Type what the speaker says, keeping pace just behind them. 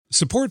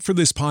Support for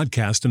this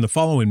podcast and the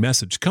following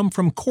message come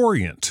from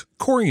Corient.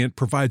 Corient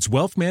provides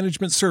wealth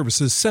management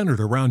services centered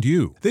around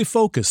you. They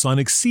focus on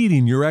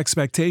exceeding your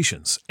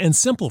expectations and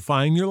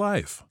simplifying your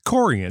life.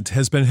 Corient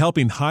has been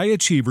helping high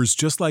achievers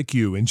just like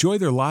you enjoy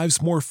their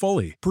lives more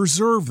fully,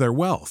 preserve their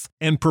wealth,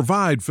 and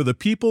provide for the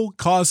people,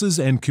 causes,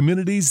 and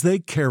communities they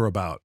care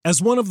about. As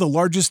one of the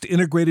largest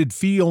integrated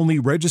fee-only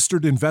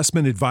registered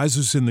investment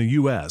advisors in the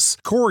U.S.,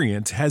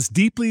 Corient has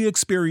deeply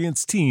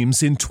experienced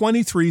teams in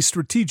 23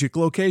 strategic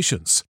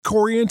locations.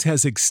 Corient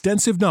has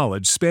extensive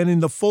knowledge spanning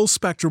the full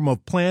spectrum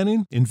of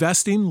planning,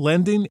 investing,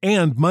 lending,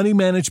 and money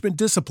management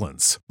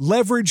disciplines.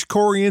 Leverage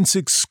Corient's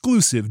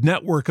exclusive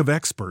network of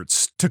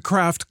experts to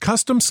craft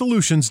custom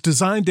solutions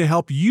designed to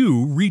help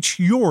you reach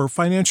your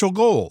financial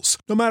goals,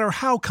 no matter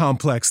how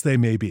complex they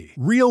may be.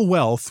 Real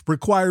wealth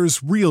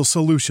requires real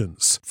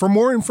solutions. For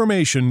more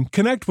information,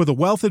 connect with a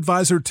wealth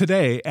advisor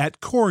today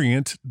at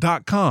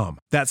Corient.com.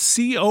 That's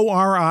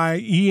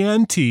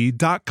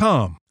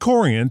Corient.com.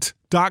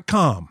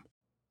 Corient.com.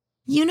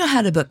 You know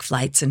how to book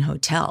flights and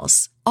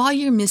hotels. All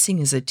you're missing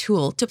is a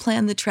tool to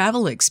plan the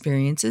travel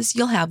experiences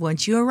you'll have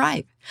once you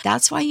arrive.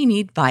 That's why you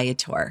need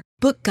Viator.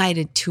 Book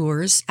guided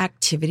tours,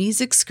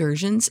 activities,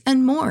 excursions,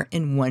 and more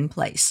in one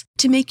place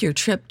to make your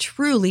trip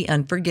truly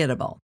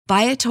unforgettable.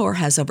 Viator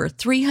has over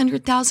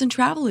 300,000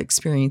 travel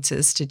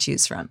experiences to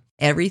choose from.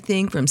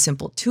 Everything from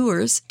simple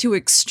tours to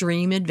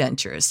extreme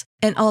adventures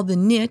and all the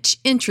niche,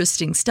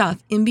 interesting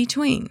stuff in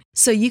between.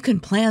 So you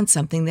can plan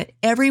something that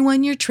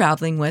everyone you're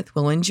traveling with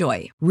will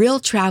enjoy. Real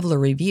traveler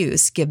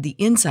reviews give the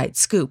inside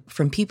scoop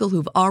from people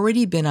who've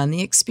already been on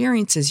the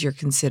experiences you're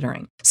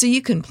considering. So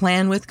you can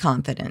plan with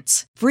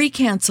confidence. Free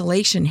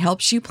cancellation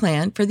helps you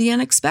plan for the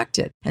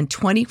unexpected. And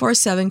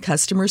 24/7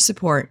 customer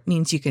support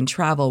means you can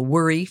travel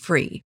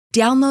worry-free.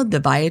 Download the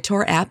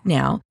Viator app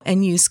now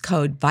and use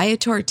code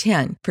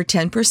Viator10 for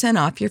 10%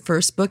 off your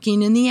first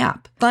booking in the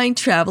app. Find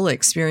travel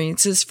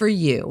experiences for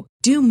you.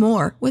 Do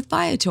more with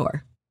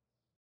Viator.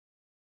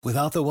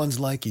 Without the ones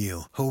like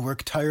you, who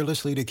work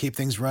tirelessly to keep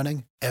things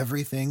running,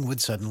 everything would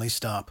suddenly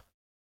stop.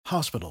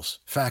 Hospitals,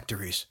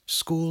 factories,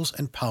 schools,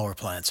 and power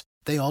plants,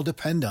 they all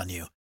depend on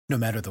you. No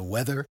matter the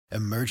weather,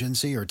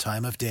 emergency, or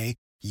time of day,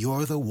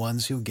 you're the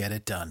ones who get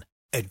it done.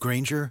 At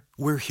Grainger,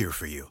 we're here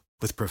for you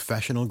with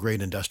professional-grade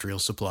industrial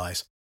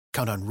supplies.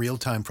 Count on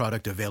real-time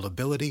product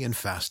availability and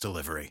fast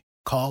delivery.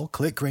 Call,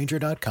 click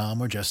Grainger.com,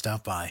 or just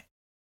stop by.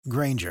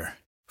 Grainger,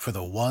 for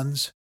the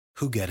ones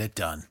who get it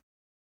done.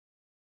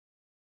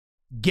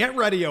 Get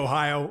ready,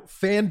 Ohio.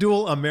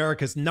 FanDuel,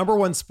 America's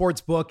 #1 sports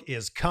book,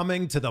 is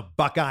coming to the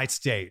Buckeye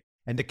State.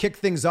 And to kick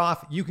things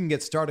off, you can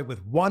get started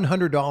with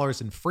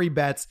 $100 in free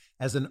bets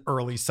as an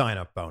early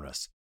sign-up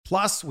bonus.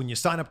 Plus, when you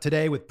sign up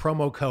today with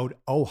promo code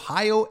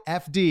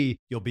OhioFD,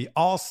 you'll be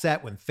all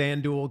set when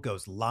FanDuel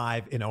goes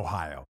live in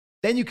Ohio.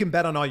 Then you can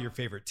bet on all your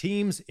favorite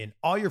teams in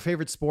all your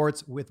favorite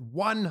sports with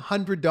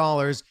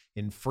 $100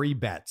 in free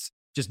bets.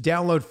 Just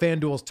download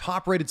FanDuel's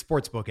top-rated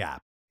sportsbook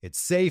app. It's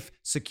safe,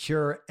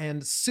 secure,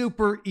 and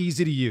super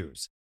easy to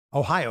use.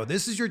 Ohio,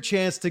 this is your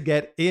chance to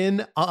get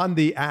in on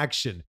the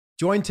action.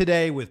 Join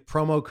today with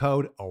promo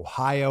code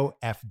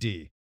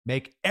OhioFD.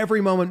 Make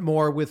every moment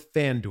more with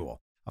FanDuel,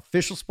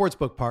 official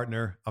sportsbook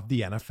partner of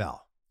the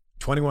NFL.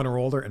 21 or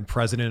older and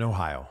present in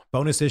Ohio.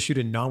 Bonus issued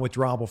in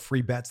non-withdrawable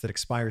free bets that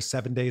expire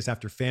 7 days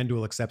after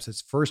FanDuel accepts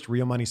its first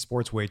real money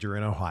sports wager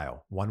in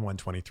Ohio,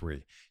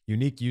 1/1/23.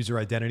 Unique user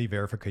identity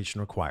verification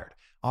required.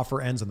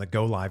 Offer ends on the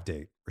go live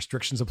date.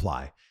 Restrictions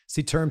apply.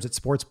 See terms at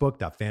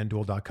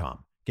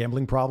sportsbook.fanduel.com.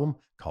 Gambling problem?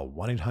 Call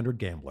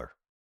 1-800-GAMBLER.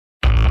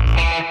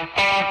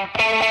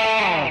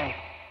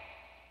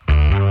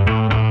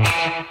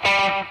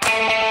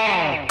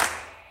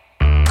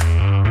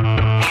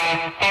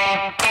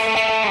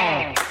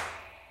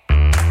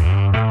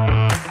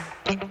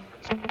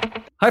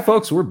 Hi,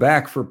 folks. We're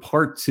back for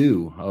part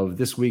 2 of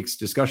this week's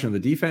discussion of the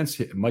defense.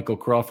 Michael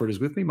Crawford is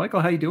with me. Michael,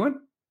 how you doing?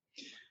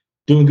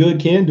 Doing good,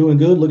 Ken. Doing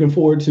good. Looking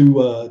forward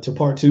to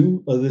part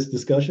 2 of this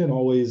discussion.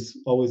 Always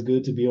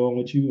good to be on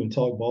with you and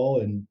talk ball.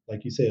 And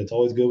like you said, it's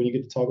always good when you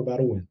get to talk about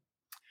a win.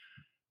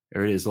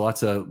 There it is.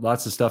 Lots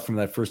of stuff from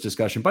that first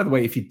discussion. By the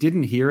way, if you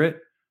didn't hear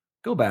it,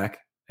 go back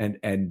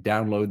and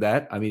download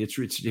that. I mean,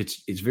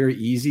 it's very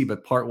easy,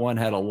 but part 1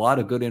 had a lot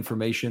of good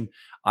information,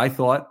 I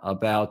thought,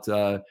 about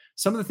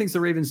some of the things the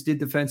Ravens did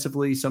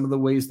defensively, some of the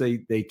ways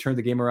they turned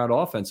the game around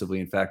offensively.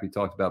 In fact, we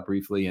talked about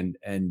briefly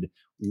and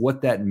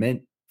what that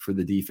meant for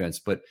the defense.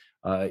 But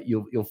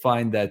you'll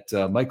find that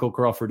Michael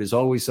Crawford is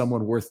always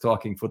someone worth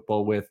talking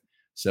football with.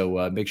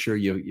 So make sure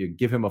you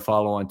give him a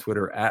follow on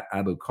Twitter at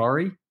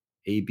Abukari,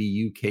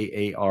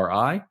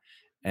 Abukari.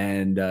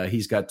 And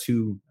he's got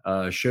 2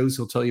 shows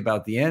he'll tell you about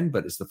at the end,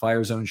 but it's the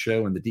Fire Zone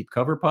Show and the Deep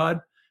Cover Pod.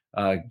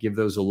 Give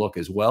those a look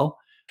as well.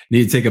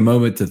 Need to take a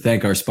moment to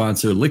thank our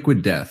sponsor,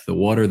 Liquid Death, the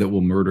water that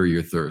will murder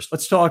your thirst.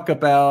 Let's talk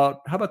about,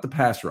 how about the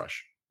pass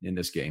rush in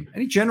this game?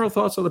 Any general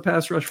thoughts on the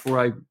pass rush before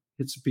I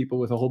hit some people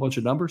with a whole bunch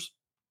of numbers?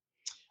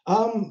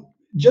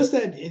 Just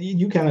that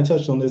you kind of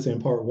touched on this in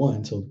part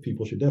 1, so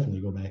people should definitely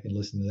go back and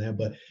listen to that.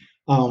 But,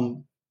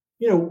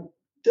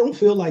 don't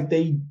feel like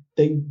they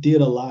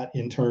did a lot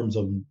in terms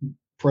of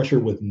pressure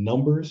with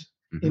numbers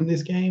in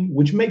this game,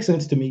 which makes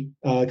sense to me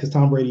because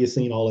Tom Brady has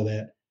seen all of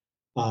that.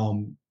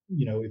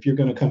 If you're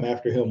going to come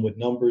after him with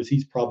numbers,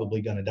 he's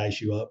probably going to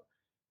dice you up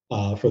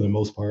for the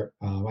most part.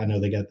 I know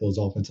they got those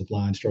offensive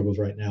line struggles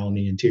right now in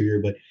the interior,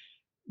 but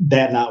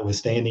that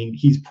notwithstanding,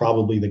 he's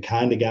probably the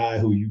kind of guy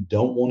who you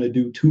don't want to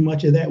do too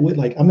much of that with.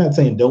 Like, I'm not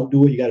saying don't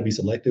do it. You got to be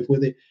selective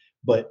with it,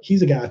 but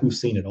he's a guy who's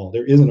seen it all.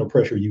 There isn't a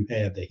pressure you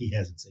have that he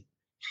hasn't seen.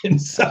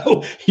 And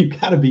so you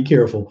got to be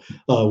careful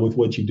with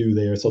what you do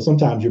there. So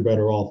sometimes you're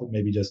better off with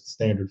maybe just a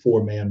standard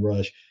 4-man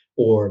rush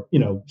or,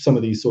 some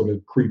of these sort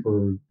of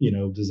creeper,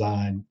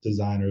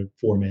 designer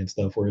 4-man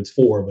stuff where it's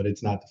 4, but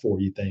it's not the 4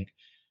 you think,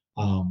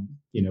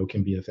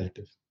 can be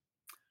effective.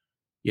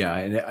 Yeah,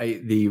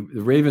 and the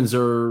Ravens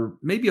are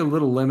maybe a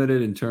little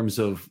limited in terms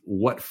of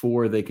what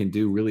 4 they can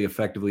do really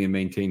effectively and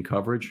maintain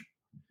coverage.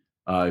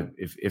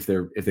 If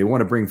they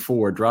want to bring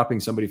 4,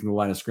 dropping somebody from the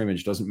line of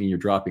scrimmage doesn't mean you're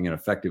dropping an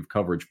effective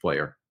coverage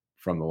player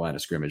from the line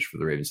of scrimmage for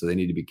the Ravens. So they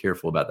need to be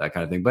careful about that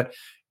kind of thing. But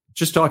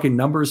just talking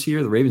numbers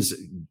here, the Ravens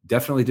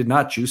definitely did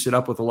not juice it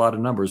up with a lot of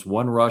numbers.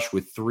 1 rush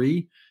with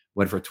 3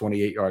 went for a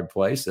 28-yard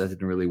play, so that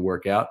didn't really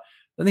work out.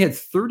 Then they had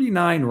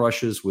 39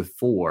 rushes with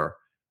 4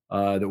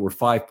 that were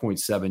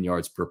 5.7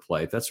 yards per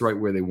play. That's right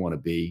where they want to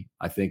be.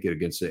 I think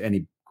against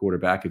any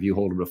quarterback, if you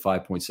hold them to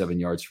 5.7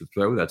 yards per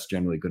throw, that's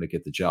generally going to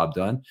get the job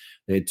done.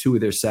 They had 2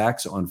 of their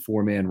sacks on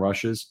 4-man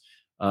rushes.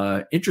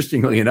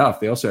 Interestingly enough,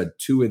 they also had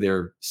 2 of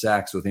their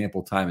sacks with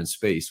ample time and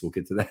space. We'll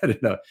get to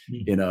that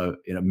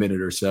in a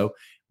minute or so.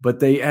 But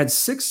they had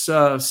 6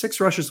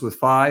 rushes with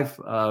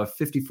 5,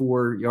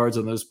 54 yards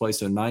on those plays,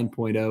 so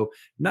 9.0.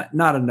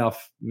 Not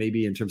enough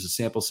maybe in terms of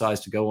sample size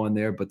to go on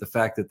there, but the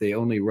fact that they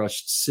only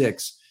rushed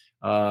 6,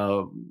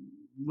 a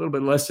little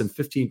bit less than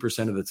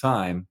 15% of the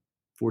time,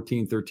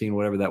 14, 13,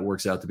 whatever that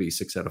works out to be,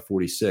 6 out of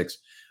 46,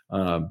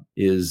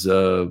 is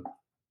light.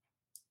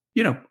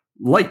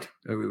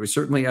 It was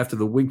certainly after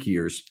the Wink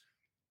years.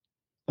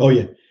 Oh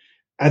yeah.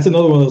 That's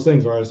another one of those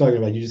things where I was talking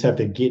about. You just have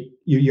to get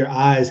your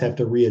eyes have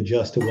to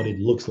readjust to what it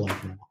looks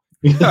like now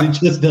because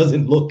it just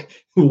doesn't look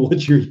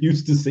what you're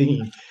used to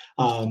seeing.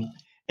 And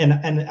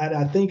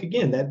I think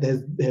again that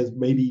has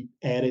maybe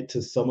added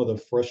to some of the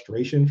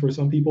frustration for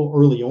some people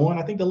early on.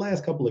 I think the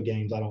last couple of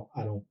games, I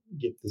don't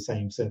get the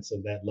same sense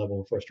of that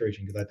level of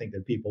frustration because I think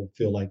that people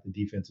feel like the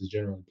defense has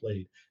generally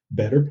played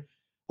better.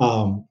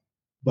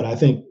 But I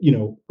think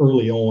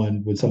early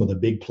on with some of the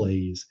big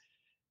plays.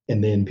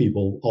 And then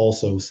people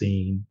also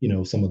seeing,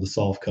 some of the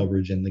soft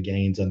coverage and the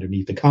gains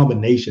underneath. The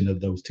combination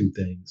of those two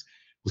things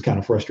was kind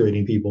of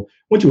frustrating people.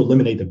 Once you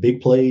eliminate the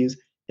big plays,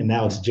 and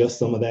now it's just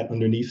some of that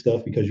underneath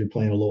stuff because you're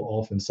playing a little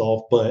off and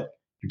soft, but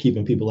you're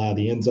keeping people out of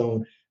the end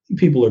zone.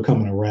 People are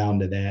coming around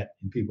to that,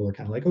 and people are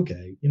kind of like,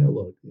 okay,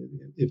 look,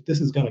 if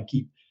this is going to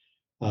keep,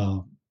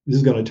 this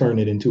is going to turn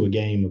it into a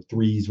game of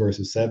 3s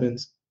versus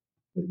 7s,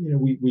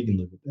 we can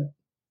live with that.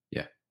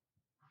 Yeah.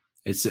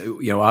 It's,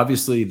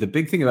 obviously the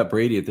big thing about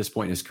Brady at this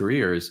point in his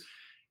career is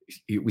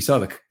we saw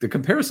the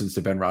comparisons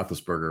to Ben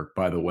Roethlisberger,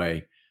 by the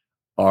way,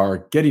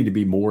 are getting to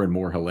be more and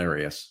more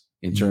hilarious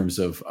in terms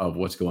of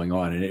what's going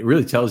on. And it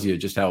really tells you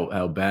just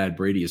how bad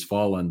Brady has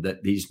fallen, that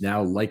he's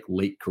now like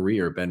late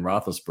career Ben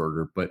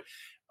Roethlisberger, but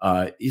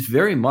he's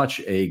very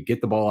much a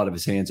get the ball out of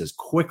his hands as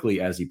quickly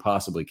as he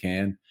possibly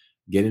can,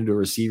 get into a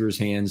receiver's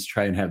hands,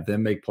 try and have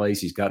them make plays.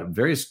 He's got a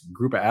various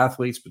group of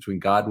athletes between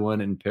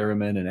Godwin and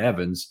Perriman and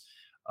Evans,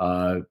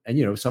 and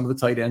some of the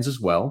tight ends as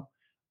well,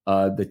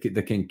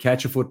 that can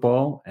catch a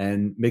football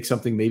and make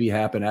something maybe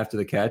happen after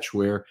the catch,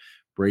 where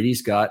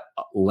Brady's got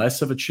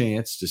less of a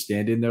chance to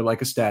stand in there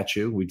like a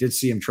statue. We did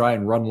see him try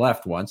and run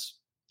left once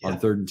on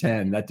 3rd and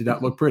 10. That did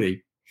not look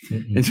pretty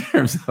in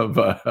terms of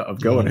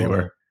going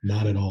anywhere.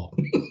 Not at all.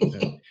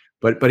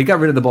 But he got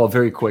rid of the ball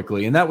very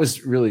quickly, and that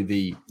was really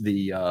the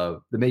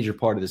major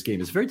part of this game.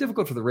 It's very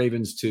difficult for the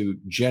Ravens to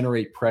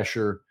generate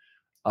pressure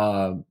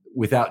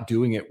without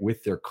doing it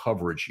with their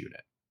coverage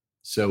unit.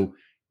 So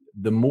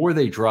the more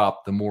they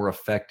dropped, the more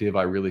effective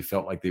I really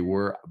felt like they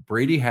were.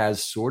 Brady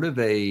has sort of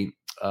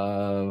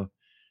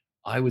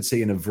I would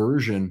say, an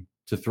aversion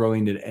to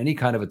throwing at any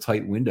kind of a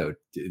tight window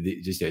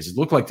these days. It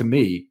looked like to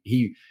me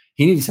he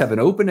needs to have an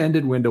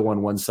open-ended window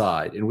on one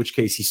side, in which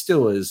case he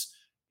still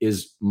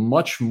is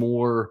much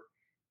more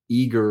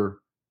eager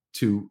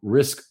to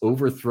risk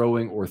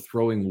overthrowing or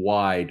throwing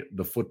wide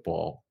the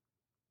football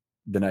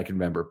than I can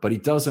remember. But he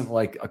doesn't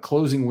like a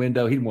closing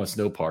window. He wants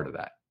no part of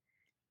that.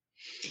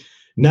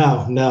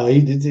 No,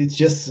 it's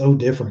just so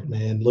different,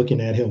 man. Looking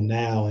at him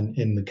now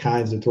and the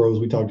kinds of throws,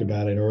 we talked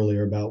about it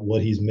earlier about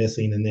what he's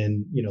missing. And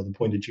then, the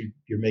point that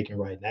you're making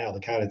right now, the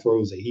kind of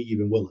throws that he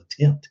even will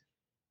attempt,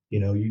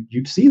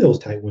 you'd see those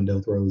tight window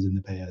throws in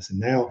the past. And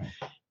now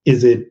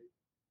is it,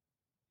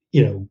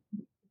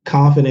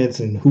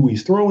 confidence in who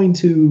he's throwing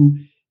to?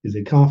 Is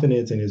it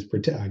confidence in his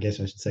I guess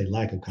I should say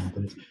lack of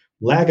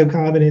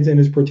confidence in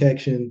his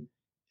protection?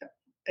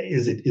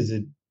 Is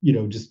it,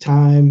 just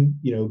time,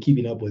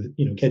 keeping up with,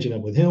 catching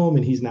up with him,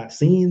 and he's not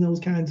seeing those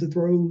kinds of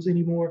throws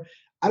anymore?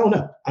 I don't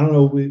know,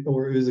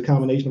 or is it a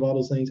combination of all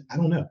those things? I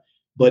don't know.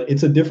 but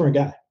it's a different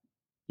guy,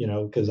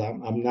 because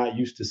I'm not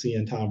used to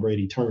seeing Tom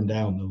Brady turn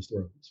down those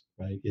throws,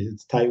 right?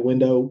 It's tight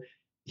window.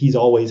 He's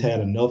always had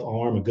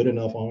a good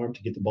enough arm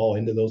to get the ball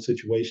into those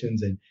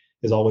situations, and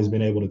has always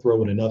been able to throw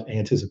with enough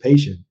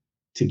anticipation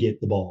to get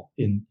the ball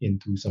in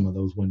through some of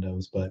those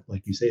windows. But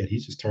like you said,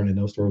 he's just turning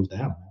those throws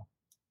down now.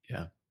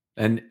 Yeah.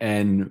 And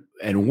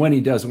when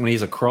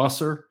he's a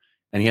crosser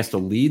and he has to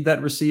lead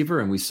that receiver,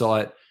 and we saw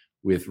it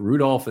with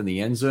Rudolph in the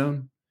end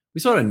zone,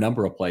 we saw it a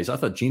number of plays. I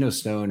thought Geno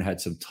Stone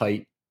had some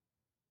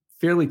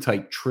fairly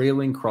tight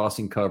trailing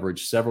crossing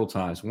coverage several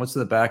times. Once to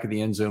the back of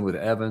the end zone with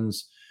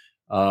Evans.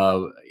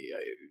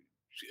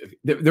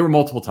 There were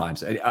multiple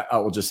times. I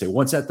will just say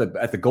once at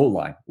the goal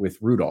line with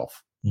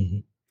Rudolph,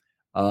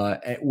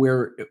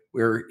 where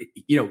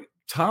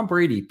Tom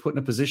Brady put in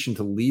a position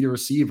to lead a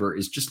receiver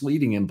is just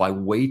leading him by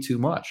way too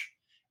much,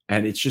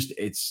 and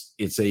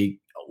it's a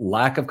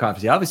lack of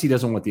confidence. He obviously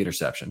doesn't want the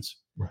interceptions,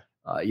 right?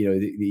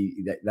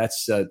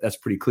 That's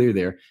pretty clear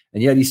there,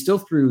 and yet he still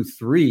threw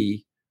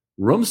 3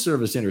 room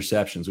service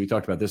interceptions. We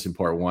talked about this in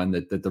part 1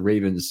 that the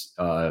Ravens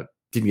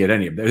didn't get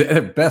any of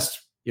their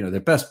best.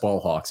 Their best ball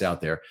hawks out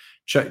there.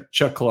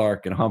 Chuck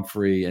Clark and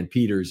Humphrey and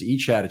Peters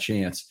each had a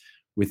chance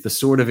with the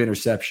sort of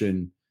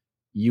interception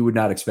you would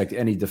not expect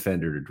any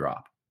defender to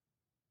drop.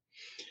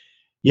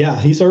 Yeah,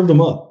 he served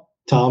them up.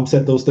 Tom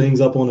set those things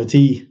up on a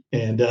tee,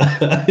 and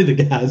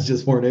the guys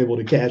just weren't able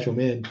to cash them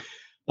in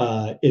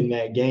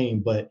that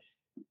game. But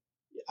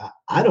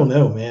I don't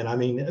know, man. I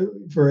mean,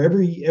 for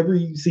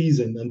every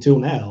season until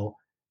now,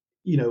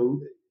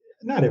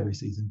 not every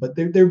season, but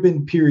there have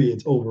been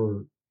periods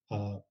over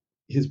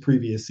his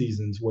previous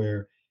seasons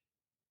where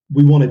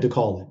we wanted to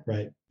call it,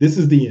 right? This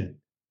is the end.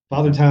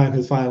 Father Time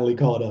has finally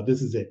caught up.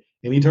 This is it.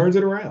 And he turns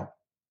it around,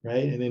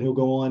 right? And then he'll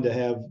go on to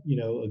have,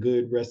 a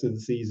good rest of the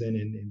season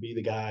and be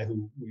the guy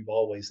who we've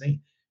always seen.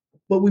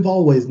 But we've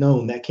always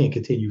known that can't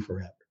continue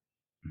forever.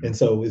 Mm-hmm. And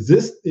so is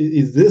this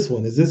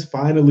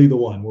finally the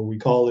one where we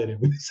call it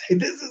and we say,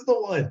 this is the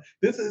one,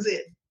 this is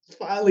it. It's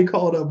finally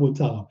caught up with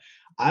Tom.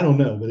 I don't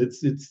know, but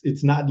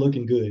it's not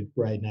looking good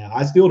right now.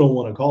 I still don't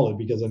want to call it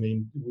because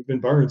we've been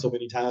burned so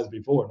many times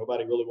before.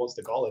 Nobody really wants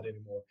to call it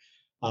anymore.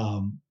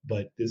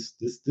 But this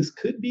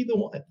could be the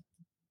one.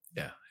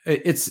 Yeah,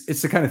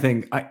 it's the kind of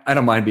thing. I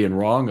don't mind being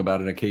wrong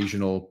about an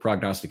occasional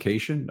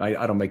prognostication.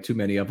 I don't make too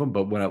many of them,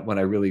 but when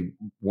I really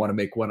want to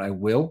make one, I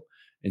will.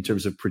 In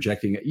terms of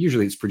projecting,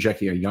 usually it's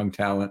projecting a young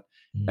talent.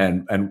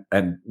 Mm-hmm.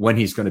 And when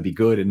he's going to be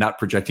good, and not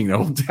projecting an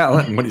old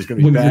talent, and when he's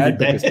going to be bad,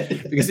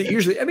 because it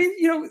usually,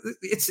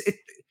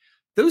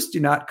 those do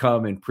not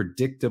come in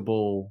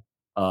predictable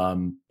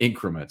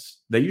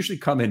increments. They usually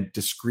come in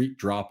discrete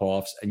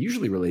drop-offs and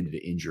usually related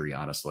to injury,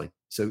 honestly.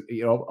 So,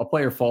 a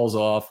player falls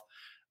off,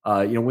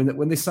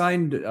 when they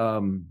signed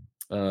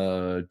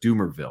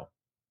Dumervil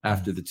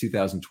after the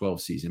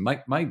 2012 season,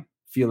 my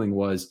feeling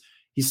was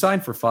he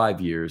signed for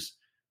 5 years.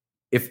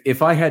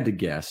 If I had to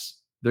guess,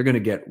 they're going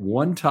to get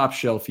one top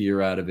shelf year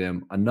out of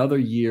him, another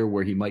year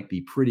where he might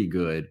be pretty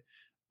good.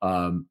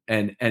 And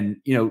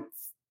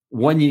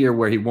 1 year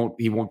where he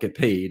won't get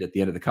paid at the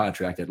end of the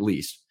contract, at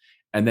least.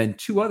 And then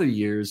 2 other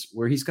years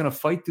where he's going to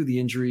fight through the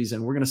injuries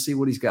and we're going to see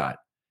what he's got.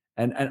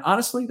 And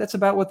honestly, that's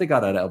about what they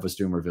got out of Elvis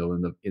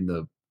Dumervil in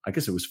the, I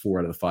guess it was 4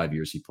 out of the 5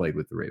 years he played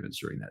with the Ravens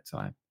during that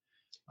time.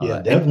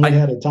 Yeah, definitely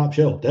had a top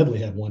shelf.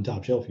 Definitely had one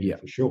top shelf year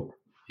for sure.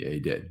 Yeah, he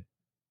did.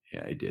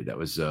 Yeah, he did. That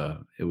was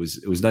it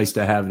was nice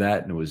to have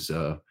that, and it was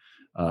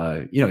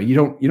you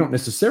don't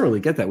necessarily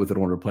get that with an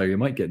older player. You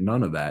might get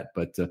none of that,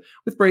 but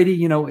with Brady,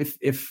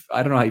 if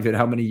I don't know even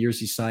how many years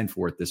he's signed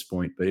for at this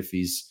point, but if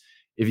he's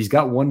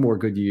got one more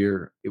good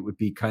year, it would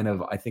be kind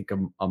of, I think,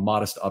 a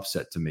modest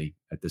upset to me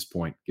at this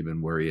point,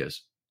 given where he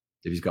is.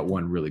 If he's got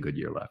one really good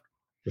year left.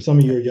 For some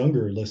of your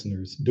younger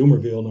listeners,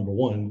 Dumervil, number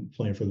 1,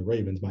 playing for the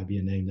Ravens, might be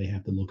a name they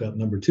have to look up.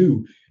 Number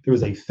 2, there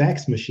was a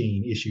fax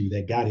machine issue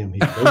that got him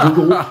here.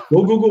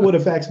 Go Google what a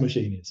fax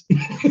machine is.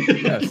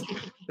 Yes,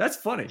 that's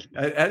funny.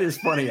 That is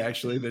funny,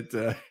 actually.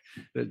 That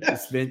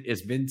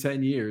it's been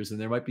 10 years,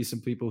 and there might be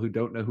some people who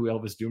don't know who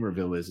Elvis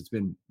Dumervil is. It's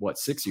been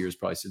 6 years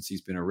probably since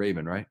he's been a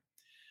Raven, right?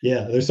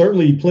 Yeah, there's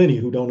certainly plenty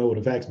who don't know what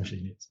a fax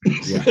machine is.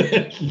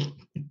 Yeah,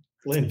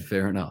 plenty.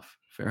 Fair enough.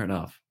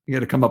 You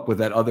got to come up with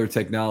that other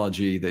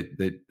technology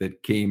that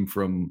came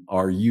from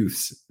our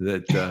youths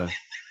that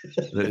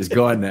is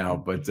gone now.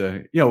 But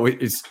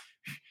it's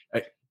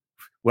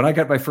when I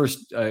got my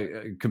first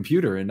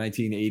computer in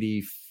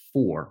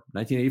 1984.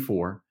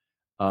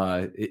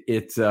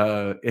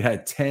 It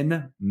had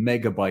 10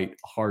 megabyte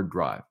hard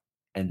drive,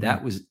 and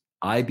that was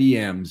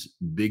IBM's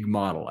big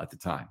model at the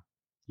time.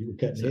 You were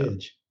cutting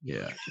edge.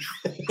 Yeah.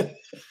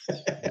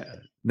 Yeah.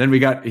 Then we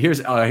got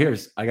here's I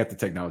got the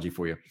technology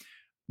for you.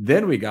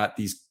 Then we got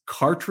these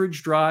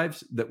cartridge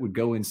drives that would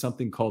go in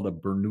something called a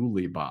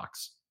Bernoulli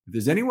box. If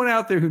there's anyone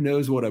out there who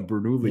knows what a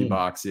Bernoulli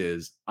box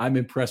is, I'm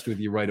impressed with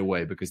you right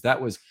away, because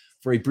that was,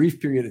 for a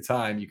brief period of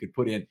time, you could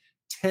put in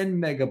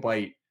 10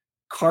 megabyte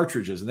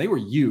cartridges, and they were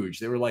huge.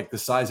 They were like the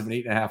size of an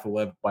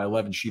 8.5 by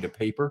 11 sheet of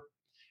paper.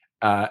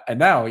 And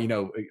now,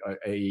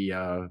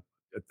 a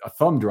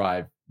thumb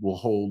drive will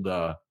hold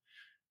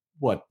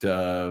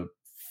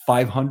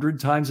 500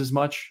 times as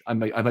much. I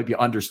might be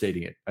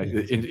understating it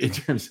in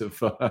terms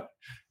of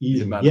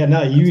easy. Yeah,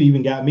 no, you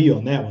even got me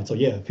on that one. So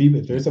yeah,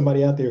 if there's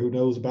somebody out there who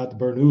knows about the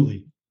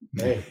Bernoulli,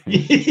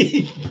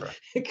 hey,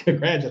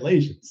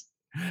 congratulations.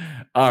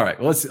 All right,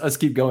 well, let's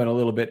keep going a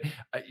little bit.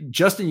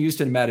 Justin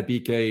Houston and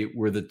Madubuike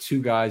were the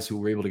two guys who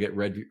were able to get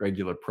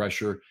regular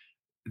pressure.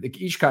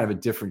 Each kind of a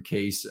different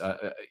case.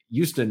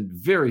 Houston,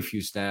 very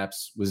few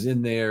snaps, was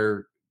in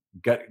there,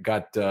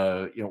 got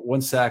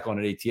one sack on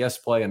an ATS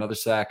play, another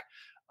sack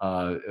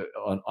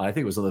on I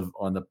think it was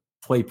on the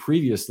play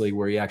previously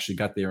where he actually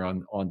got there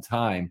on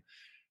time.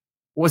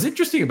 What's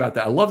interesting about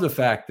that, I love the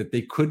fact that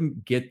they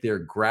couldn't get their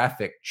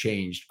graphic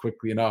changed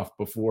quickly enough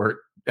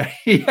before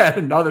he had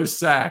another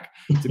sack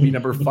to be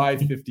number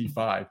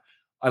 555.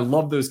 I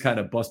love those kind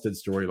of busted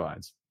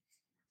storylines.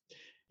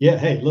 Yeah,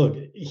 hey, look,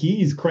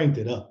 he's cranked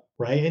it up,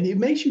 right? And it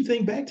makes you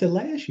think back to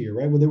last year,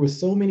 right? Where there were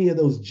so many of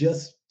those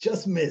just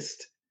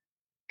missed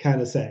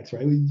kind of sacks,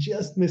 right? We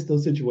just missed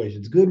those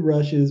situations. Good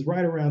rushes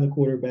right around the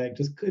quarterback,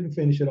 just couldn't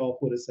finish it off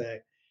with a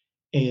sack.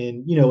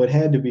 And, it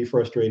had to be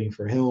frustrating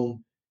for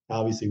him.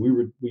 Obviously, we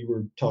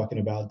were talking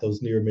about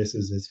those near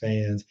misses as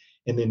fans.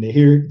 And then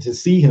to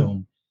see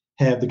him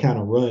have the kind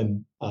of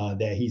run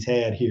that he's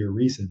had here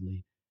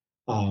recently,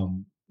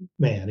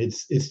 man,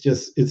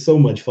 it's so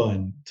much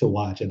fun to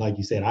watch. And like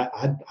you said,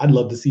 I'd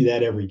love to see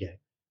that every game,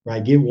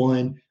 right? Get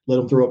one, let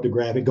them throw up the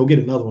graphic, go get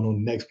another one on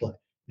the next play.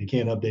 They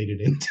can't update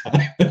it in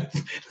time.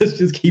 Let's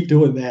just keep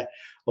doing that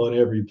on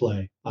every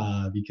play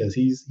because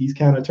he's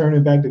kind of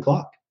turning back the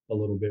clock a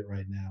little bit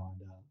right now,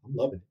 and I'm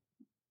loving it.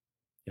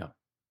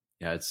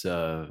 Yeah, it's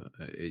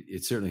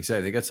certainly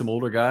exciting. They got some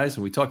older guys,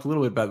 and we talked a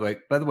little bit about.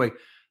 By the way,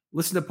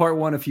 listen to part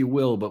one if you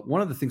will. But one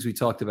of the things we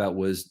talked about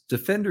was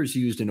defenders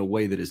used in a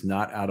way that is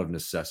not out of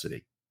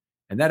necessity,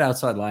 and that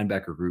outside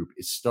linebacker group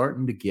is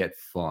starting to get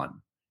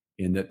fun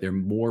in that they're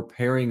more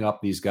pairing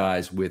up these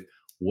guys with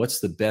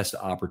what's the best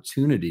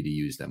opportunity to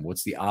use them,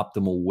 what's the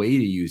optimal way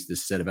to use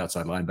this set of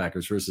outside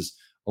linebackers versus,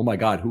 oh my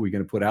God, who are we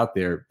going to put out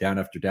there down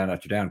after down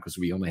after down because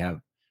we only have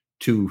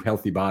 2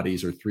 healthy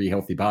bodies or 3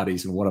 healthy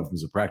bodies, and one of them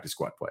is a practice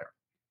squad player.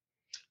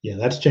 Yeah,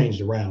 that's changed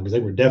around because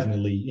they were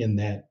definitely in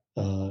that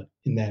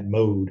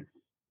mode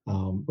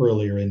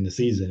earlier in the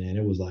season, and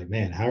it was like,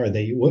 man, how are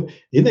they? What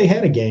did they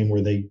had a game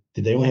where did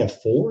they only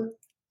have 4?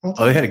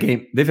 Oh, they had a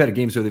game. They've had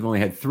games where they've only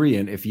had 3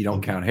 in, if you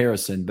don't count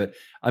Harrison. But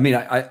I mean,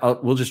 I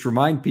will just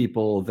remind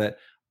people that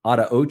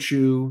Ada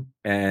Ochu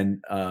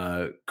and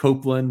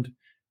Copeland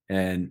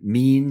and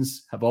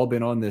Means have all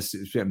been on this.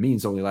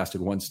 Means only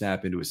lasted 1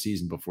 snap into a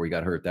season before he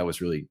got hurt. That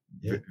was really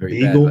very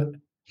Beagle.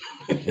 bad.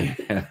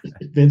 Yeah.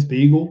 Vince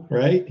Beagle,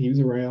 right? He was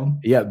around.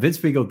 Yeah, Vince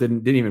Beagle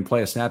didn't even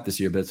play a snap this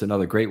year, but it's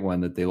another great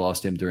one that they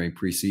lost him during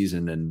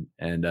preseason.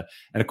 And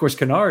of course,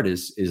 Kennard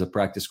is a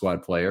practice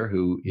squad player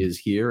who is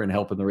here and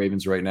helping the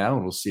Ravens right now,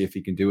 and we'll see if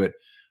he can do it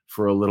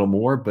for a little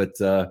more. But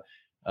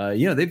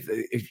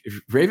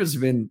Ravens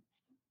have been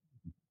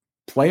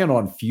playing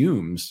on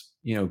fumes.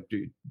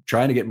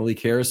 Trying to get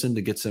Malik Harrison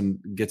to get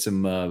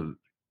some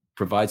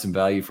provide some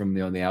value from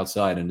on the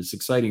outside, and it's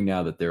exciting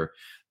now that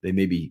they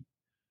may be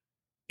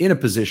in a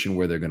position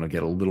where they're going to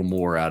get a little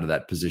more out of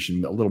that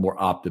position, a little more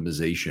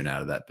optimization out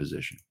of that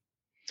position.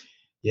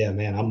 Yeah,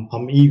 man,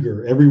 I'm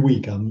eager every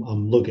week. I'm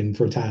looking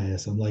for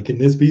Tyus. I'm like, can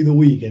this be the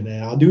week? And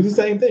I'll do the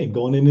same thing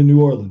going into New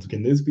Orleans.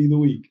 Can this be the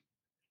week?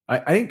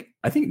 I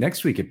think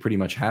next week it pretty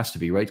much has to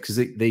be, right? Because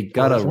they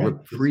got a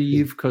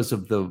reprieve because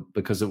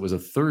it was a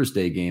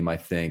Thursday game. I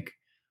think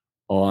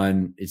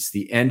it's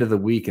the end of the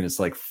week, and it's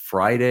like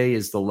Friday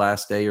is the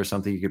last day or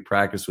something you could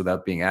practice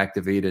without being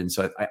activated. And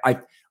so I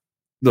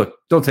look,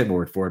 don't take my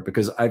word for it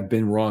because I've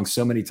been wrong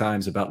so many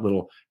times about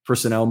little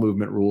personnel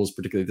movement rules,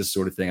 particularly this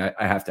sort of thing.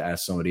 I have to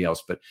ask somebody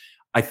else, but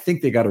I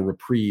think they got a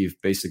reprieve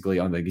basically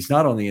he's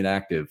not on the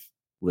inactive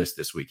list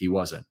this week. He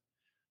wasn't.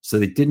 So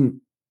they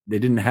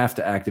didn't have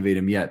to activate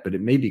him yet, but it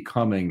may be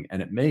coming,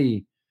 and it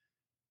may,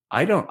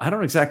 I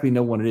don't exactly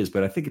know when it is,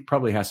 but I think it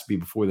probably has to be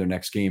before their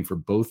next game for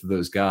both of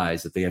those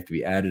guys that they have to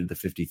be added to the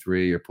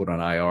 53 or put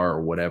on IR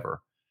or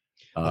whatever.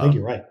 I think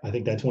you're right. I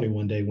think that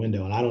 21-day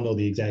window, and I don't know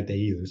the exact day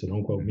either, so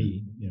don't quote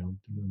me. Don't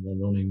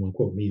even want to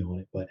quote me on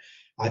it, but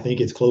I think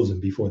it's closing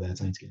before that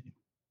Saints game.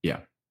 Yeah,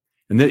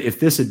 and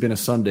if this had been a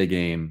Sunday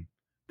game,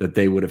 that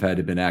they would have had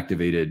to been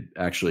activated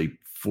actually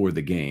for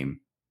the game,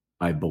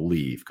 I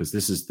believe, because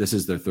this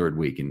is their 3rd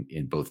week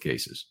in both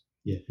cases.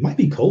 Yeah, it might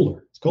be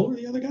Kohler. Is Kohler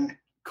the other guy?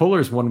 Kohler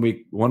is 1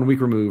 week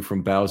removed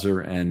from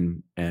Bowser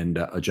and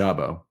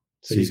Ajabo,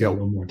 so he's got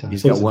one more time.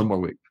 He's got 1 more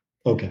week.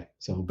 Okay,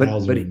 so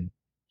Bowser. But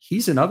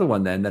he's another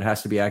one then that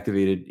has to be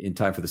activated in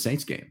time for the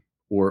Saints game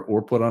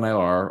or put on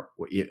IR.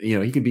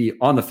 He could be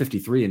on the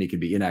 53 and he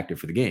could be inactive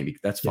for the game.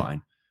 That's fine.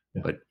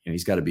 Yeah. But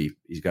he's got to be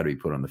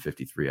put on the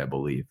 53, I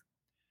believe.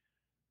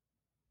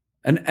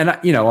 And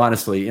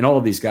honestly, in all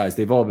of these guys,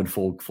 they've all been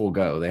full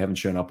go. They haven't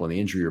shown up on the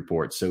injury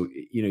report. So,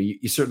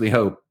 you certainly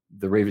hope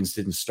the Ravens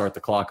didn't start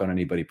the clock on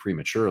anybody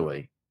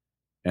prematurely.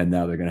 And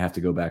now they're going to have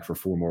to go back for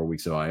 4 more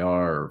weeks of IR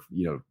or,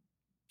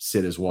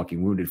 sit as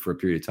walking wounded for a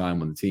period of time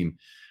when the team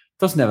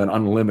doesn't have an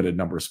unlimited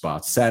number of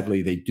spots.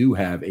 Sadly, they do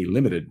have a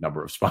limited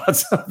number of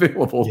spots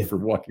available for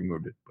walking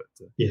wounded. But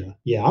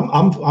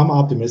I'm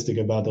optimistic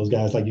about those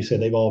guys. Like you said,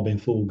 they've all been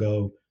full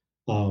go.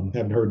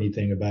 Haven't heard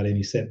anything about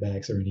any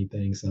setbacks or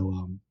anything.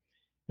 So,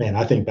 man,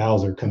 I think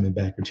Bowser coming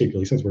back,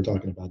 particularly since we're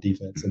talking about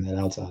defense and that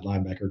outside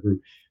linebacker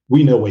group,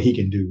 we know what he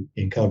can do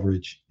in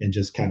coverage and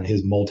just kind of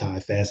his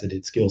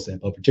multifaceted skill set,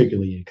 but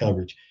particularly in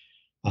coverage.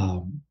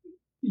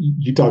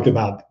 You talked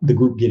about the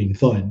group getting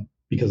fun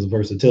because of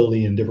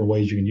versatility and different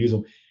ways you can use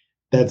them.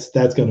 That's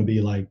going to be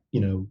like,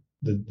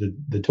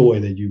 the toy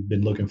that you've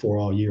been looking for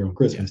all year on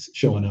Christmas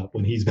showing up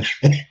when he's back.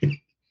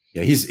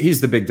 Yeah,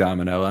 he's the big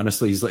domino.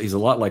 Honestly, he's a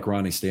lot like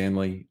Ronnie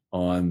Stanley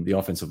on the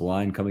offensive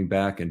line coming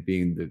back and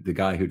being the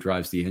guy who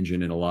drives the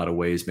engine in a lot of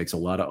ways, makes a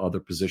lot of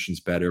other positions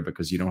better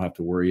because you don't have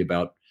to worry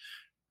about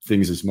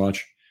things as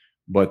much.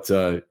 But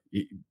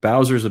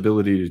Bowser's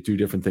ability to do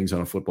different things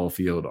on a football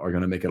field are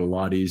going to make it a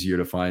lot easier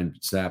to find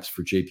snaps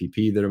for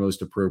JPP that are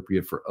most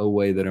appropriate, for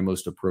Oweh that are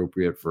most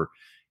appropriate,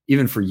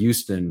 even for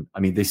Houston. I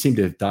mean, they seem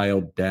to have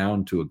dialed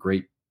down to a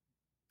great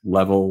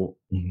level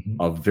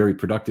of very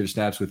productive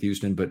snaps with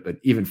Houston, but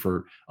even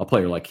for a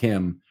player like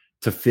him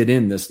to fit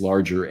in this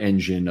larger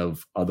engine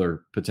of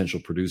other potential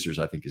producers,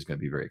 I think is going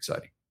to be very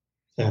exciting.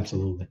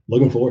 Absolutely.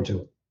 Looking forward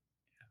to it.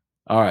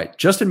 All right.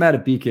 Justin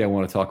Madubuike, I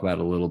want to talk about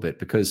a little bit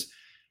because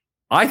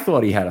I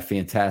thought he had a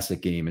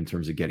fantastic game in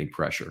terms of getting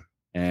pressure.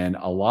 And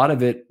a lot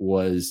of it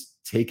was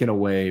taken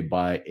away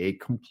by a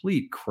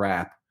complete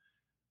crap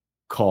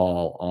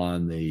call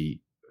on the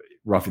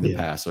roughing the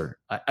passer.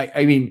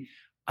 I mean,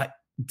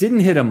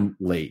 didn't hit him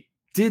late,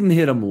 didn't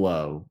hit him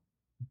low,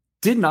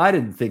 I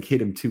didn't think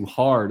hit him too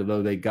hard,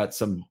 although they got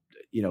some,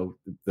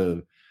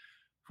 the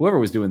whoever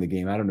was doing the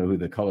game, I don't know who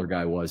the color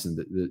guy was, and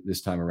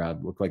this time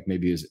around looked like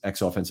maybe his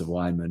ex-offensive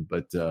lineman,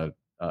 but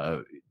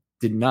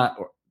did not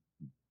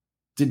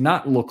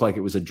look like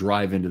it was a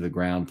drive into the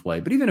ground play.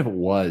 But even if it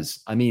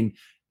was, I mean,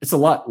 it's a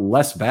lot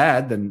less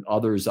bad than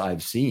others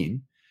I've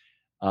seen.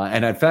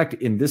 And in fact,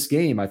 in this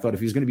game, I thought if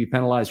he was going to be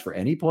penalized for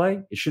any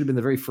play, it should have been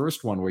the very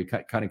first one where he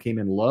kind of came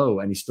in low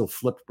and he still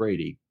flipped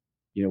Brady.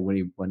 When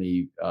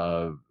he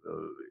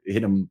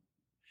hit him,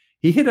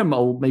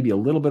 maybe a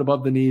little bit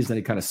above the knees, then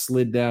he kind of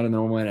slid down and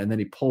then went, and then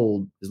he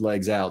pulled his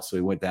legs out, so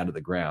he went down to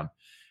the ground.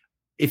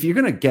 If you're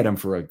going to get him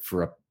for a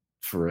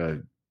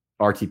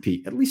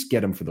RTP, at least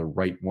get him for the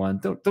right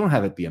one. Don't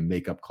have it be a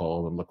makeup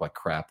call and look like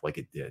crap like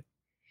it did.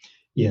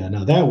 Yeah,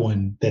 now that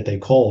one that they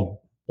called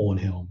on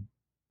him,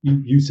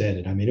 you said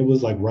it. I mean, it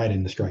was like right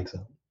in the strike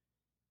zone,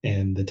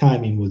 and the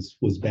timing was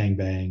bang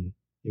bang.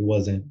 It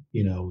wasn't,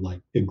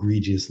 like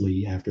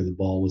egregiously after the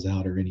ball was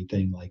out or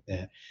anything like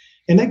that.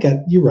 And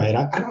you're right.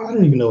 I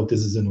don't even know if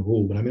this is in the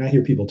rule, but I mean, I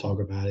hear people talk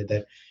about it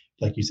that,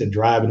 like you said,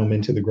 driving them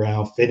into the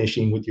ground,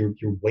 finishing with your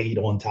weight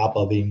on top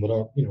of him,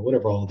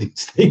 whatever all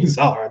these things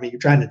are. I mean, you're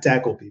trying to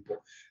tackle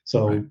people.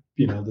 So, right.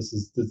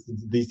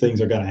 These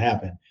things are going to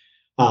happen.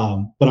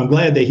 But I'm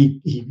glad that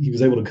he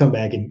was able to come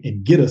back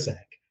and get a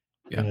sack.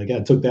 Yeah. And I kind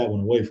of took that one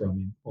away from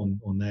him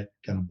on that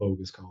kind of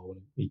bogus call.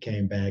 He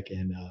came back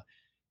and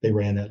they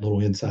ran that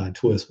little inside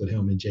twist with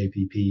him and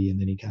JPP,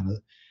 and then he kind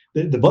of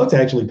the Bucs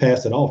actually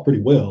passed it off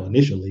pretty well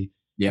initially.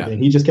 Yeah,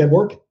 and he just kept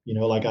working.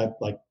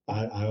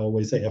 I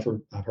always say, effort.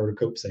 I've heard a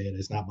coach say it.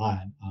 It's not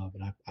mine,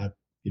 but I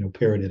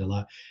parrot it a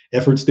lot.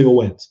 Effort still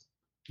wins.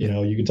 You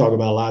can talk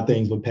about a lot of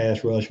things with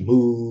pass rush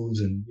moves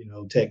and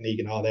technique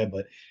and all that,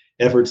 but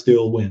effort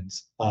still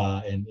wins.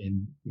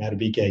 And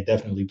Madubuike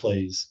definitely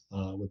plays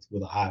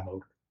with a high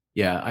motor.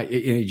 Yeah,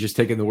 you're just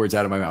taking the words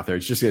out of my mouth there.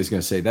 It's just I was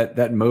going to say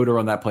that motor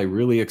on that play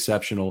really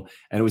exceptional,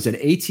 and it was an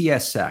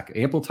ATS sack,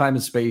 ample time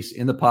and space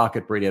in the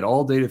pocket. Brady had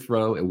all day to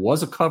throw. It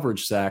was a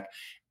coverage sack,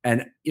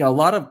 and a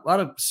lot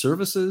of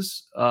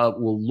services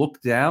will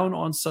look down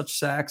on such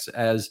sacks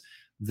as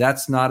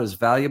that's not as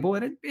valuable,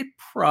 and it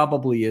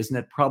probably isn't.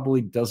 It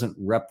probably doesn't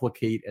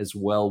replicate as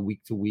well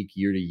week to week,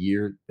 year to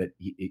year that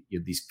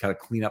these kind of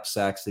cleanup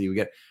sacks that he would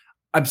get.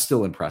 I'm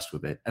still impressed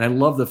with it. And I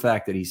love the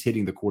fact that he's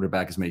hitting the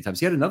quarterback as many times.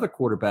 He had another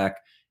quarterback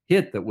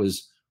hit that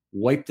was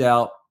wiped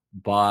out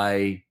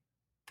by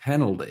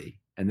penalty.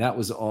 And that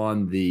was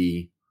on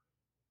the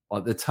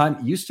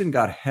time Houston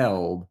got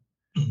held,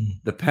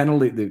 the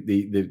penalty,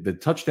 the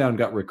touchdown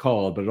got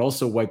recalled, but it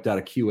also wiped out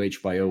a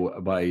QH by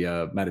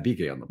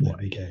Madubuike on the play.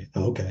 Madubuike.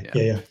 Oh, okay.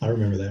 Yeah. I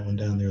remember that one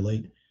down there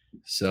late.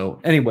 So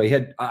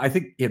anyway, I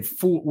think he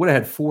would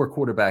have had 4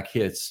 quarterback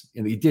hits,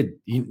 and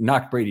he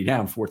knocked Brady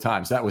down 4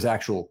 times. That was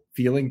actual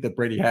feeling that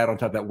Brady had on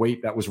top of that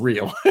weight. That was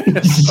real.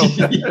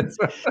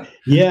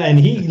 Yeah. And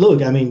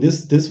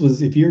this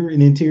was, if you're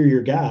an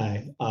interior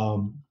guy,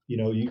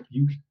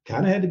 you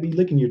kind of had to be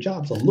licking your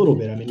chops a little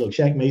bit. I mean, look,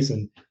 Shaq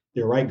Mason,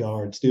 their right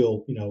guard,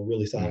 still,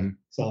 really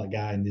solid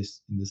guy in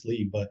this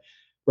league, but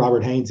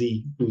Robert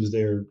Hainsey, who's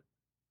their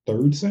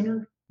 3rd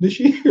center this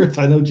year.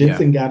 I know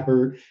Jensen got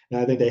hurt, and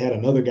I think they had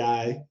another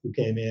guy who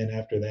came in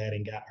after that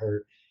and got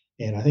hurt.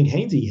 And I think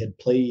Hainsey had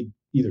played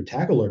either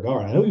tackle or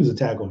guard. I know he was a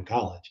tackle in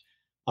college.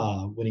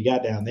 When he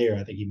got down there,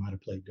 I think he might have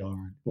played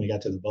guard when he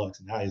got to the Bucs,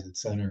 and now he's at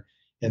center.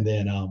 And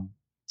then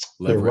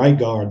their right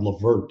guard,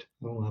 Levert.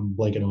 I'm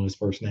blanking on his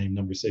first name,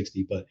 number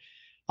 60, but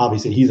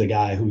obviously he's a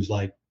guy who's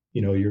like,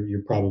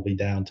 you're probably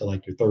down to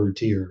like your third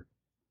tier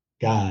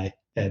guy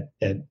at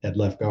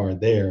left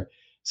guard there.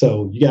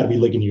 So you got to be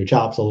licking your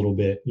chops a little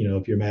bit,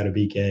 if you're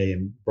Madubuike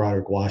and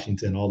Broderick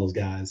Washington, all those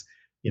guys,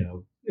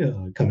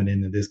 coming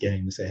into this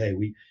game to say, hey,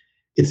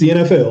 it's the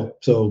NFL,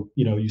 so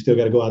you still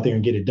got to go out there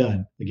and get it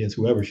done against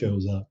whoever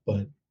shows up.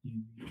 But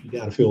you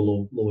got to feel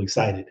a little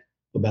excited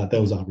about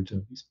those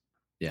opportunities.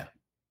 Yeah,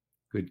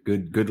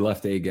 good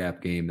left A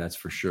gap game, that's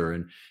for sure.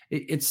 And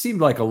it seemed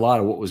like a lot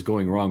of what was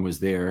going wrong was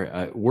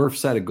there.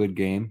 Wirfs had a good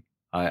game,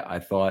 I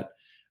thought.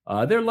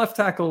 Their left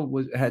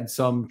tackle had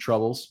some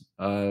troubles,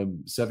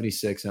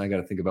 76, and I got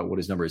to think about what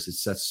his number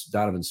is. That's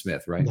Donovan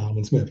Smith, right?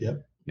 Donovan Smith,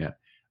 yep. Yeah.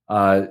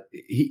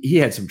 He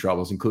had some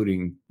troubles,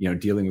 including,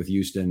 dealing with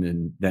Houston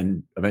and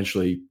then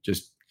eventually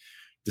just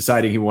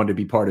deciding he wanted to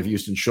be part of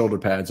Houston's shoulder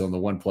pads on the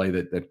one play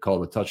that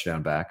called a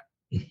touchdown back.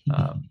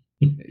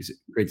 It's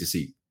great to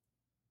see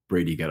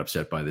Brady get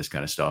upset by this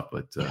kind of stuff.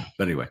 But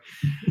anyway,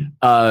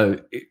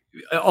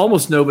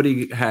 almost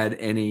nobody had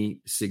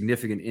any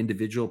significant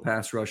individual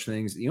pass rush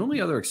things. The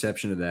only other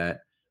exception to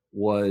that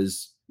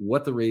was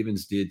what the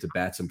Ravens did to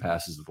bat some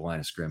passes at the line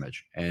of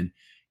scrimmage. And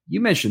you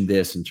mentioned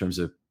this in terms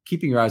of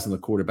keeping your eyes on the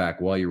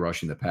quarterback while you're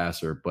rushing the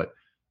passer, but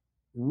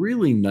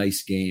really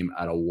nice game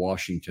out of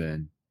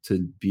Washington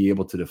to be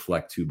able to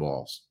deflect 2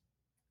 balls.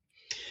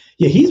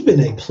 Yeah, he's been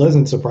a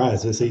pleasant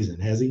surprise this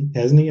season, hasn't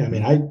he? I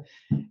mean,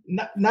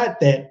 not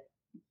that,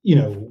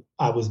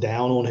 I was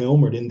down on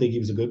him or didn't think he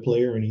was a good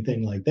player or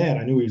anything like that.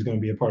 I knew he was going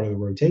to be a part of the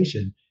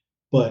rotation,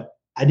 but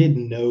I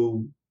didn't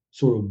know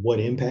sort of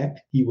what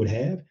impact he would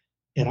have.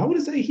 And I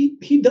would say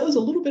he does a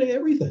little bit of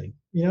everything.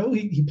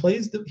 He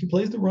plays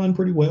the run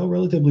pretty well,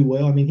 relatively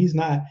well. I mean, he's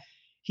not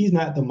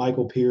the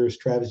Michael Pierce,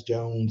 Travis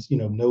Jones,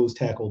 nose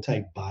tackle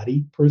type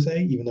body per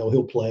se, even though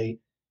he'll play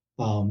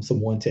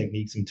some one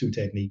technique, some two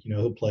technique.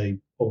 He'll play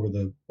over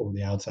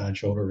the outside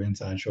shoulder or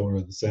inside shoulder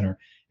of the center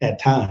at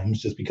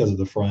times just because of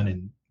the front,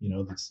 and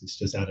it's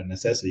just out of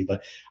necessity.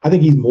 But I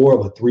think he's more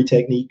of a 3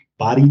 technique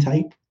body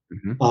type.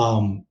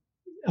 Mm-hmm.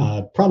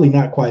 Probably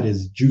not quite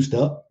as juiced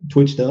up,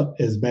 twitched up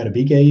as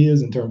Madubuike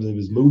is in terms of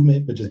his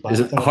movement, but just body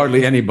type.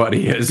 Hardly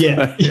anybody is.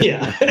 Yeah.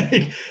 Yeah.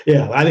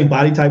 I think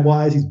body type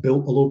wise, he's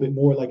built a little bit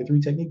more like a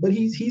 3 technique, but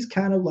he's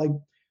kind of like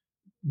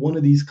one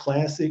of these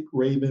classic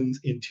Ravens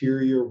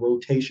interior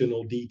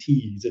rotational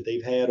DTs that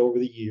they've had over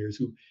the years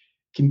who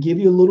can give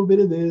you a little bit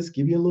of this,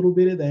 give you a little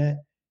bit of that.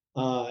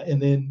 And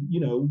then,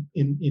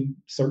 in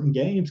certain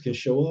games can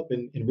show up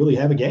and really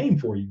have a game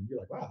for you. You're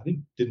like, wow, I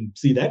didn't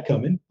see that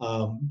coming.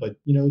 But,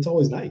 it's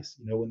always nice,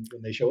 when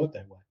they show up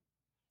that way.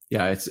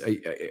 Yeah, it's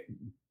a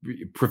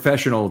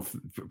professional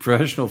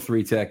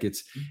 3 tech.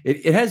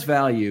 It has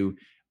value.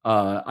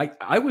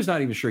 I was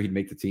not even sure he'd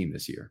make the team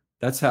this year.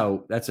 He's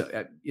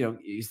a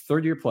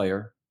 3rd-year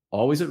player,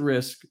 always at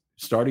risk,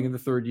 starting in the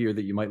 3rd year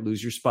that you might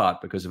lose your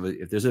spot because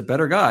if there's a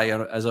better guy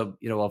as a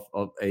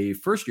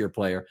first-year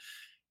player.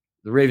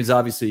 The Ravens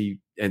obviously,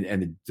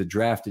 and the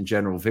draft in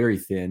general, very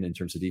thin in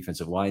terms of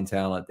defensive line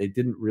talent. They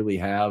didn't really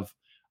have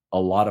a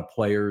lot of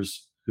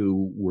players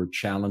who were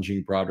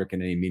challenging Broderick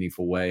in any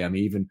meaningful way. I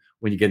mean, even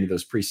when you get into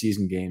those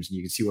preseason games and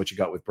you can see what you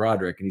got with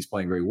Broderick and he's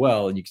playing very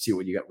well, and you can see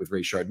what you got with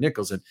Rayshard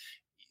Nichols. And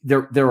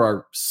there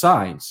are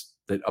signs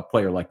that a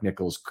player like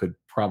Nichols could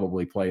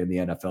probably play in the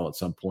NFL at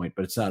some point,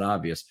 but it's not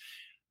obvious.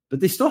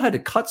 But they still had to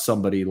cut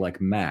somebody like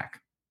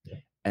Mack.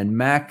 And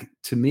Mack,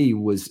 to me,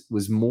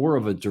 was more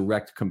of a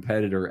direct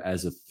competitor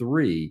as a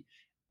 3.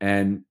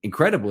 And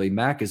incredibly,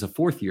 Mack is a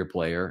 4th-year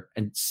player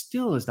and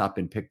still has not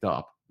been picked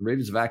up. The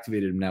Ravens have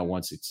activated him now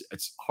once.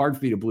 It's hard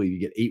for me to believe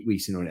you get 8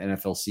 weeks into an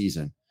NFL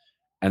season,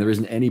 and there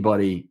isn't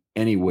anybody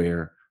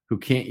anywhere who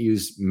can't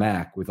use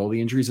Mack with all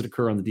the injuries that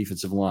occur on the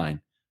defensive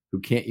line,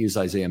 who can't use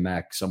Isaiah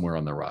Mack somewhere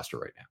on their roster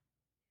right now.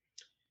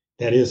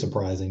 That is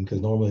surprising because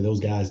normally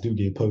those guys do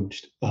get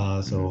poached.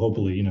 So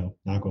hopefully,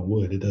 knock on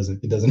wood, it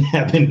doesn't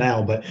happen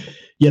now. But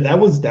yeah, that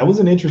was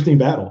an interesting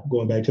battle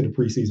going back to the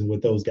preseason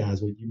with those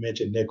guys. What you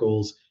mentioned,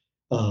 Nichols,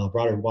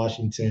 Broderick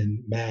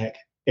Washington, Mack,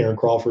 Aaron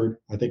Crawford,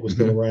 I think was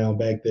still around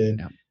back then.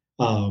 Yeah.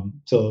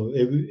 So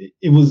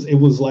it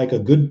was like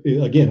it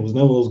was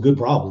none of those good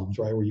problems,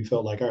 right? Where you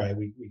felt like, all right,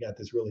 we got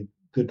this really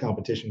good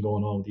competition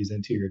going on with these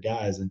interior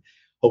guys, and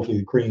hopefully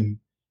the cream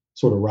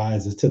sort of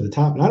rises to the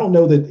top. And I don't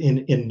know that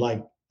in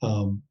like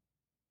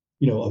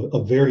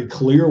a very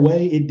clear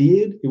way it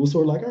did. It was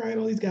sort of like, all right,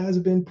 all these guys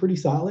have been pretty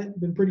solid,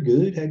 been pretty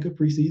good, had good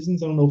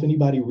preseasons. I don't know if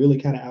anybody really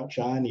kind of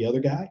outshined the other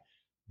guy,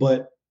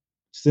 but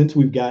since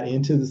we've got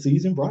into the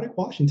season, Broderick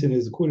Washington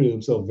has acquitted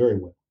himself very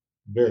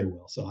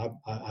well. So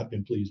I've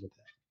been pleased with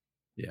that.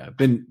 Yeah,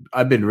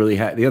 I've been really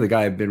happy. The other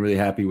guy I've been really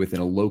happy with in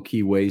a low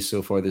key way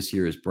so far this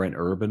year is Brent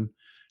Urban.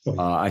 Oh,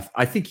 yeah.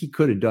 I think he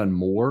could have done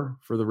more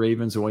for the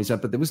Ravens and what he's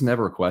done, but there was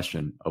never a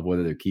question of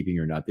whether they're keeping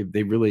or not.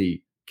 They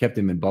really kept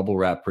him in bubble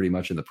wrap pretty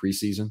much in the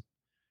preseason.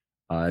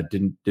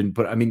 Didn't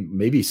put. I mean,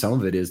 maybe some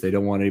of it is they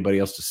don't want anybody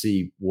else to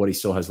see what he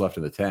still has left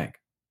in the tank.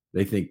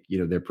 They think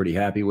they're pretty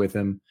happy with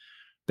him.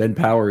 Ben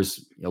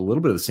Powers, a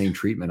little bit of the same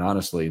treatment,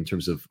 honestly, in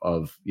terms of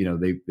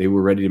they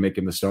were ready to make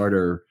him the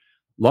starter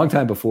long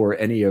time before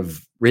any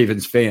of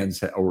Ravens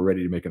fans were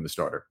ready to make him the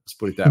starter. Let's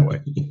put it that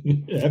way.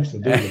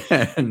 Absolutely.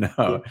 And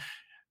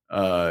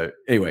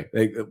anyway,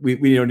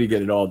 we don't need to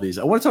get into all these.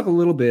 I want to talk a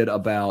little bit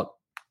about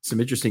some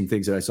interesting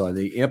things that I saw in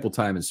the ample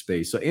time and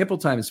space. So ample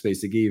time and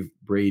space, they gave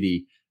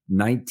Brady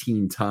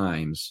 19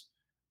 times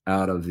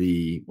out of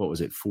the,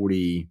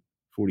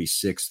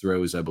 46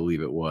 throws, I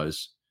believe it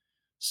was.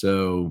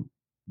 So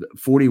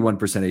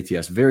 41%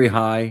 ATS, very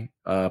high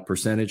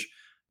percentage.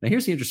 Now,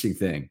 here's the interesting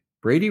thing.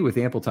 Brady, with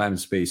ample time and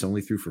space,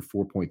 only threw for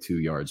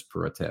 4.2 yards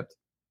per attempt.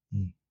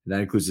 And that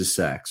includes his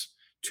sacks.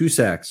 2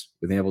 sacks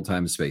with ample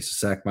time and space. A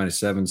sack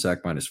 -7,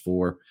 sack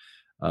 -4,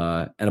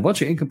 and a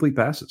bunch of incomplete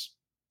passes.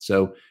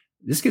 So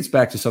this gets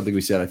back to something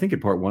we said, I think, in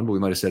part 1, but we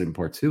might have said it in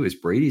part 2, is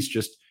Brady's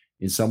just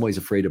in some ways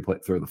afraid to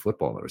throw the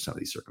football under some of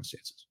these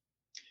circumstances.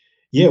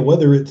 Yeah,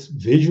 whether it's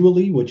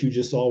visually, what you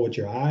just saw with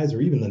your eyes,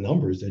 or even the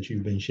numbers that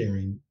you've been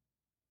sharing,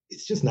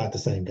 it's just not the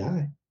same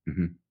guy.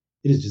 Mm-hmm.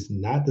 It is just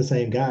not the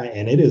same guy.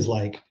 And it is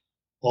like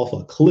off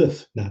a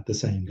cliff, not the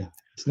same guy.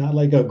 It's not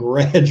like a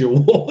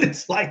gradual.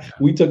 It's like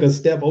we took a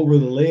step over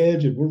the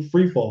ledge and we're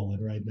free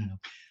falling right now.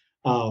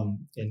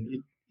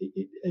 And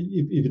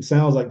if it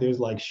sounds like there's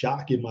like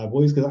shock in my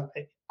voice, because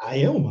I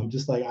am. I'm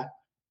just like,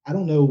 I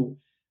don't know.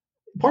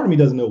 Part of me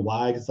doesn't know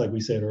why. It's like we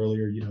said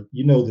earlier,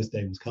 you know this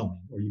day was coming,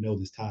 or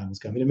this time was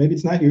coming, and maybe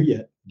it's not here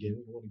yet. Again,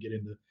 we don't want to get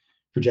into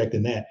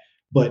projecting that,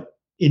 but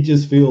it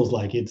just feels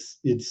like it's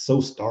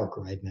so stark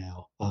right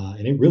now,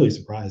 and it really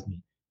surprised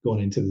me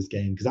going into this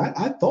game, because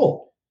I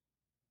thought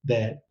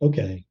that,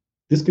 okay,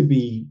 this could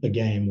be a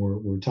game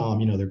where Tom,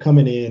 they're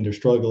coming in, they're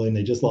struggling,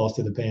 they just lost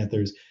to the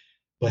Panthers,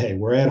 but hey,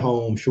 we're at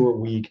home, short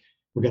week,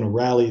 we're going to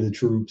rally the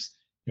troops,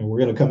 and we're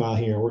going to come out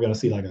here and we're going to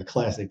see like a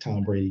classic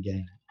Tom Brady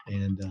game,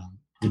 and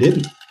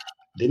it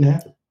didn't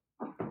happen.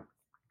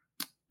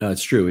 No,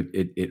 it's true.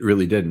 It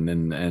really didn't.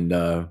 And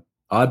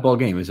oddball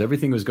game, as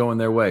everything was going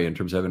their way in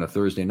terms of having a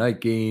Thursday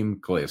night game,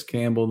 Calais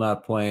Campbell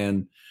not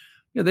playing.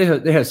 They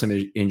had some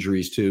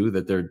injuries too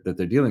that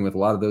they're dealing with. A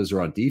lot of those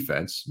are on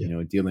defense,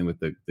 dealing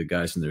with the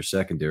guys in their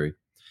secondary.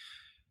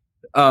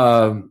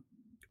 Ball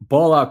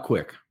out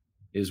quick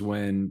is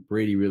when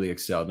Brady really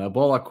excelled. Now,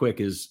 ball out quick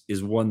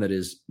is one that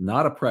is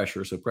not a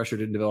pressure. So pressure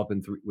didn't develop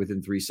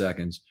within 3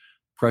 seconds.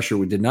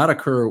 Pressure did not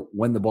occur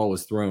when the ball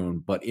was thrown,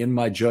 but in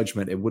my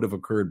judgment, it would have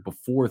occurred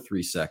before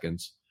 3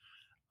 seconds.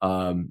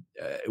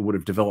 It would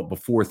have developed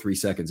before 3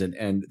 seconds.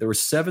 And there were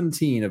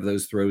 17 of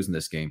those throws in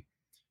this game.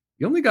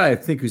 The only guy I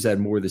think who's had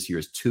more this year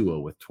is Tua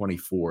with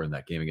 24 in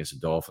that game against the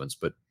Dolphins.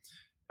 But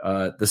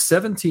the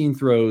 17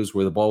 throws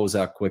where the ball was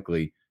out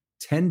quickly,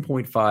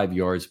 10.5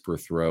 yards per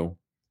throw.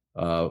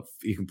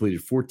 He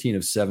completed 14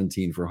 of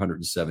 17 for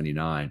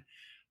 179.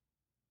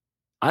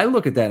 I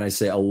look at that and I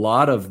say a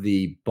lot of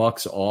the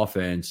Bucs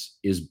offense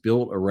is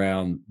built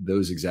around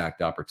those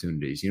exact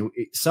opportunities.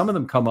 Some of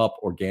them come up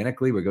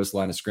organically where it goes to the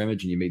line of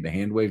scrimmage and you made the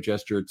hand wave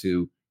gesture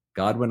to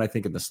Godwin, I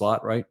think, in the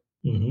slot, right?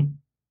 Mm-hmm.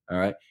 All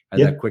right.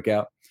 And that quick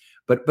out.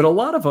 But a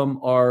lot of them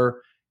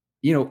are,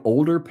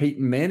 older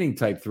Peyton Manning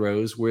type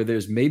throws where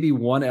there's maybe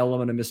one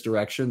element of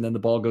misdirection, then the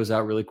ball goes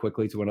out really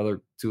quickly to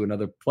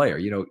another player.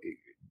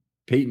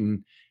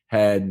 Peyton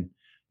had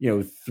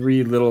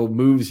 3 little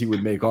moves he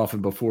would make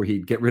often before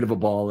he'd get rid of a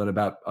ball in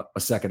about a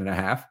second and a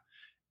half.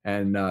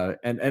 And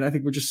I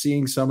think we're just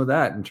seeing some of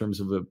that in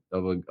terms of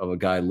a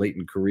guy late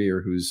in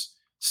career who's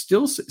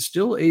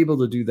still able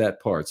to do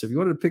that part. So if you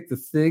wanted to pick the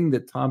thing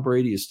that Tom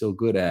Brady is still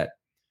good at,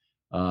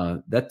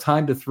 that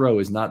time to throw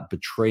is not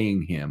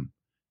betraying him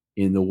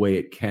in the way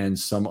it can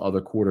some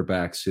other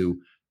quarterbacks who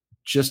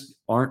just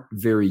aren't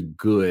very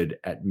good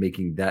at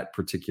making that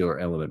particular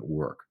element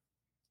work.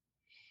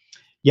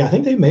 Yeah, I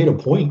think they made a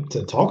point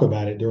to talk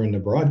about it during the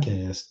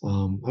broadcast. I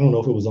don't know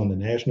if it was on the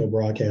national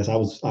broadcast.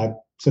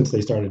 Since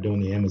they started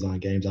doing the Amazon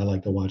games, I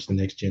like to watch the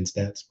Next Gen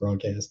Stats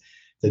broadcast.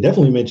 They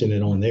definitely mentioned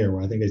it on there,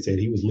 where I think they said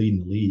he was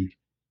leading the league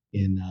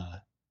in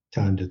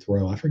time to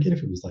throw. I forget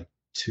if it was like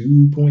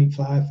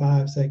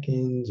 2.55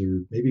 seconds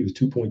or maybe it was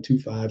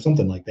 2.25,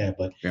 something like that.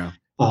 But yeah,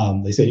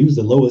 they said he was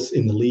the lowest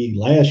in the league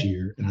last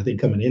year, and I think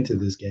coming into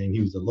this game,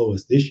 he was the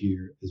lowest this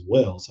year as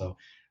well. So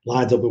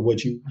lines up with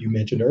what you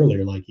mentioned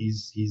earlier. Like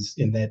he's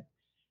in that,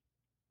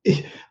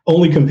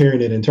 only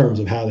comparing it in terms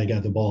of how they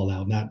got the ball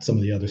out, not some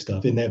of the other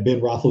stuff, in that Ben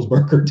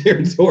Roethlisberger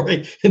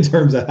territory in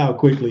terms of how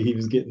quickly he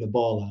was getting the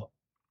ball out.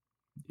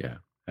 Yeah,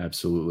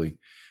 absolutely.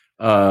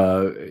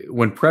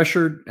 When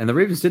pressured, and the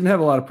Ravens didn't have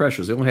a lot of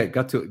pressures. They only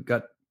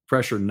got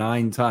pressure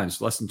 9 times,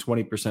 less than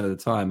 20% of the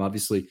time.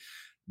 Obviously,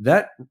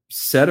 that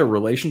set of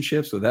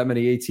relationships with that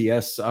many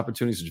ATS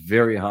opportunities is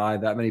very high.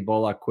 That many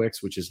ball out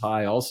quicks, which is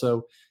high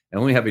also. And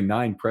only having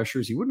 9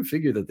 pressures, you wouldn't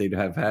figure that they'd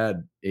have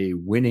had a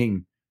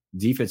winning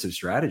defensive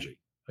strategy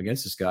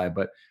against this guy.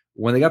 But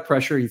when they got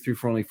pressure, he threw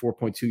for only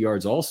 4.2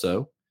 yards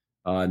also,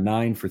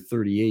 9 for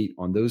 38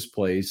 on those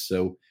plays.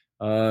 So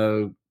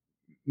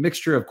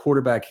mixture of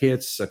quarterback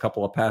hits, a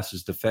couple of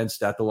passes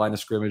defensed at the line of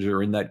scrimmage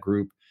or in that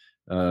group.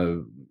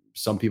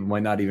 Some people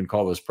might not even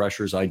call those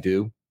pressures. I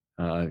do.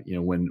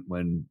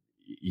 When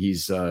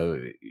he's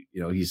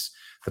he's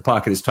the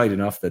pocket is tight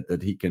enough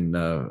that he can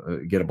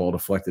get a ball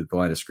deflected at the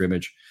line of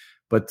scrimmage.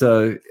 But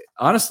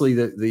honestly,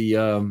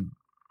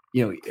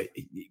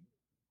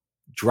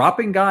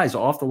 dropping guys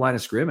off the line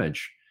of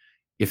scrimmage,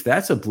 if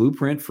that's a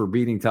blueprint for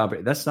beating Tom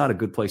Brady, that's not a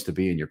good place to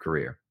be in your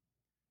career.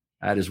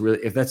 That is really,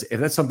 if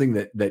that's something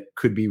that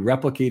could be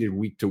replicated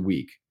week to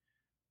week,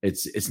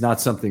 it's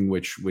not something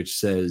which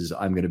says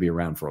I'm going to be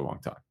around for a long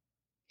time.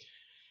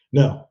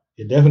 No,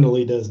 it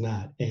definitely does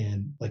not.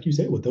 And like you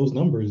said, with those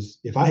numbers,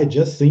 if I had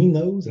just seen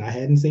those and I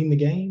hadn't seen the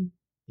game,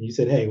 and you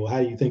said, "Hey, well,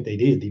 how do you think they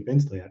did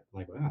defensively?" I'm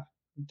like, "Wow,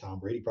 Tom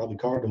Brady probably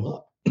carved them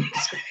up,"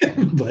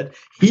 but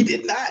he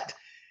did not.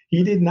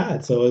 He did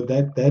not. So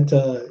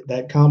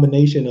that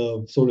combination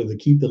of sort of the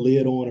keep the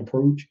lid on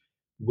approach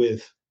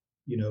with,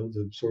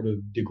 the sort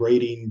of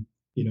degrading,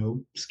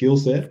 skill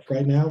set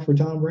right now for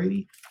Tom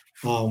Brady,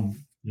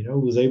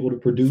 was able to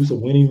produce a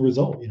winning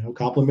result.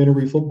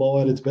 Complimentary football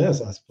at its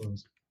best, I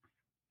suppose.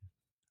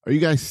 Are you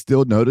guys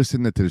still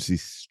noticing that there's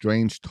these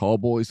strange tall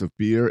boys of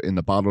beer in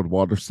the bottled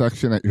water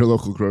section at your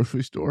local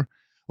grocery store?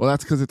 Well,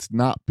 that's because it's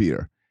not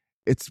beer.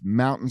 It's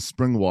mountain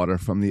spring water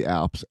from the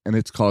Alps, and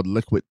it's called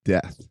Liquid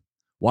Death.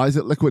 Why is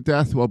it Liquid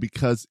Death? Well,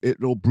 because it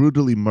will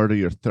brutally murder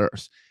your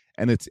thirst,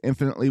 and its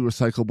infinitely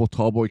recyclable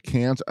tallboy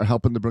cans are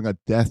helping to bring a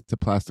death to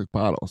plastic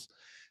bottles.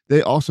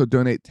 They also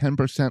donate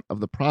 10%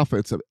 of the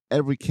profits of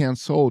every can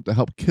sold to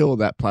help kill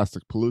that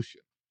plastic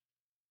pollution.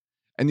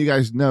 And you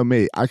guys know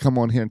me. I come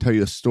on here and tell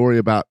you a story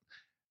about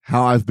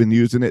how I've been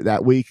using it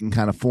that week and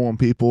kind of fooling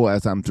people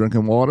as I'm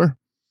drinking water.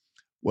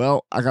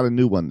 Well, I got a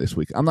new one this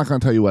week. I'm not going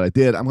to tell you what I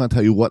did. I'm going to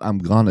tell you what I'm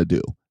going to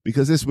do,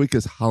 because this week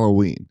is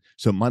Halloween.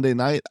 So Monday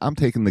night, I'm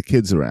taking the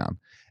kids around.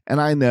 And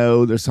I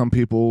know there's some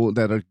people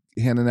that are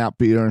handing out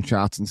beer and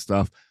shots and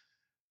stuff,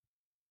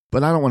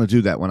 but I don't want to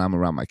do that when I'm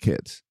around my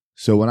kids.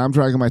 So when I'm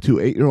dragging my 2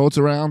 8-year-olds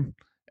around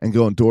and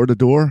going door to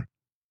door,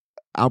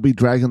 I'll be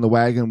dragging the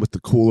wagon with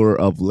the cooler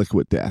of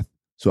Liquid Death.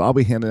 So I'll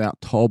be handing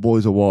out tall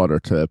boys of water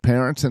to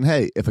parents. And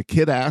hey, if a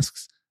kid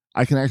asks,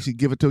 I can actually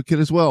give it to a kid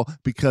as well,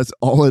 because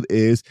all it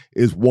is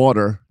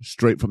water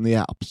straight from the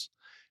Alps.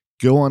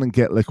 Go on and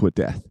get Liquid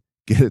Death.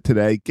 Get it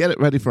today. Get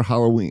it ready for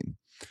Halloween.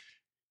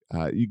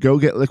 You go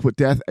get Liquid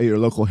Death at your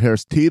local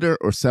Harris Teeter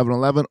or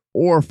 7-Eleven,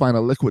 or find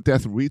a Liquid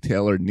Death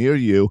retailer near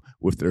you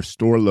with their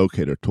store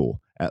locator tool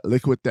at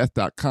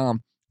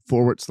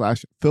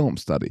liquiddeath.com/film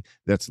study.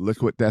 That's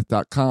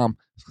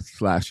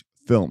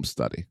liquiddeath.com/film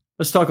study.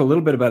 Let's talk a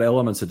little bit about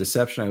elements of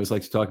deception. I always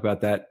like to talk about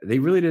that. They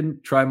really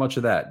didn't try much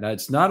of that. Now,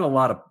 it's not a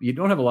lot of, you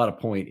don't have a lot of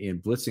point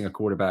in blitzing a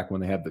quarterback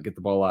when they have to get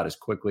the ball out as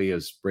quickly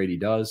as Brady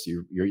does.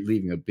 You're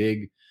leaving a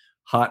big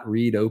hot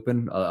read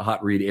open, a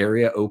hot read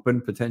area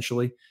open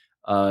potentially.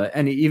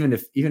 And even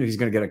if he's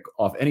going to get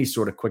off any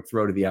sort of quick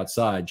throw to the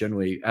outside,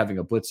 generally having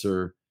a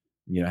blitzer,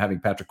 having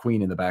Patrick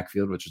Queen in the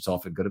backfield, which it's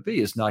often going to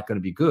be, is not going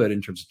to be good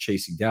in terms of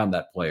chasing down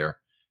that player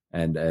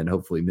and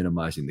hopefully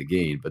minimizing the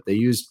gain. But they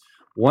used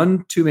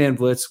 1 2-man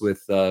blitz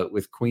with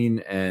Queen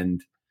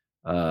and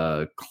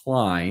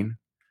Klein,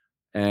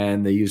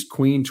 and they used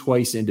Queen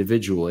twice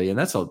individually, and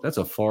that's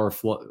a far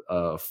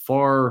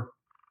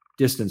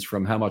distance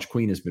from how much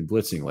Queen has been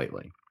blitzing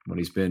lately, when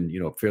he's been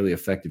fairly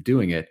effective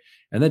doing it.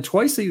 And then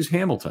twice they used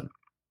Hamilton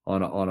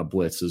on a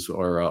blitz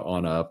or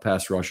on a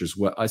pass rush as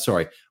well.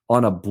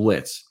 On a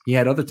blitz. He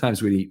had other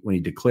times when he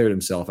declared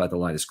himself at the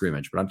line of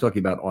scrimmage, but I'm talking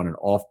about on an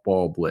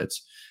off-ball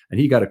blitz. And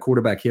he got a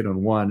quarterback hit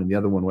on one, and the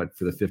other one went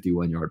for the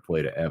 51-yard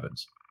play to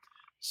Evans.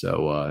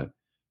 So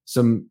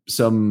some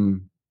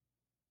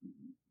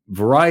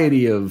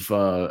variety of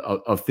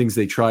things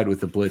they tried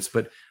with the blitz,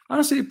 but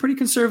honestly, pretty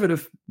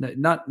conservative.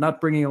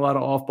 Not bringing a lot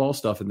of off-ball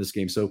stuff in this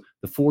game. So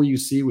the 4 you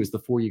see was the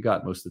 4 you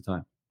got most of the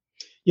time.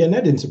 Yeah, and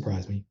that didn't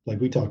surprise me. Like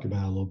we talked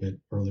about a little bit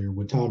earlier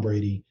with Tom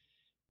Brady,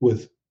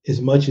 with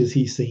as much as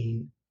he's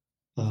seen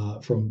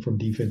from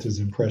defenses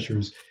and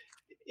pressures,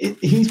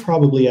 he's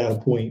probably at a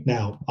point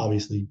now.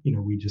 Obviously,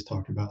 we just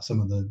talked about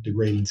some of the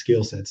degrading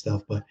skill set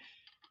stuff, but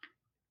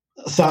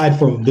aside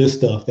from this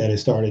stuff that has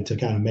started to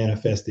kind of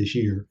manifest this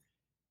year,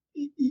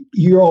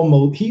 he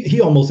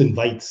almost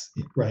invites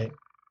it, right?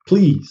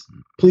 Please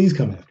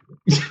come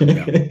after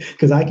me,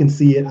 because I can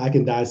see it, I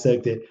can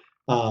dissect it.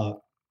 I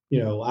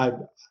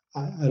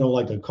don't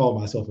like to call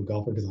myself a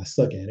golfer because I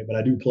suck at it, but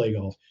I do play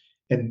golf.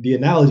 And the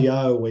analogy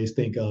I always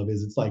think of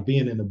is it's like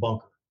being in the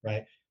bunker,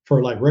 right?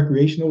 For like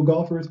recreational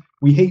golfers,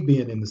 we hate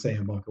being in the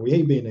sand bunker. We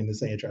hate being in the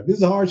sand trap. This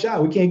is a hard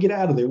shot. We can't get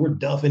out of there. We're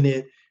duffing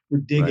it. We're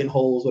digging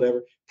holes,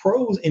 whatever.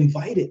 Pros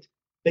invite it.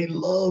 They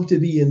love to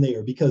be in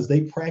there because they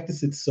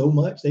practice it so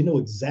much. They know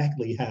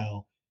exactly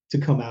how to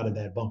come out of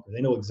that bunker.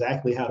 They know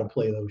exactly how to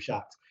play those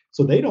shots.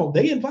 So they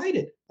invite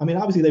it. I mean,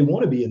 obviously they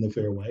want to be in the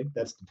fairway.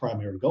 That's the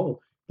primary goal,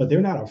 but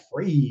they're not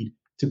afraid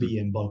to be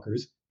in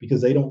bunkers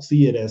because they don't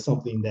see it as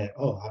something that,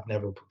 I've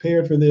never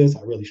prepared for this.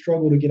 I really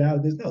struggle to get out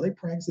of this. No, they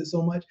practice it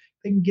so much.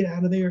 They can get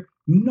out of there.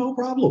 No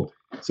problem.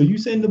 So you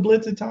send the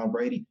blitz at Tom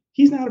Brady.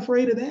 He's not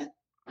afraid of that.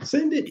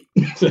 Send it.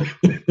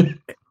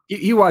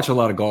 You watch a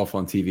lot of golf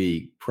on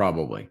TV,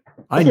 probably.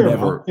 I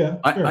never, Yeah,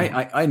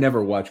 I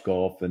never watch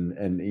golf,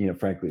 and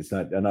frankly, it's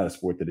not a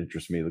sport that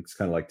interests me. It's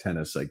kind of like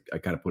tennis. I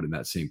kind of put in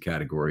that same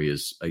category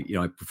as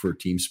I prefer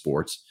team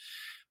sports.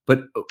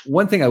 But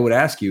one thing I would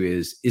ask you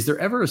is there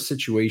ever a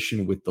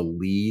situation with the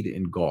lead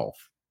in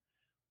golf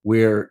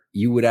where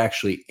you would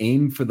actually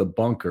aim for the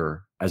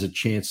bunker as a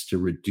chance to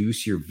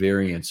reduce your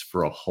variance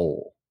for a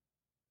hole?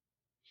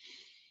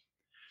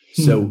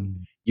 So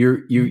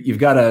you've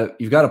got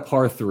a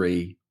par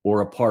 3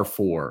 or a par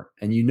 4,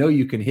 and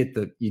you can hit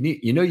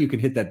you can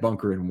hit that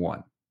bunker in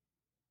 1.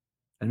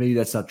 And maybe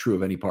that's not true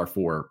of any par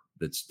 4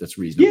 that's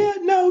reasonable. Yeah,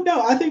 no.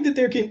 I think that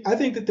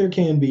there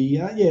can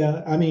be.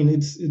 Yeah, I mean,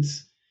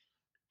 it's.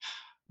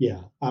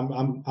 Yeah,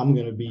 I'm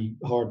going to be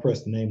hard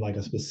pressed to name like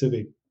a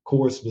specific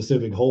course,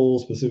 specific hole,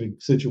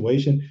 specific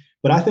situation.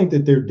 But I think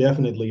that there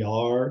definitely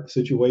are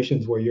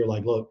situations where you're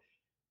like, look,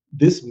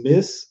 this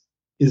miss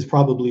is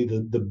probably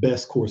the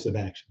best course of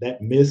action.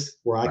 That miss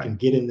where I can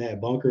get in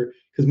that bunker,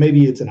 because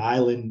maybe it's an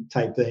island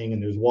type thing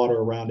and there's water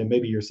around it.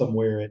 Maybe you're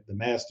somewhere at the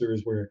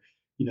Masters where,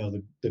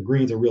 the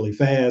greens are really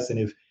fast. And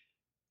if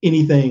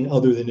anything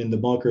other than in the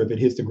bunker, if it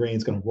hits the green,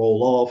 it's going to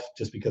roll off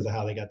just because of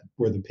how they got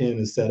where the pin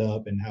is set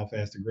up and how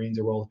fast the greens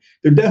are rolling.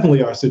 There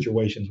definitely are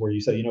situations where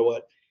you say, you know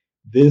what,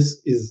 this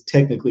is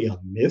technically a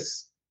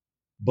miss,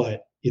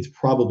 but it's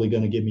probably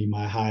going to give me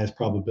my highest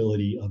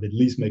probability of at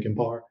least making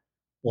par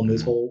on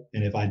this hole.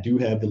 And if I do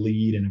have the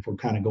lead, and if we're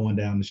kind of going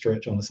down the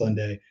stretch on a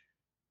Sunday,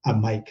 I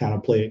might kind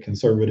of play it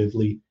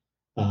conservatively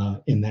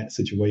in that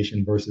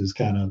situation versus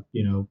kind of,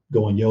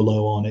 going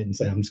YOLO on it and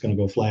say, I'm just going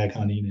to go flag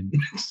hunting and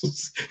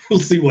we'll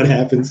see what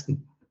happens.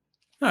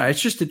 No,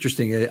 it's just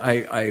interesting.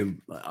 I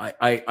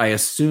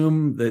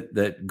assume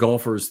that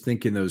golfers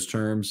think in those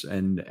terms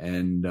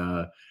and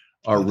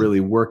are really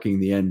working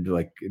the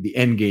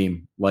end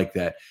game like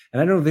that.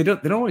 And I know they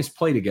don't always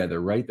play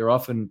together, right? You're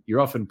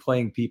often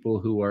playing people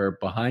who are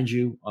behind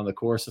you on the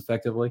course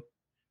effectively,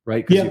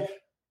 right? Yeah.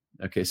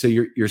 Okay. So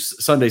your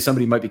Sunday,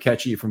 somebody might be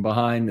catching you from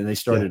behind, and they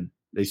started.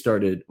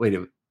 Wait,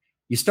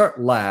 you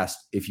start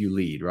last if you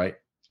lead, right?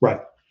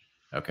 Right.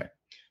 Okay.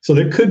 So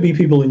there could be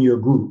people in your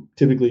group.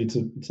 Typically,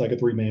 it's like a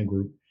 3-man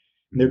group.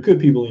 And there could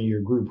be people in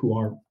your group who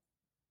aren't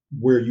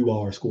where you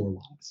are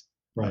score-wise,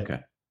 right?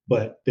 Okay.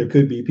 But there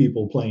could be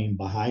people playing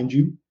behind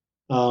you.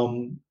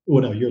 Well,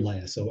 no, you're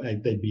last, so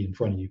they'd be in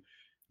front of you.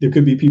 There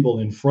could be people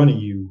in front of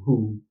you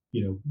who,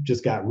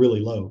 just got really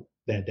low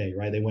that day,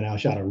 right? They went out,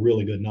 shot a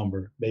really good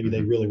number. Maybe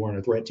they really weren't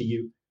a threat to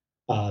you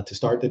to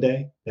start the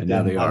day. And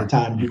now they are. By the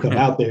time you come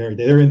out there,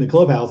 they're in the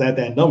clubhouse at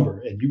that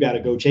number, and you got to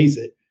go chase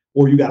it,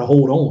 or you got to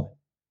hold on.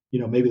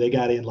 Maybe they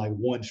got in like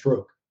one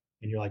stroke,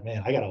 and you're like,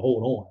 man, I got to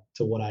hold on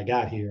to what I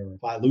got here. Or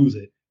if I lose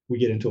it, we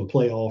get into a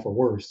playoff or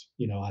worse,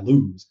 I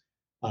lose.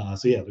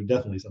 So yeah, there's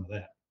definitely some of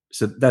that.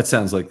 So that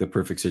sounds like the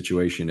perfect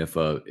situation. If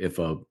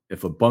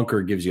a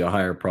bunker gives you a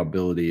higher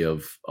probability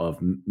of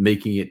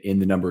making it in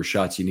the number of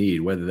shots you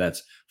need, whether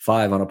that's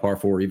 5 on a par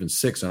 4 or even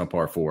 6 on a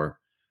par 4,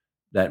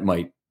 that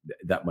might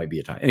be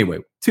a time. Anyway,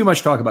 too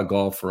much talk about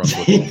golf for us.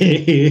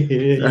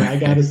 Yeah, I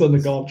got us on the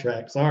golf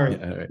track. Sorry.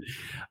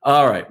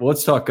 All right. Well,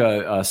 let's talk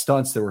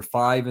stunts. There were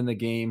 5 in the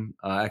game,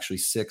 actually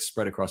 6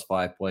 spread across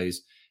 5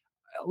 plays.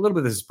 A little bit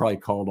of this is probably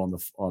called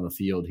on the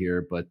field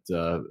here, but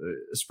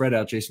spread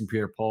out. Jason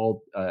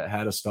Pierre-Paul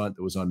had a stunt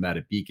that was on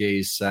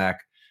Matabike's sack.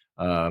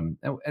 And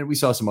we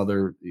saw some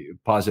other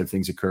positive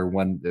things occur.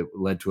 One that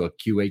led to a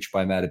QH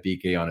by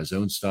Matabike on his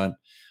own stunt.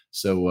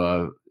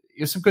 So,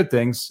 some good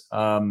things.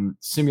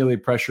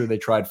 Simulated pressure, they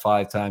tried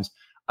 5 times.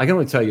 I can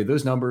only tell you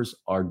those numbers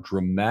are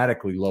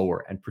dramatically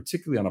lower, and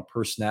particularly on a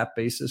per snap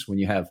basis, when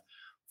you have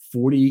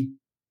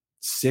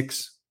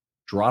 46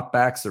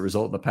 dropbacks that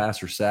result in a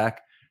pass or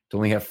sack, to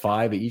only have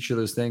 5 of each of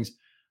those things,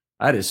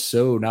 that is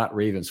so not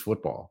Ravens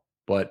football.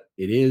 But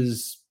it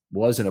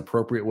was an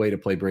appropriate way to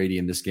play Brady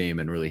in this game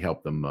and really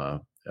help them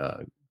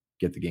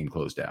get the game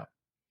closed out.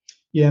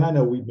 Yeah, and I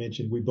know we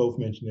both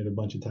mentioned it a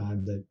bunch of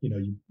times that,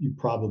 you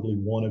probably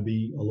want to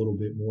be a little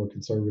bit more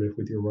conservative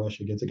with your rush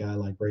against a guy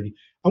like Brady.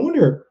 I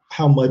wonder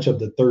how much of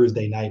the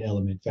Thursday night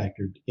element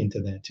factored into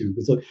that too.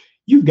 Because look,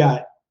 you've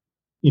got,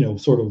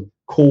 sort of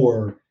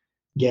core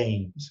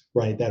games,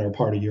 right, that are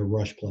part of your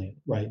rush plan,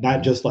 right?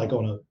 Not just like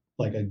on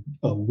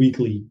a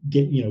weekly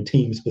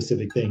team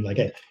specific thing. Like,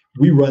 hey,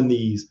 we run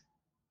these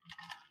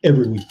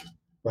every week,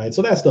 right?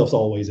 So that stuff's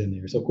always in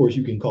there. So of course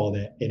you can call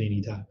that at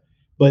any time.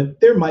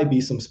 But there might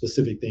be some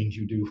specific things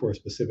you do for a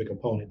specific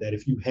opponent that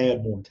if you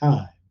had more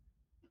time,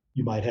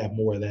 you might have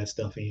more of that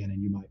stuff in,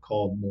 and you might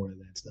call more of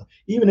that stuff.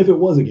 Even if it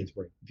was against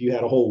Brady, if you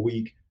had a whole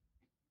week,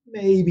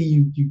 maybe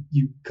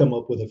you come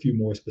up with a few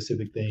more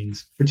specific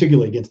things,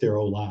 particularly against their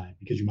O-line,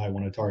 because you might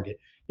want to target.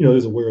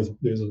 There's a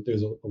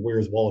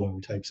Where's Waldo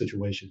type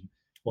situation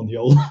on the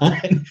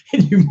O-line,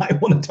 and you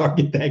might want to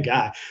target that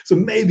guy. So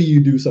maybe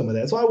you do some of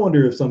that. So I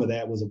wonder if some of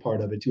that was a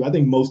part of it too. I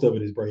think most of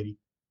it is Brady,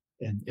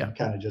 and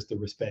kind of just the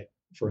respect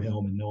for him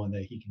and knowing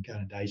that he can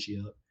kind of dice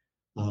you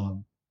up.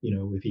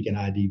 If he can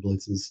ID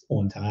blitzes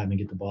on time and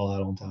get the ball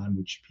out on time,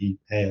 which he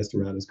has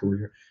throughout his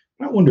career.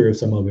 But I wonder if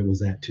some of it was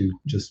that too,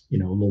 just, a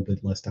little bit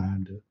less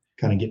time to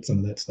kind of get some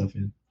of that stuff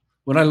in.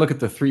 When I look at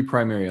the three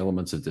primary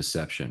elements of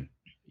deception,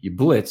 you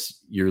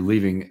blitz, you're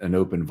leaving an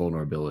open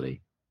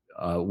vulnerability.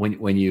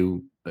 When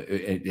you,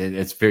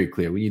 it's very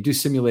clear. When you do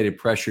simulated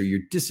pressure,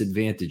 you're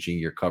disadvantaging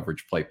your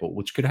coverage playbook,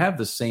 which could have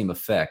the same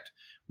effect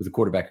with a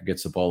quarterback who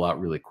gets the ball out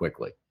really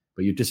quickly,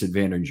 but you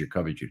disadvantage your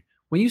coverage.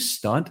 When you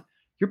stunt,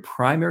 your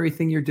primary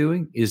thing you're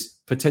doing is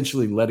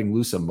potentially letting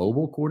loose a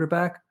mobile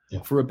quarterback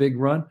for a big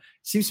run. It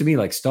seems to me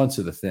like stunts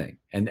are the thing.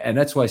 And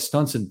that's why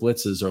stunts and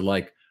blitzes are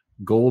like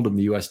gold in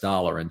the US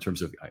dollar in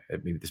terms of,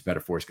 maybe this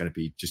metaphor is going to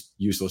be just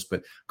useless,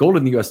 but gold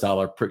in the US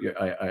dollar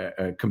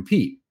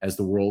compete as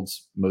the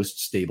world's most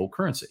stable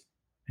currency.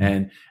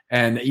 And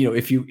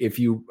if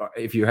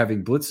you're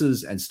having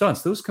blitzes and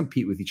stunts, those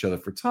compete with each other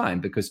for time,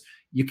 because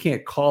you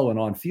can't call an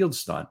on-field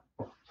stunt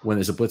when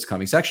there's a blitz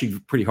coming. It's actually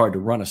pretty hard to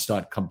run a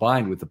stunt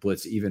combined with the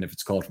blitz, even if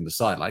it's called from the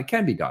sideline. It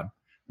can be done.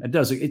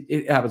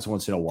 It happens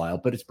once in a while,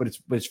 but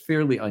it's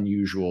fairly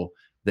unusual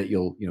that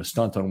you'll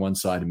stunt on one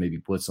side and maybe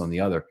blitz on the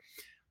other.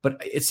 But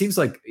it seems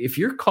like if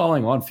you're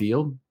calling on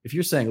field, if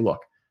you're saying, look,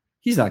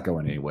 he's not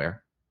going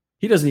anywhere,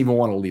 he doesn't even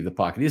want to leave the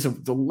pocket.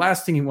 The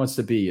last thing he wants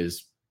to be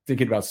is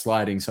thinking about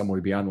sliding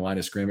somewhere beyond the line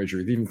of scrimmage, or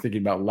even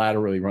thinking about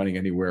laterally running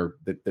anywhere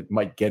that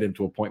might get him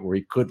to a point where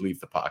he could leave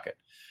the pocket.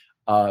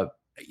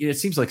 It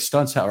seems like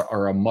stunts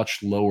are a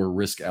much lower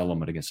risk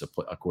element against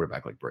a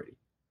quarterback like Brady.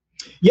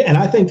 Yeah, and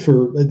I think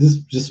for this,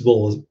 just a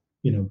little,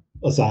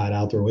 aside,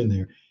 I'll throw in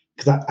there,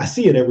 because I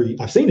see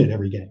it I've seen it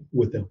every game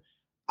with them.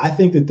 I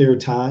think that there are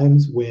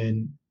times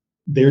when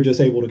they're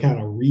just able to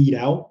kind of read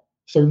out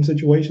certain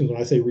situations.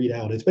 When I say read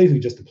out, it's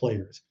basically just the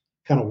players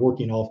kind of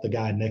working off the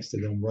guy next to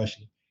them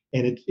rushing.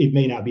 And it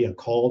may not be a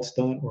called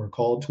stunt or a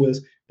called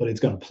twist, but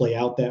it's going to play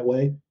out that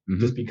way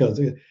just because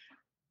it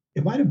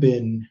might have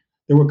been,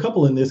 there were a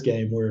couple in this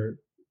game where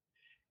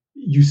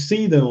you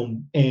see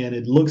them and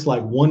it looks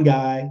like one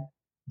guy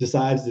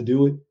decides to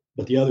do it,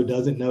 but the other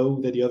doesn't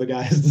know that the other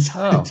guy has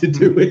decided to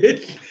do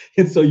it.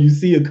 And so you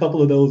see a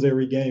couple of those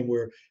every game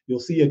where you'll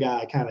see a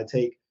guy kind of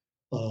take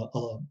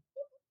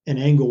an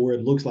angle where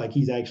it looks like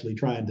he's actually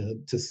trying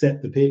to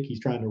set the pick. He's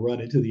trying to run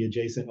into the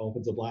adjacent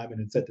offensive lineman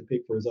and set the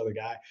pick for his other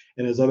guy.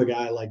 And his other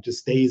guy just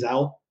stays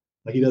out,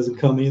 like he doesn't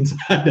come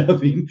inside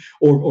of him,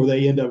 or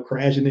they end up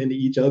crashing into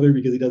each other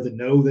because he doesn't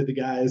know that the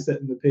guy is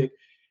setting the pick.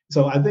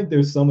 So I think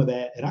there's some of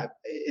that, and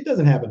it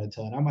doesn't happen a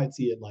ton. I might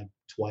see it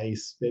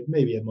twice,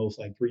 maybe at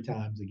most 3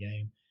 times a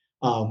game.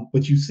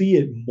 But you see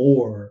it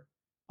more,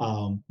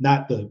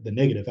 not the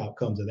negative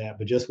outcomes of that,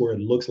 but just where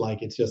it looks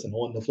like it's just an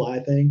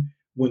on-the-fly thing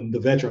when the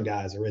veteran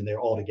guys are in there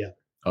all together.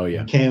 Oh, yeah.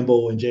 And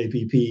Campbell and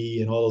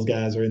JPP and all those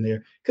guys are in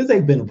there because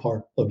they've been a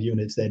part of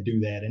units that do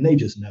that, and they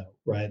just know,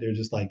 right? They're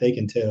just they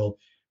can tell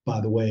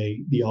by the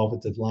way the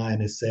offensive line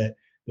is set,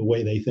 the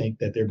way they think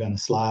that they're going to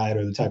slide,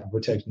 or the type of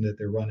protection that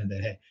they're running,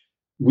 that, hey,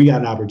 we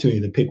got an opportunity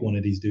to pick one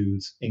of these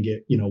dudes and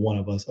get, one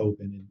of us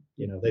open.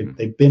 And,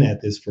 they've been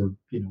at this for,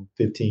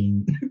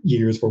 15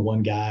 years for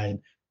one guy, and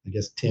I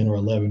guess 10 or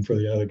 11 for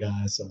the other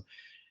guy. So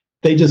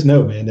they just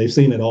know, man, they've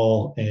seen it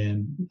all.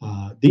 And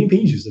Dean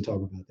Pease used to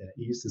talk about that.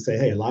 He used to say,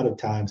 hey, a lot of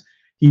times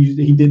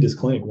he did this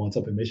clinic once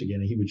up in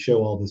Michigan, and he would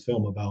show all this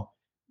film about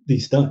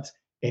these stunts.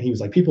 And he was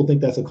like, people think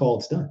that's a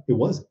called stunt. It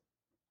wasn't.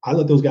 I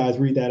let those guys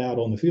read that out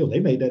on the field. They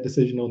made that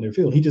decision on their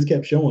field. He just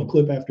kept showing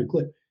clip after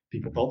clip.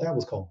 People thought that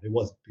was called. It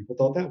wasn't. People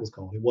thought that was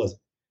called. It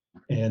wasn't.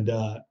 And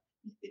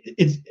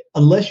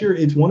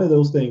it's one of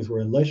those things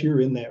where unless you're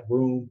in that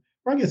room,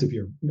 or I guess if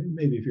you're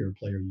a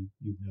player,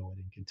 you know it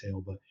and can tell.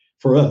 But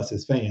for us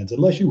as fans,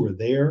 unless you were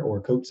there or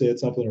a coach said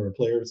something or a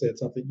player said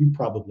something, you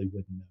probably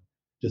wouldn't know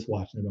just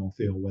watching it on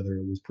film whether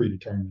it was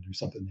predetermined or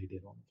something they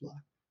did on the fly.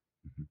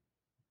 Mm-hmm.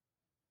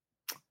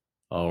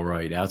 All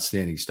right,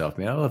 outstanding stuff,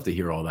 man. I love to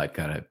hear all that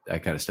kind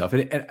of stuff.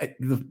 And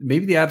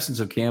maybe the absence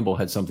of Campbell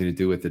had something to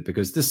do with it,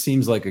 because this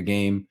seems like a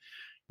game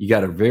you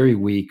got a very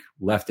weak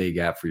left A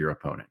gap for your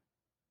opponent.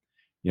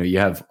 You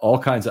have all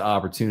kinds of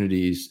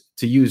opportunities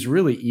to use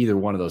really either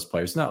one of those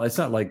players. It's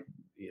not like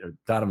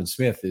Donovan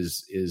Smith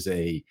is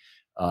a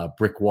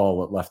brick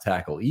wall at left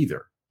tackle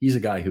either. He's a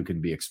guy who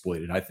can be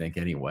exploited, I think,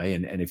 anyway.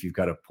 And if you've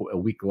got a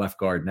weak left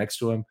guard next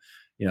to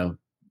him,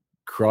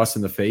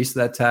 crossing the face of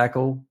that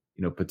tackle,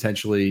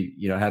 potentially,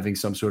 having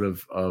some sort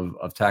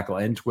of tackle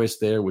end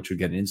twist there, which would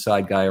get an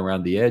inside guy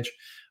around the edge.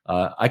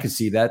 I could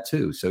see that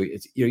too. So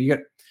it's,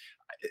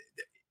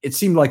 it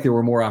seemed like there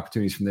were more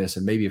opportunities from this.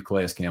 And maybe if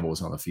Calais Campbell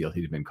was on the field,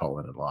 he'd have been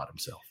calling it a lot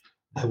himself.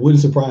 It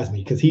wouldn't surprise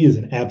me, because he is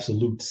an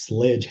absolute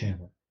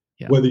sledgehammer.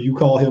 Yeah. Whether you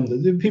call him,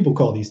 people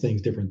call these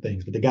things different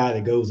things, but the guy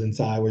that goes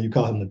inside, where you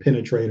call him the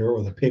penetrator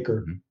or the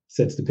picker,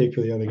 sets the pick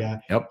for the other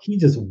guy. Yep. He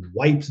just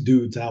wipes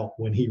dudes out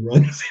when he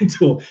runs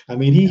into them. I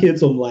mean, he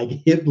hits them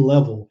hip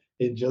level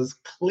and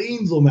just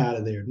cleans them out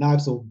of there,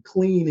 knocks them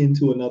clean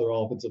into another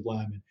offensive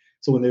lineman.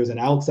 So when there's an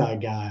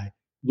outside guy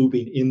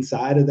looping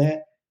inside of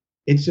that,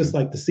 it's just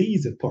like the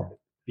seas have parted,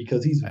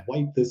 because he's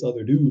wiped this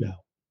other dude out.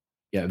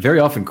 Yeah, very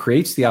often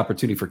creates the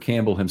opportunity for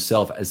Campbell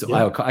himself as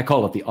I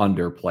call it the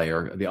under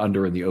player, the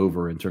under and the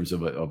over in terms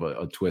of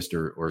a twist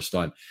or a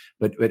stunt.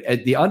 But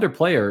the under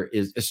player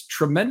is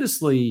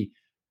tremendously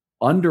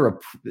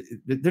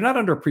they're not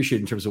underappreciated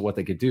in terms of what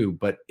they could do,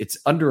 but it's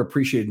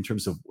underappreciated in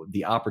terms of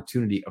the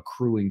opportunity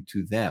accruing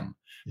to them,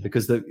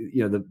 because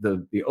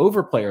the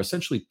over player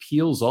essentially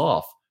peels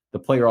off the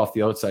player off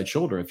the outside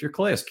shoulder. If you're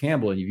Calais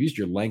Campbell and you've used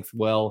your length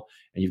well,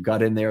 and you've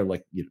got in there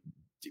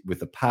with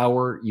the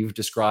power you've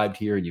described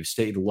here, and you've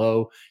stayed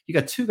low, you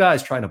got two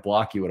guys trying to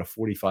block you at a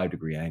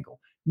 45-degree angle.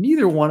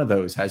 Neither one of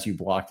those has you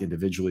blocked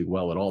individually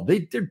well at all.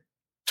 They're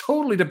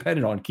totally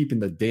dependent on keeping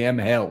the dam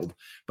held,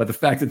 but the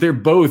fact that they're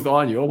both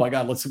on you, oh my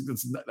God, let's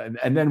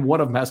and then one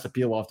of them has to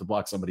peel off to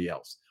block somebody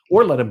else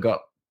or let him go.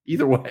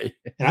 Either way.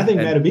 And I think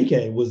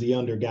Madubuike was the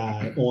under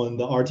guy on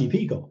the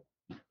RTP goal.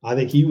 I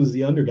think he was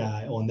the under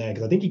guy on that,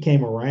 because I think he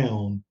came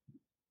around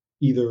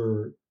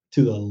either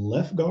to the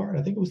left guard.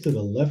 I think it was to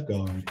the left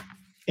guard.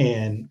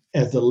 And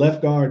as the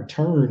left guard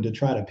turned to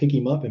try to pick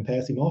him up and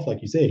pass him off,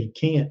 like you said, he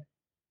can't.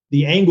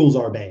 The angles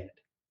are bad,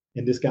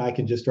 and this guy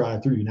can just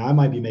drive through. Now I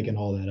might be making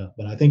all that up,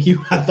 but I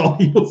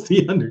thought he was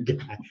the under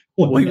guy.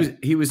 Well,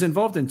 he was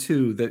involved in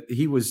two that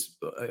it was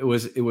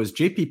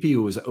JPP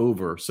who was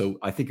over. So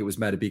I think it was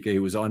Madubuike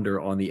who was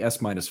under on the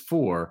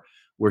S-4,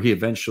 where he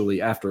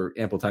eventually, after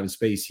ample time and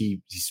space,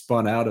 he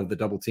spun out of the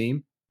double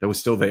team that was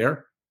still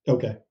there.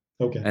 Okay.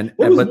 There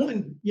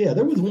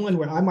was one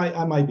where I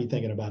might be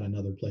thinking about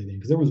another play then,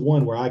 because there was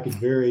one where I could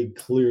very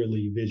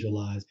clearly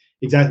visualize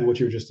exactly what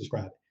you were just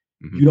describing.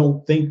 Mm-hmm. You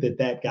don't think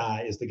that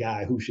guy is the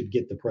guy who should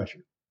get the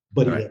pressure,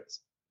 but he is.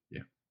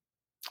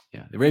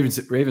 Yeah. The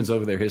Ravens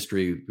over their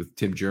history with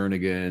Tim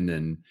Jernigan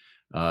and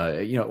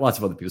lots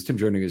of other people. Tim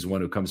Jernigan is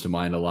one who comes to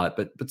mind a lot,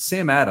 but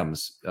Sam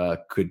Adams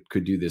could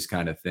do this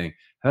kind of thing.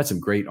 I've had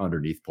some great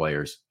underneath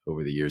players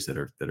over the years that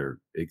are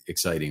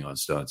exciting on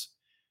studs.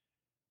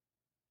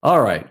 All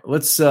right,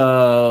 let's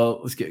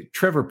get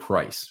Trevor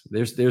Price.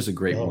 There's a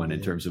great one in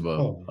terms of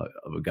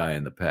a guy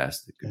in the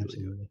past that could really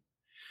do it.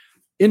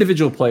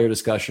 Individual player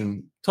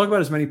discussion. Talk about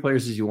as many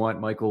players as you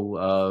want,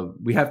 Michael.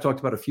 We have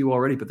talked about a few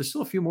already, but there's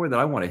still a few more that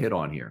I want to hit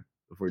on here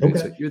before we do.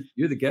 So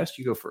you're the guest.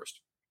 You go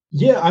first.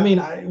 Yeah, I mean,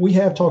 we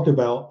have talked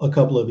about a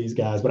couple of these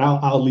guys, but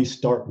I'll at least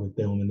start with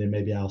them, and then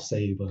maybe I'll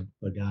save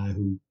a guy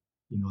who,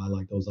 I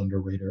like those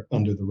under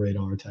the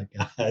radar type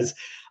guys.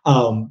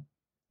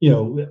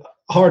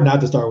 Hard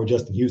not to start with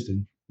Justin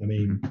Houston. I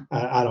mean,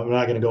 I'm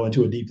not going to go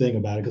into a deep thing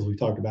about it because we've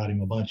talked about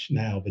him a bunch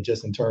now, but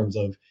just in terms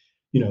of,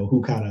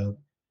 who kind of,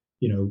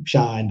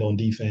 shined on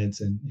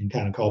defense and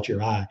kind of caught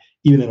your eye,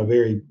 even in a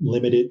very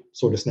limited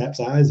sort of snap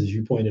size, as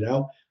you pointed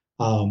out.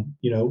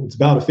 It's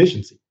about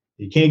efficiency.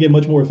 You can't get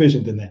much more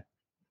efficient than that.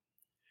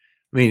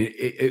 I mean,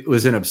 it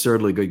was an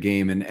absurdly good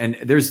game, and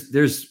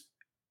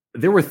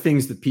there were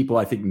things that people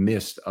I think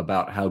missed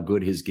about how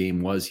good his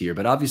game was here.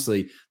 But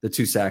obviously, the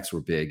 2 sacks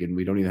were big, and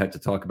we don't even have to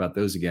talk about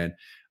those again.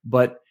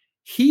 But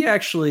he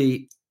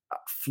actually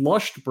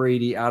flushed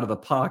Brady out of the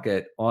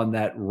pocket on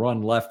that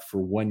run left for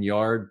 1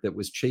 yard that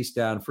was chased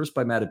down first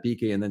by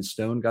Madubuike, and then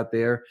Stone got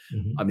there.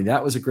 Mm-hmm. I mean,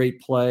 that was a great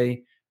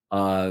play.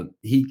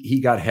 He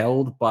got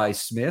held by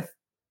Smith,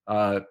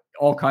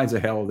 all kinds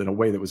of held in a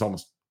way that was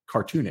almost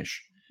cartoonish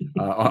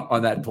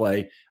on that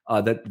play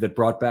that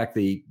brought back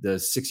the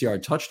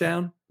 6-yard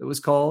touchdown that was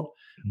called.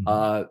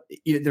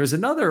 Mm-hmm. There's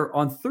another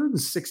on 3rd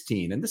and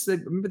 16, and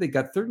remember they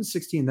got 3rd and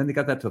 16, then they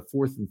got that to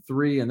 4th and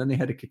 3, and then they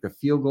had to kick a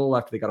field goal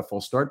after they got a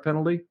false start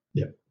penalty.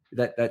 Yeah,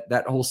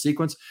 that whole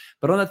sequence.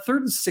 But on that 3rd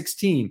and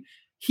 16,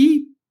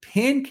 he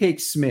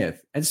pancaked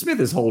Smith, and Smith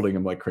is holding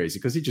him like crazy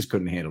because he just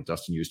couldn't handle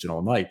Justin Houston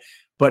all night.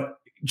 But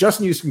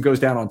Justin Houston goes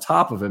down on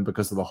top of him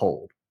because of the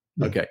hold.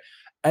 Yeah. Okay.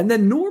 And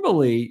then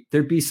normally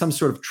there'd be some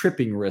sort of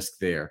tripping risk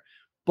there.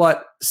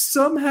 But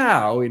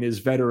somehow, in his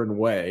veteran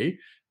way,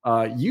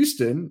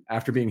 Houston,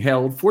 after being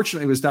held,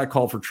 fortunately was not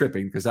called for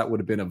tripping, because that would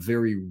have been a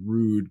very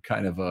rude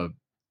kind of a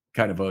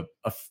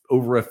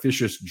over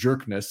officious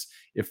jerkness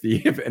if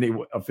any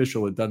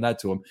official had done that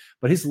to him.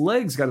 But his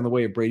legs got in the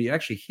way of Brady.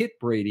 Actually hit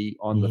Brady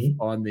on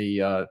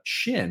the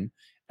shin,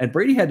 and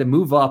Brady had to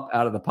move up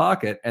out of the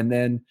pocket, and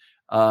then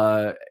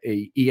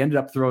he ended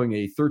up throwing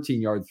a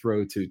 13-yard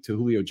throw to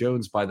Julio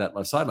Jones by that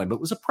left sideline. But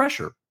it was a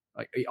pressure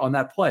on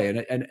that play,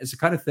 and it's the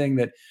kind of thing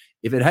that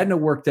if it hadn't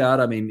worked out,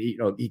 I mean,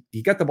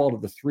 he got the ball to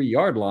the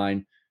 3-yard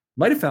line,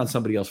 might have found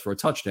somebody else for a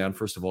touchdown.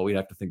 First of all, we'd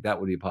have to think that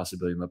would be a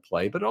possibility in the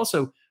play, but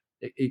also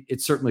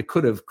it certainly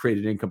could have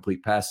created an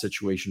incomplete pass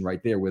situation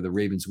right there, where the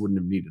Ravens wouldn't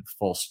have needed a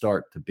false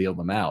start to bail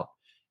them out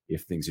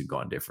if things had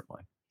gone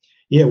differently.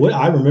 Yeah,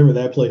 I remember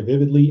that play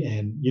vividly.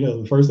 And,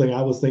 the first thing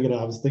I was thinking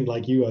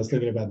like you, I was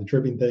thinking about the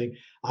tripping thing.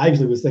 I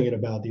actually was thinking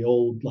about the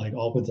old, like,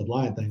 offensive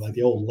line thing, like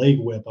the old leg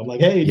whip. I'm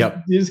like, hey, you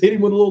just hit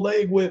him with a little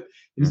leg whip.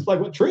 And he's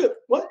like, what, trip?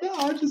 What?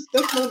 No,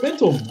 that's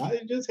momentum.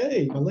 My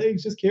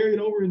legs just carried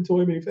over into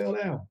him and he fell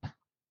down.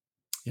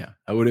 Yeah,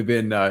 it would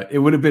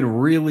have been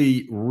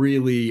really,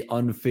 really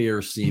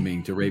unfair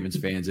seeming to Ravens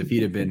fans if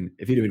he'd have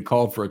been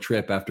called for a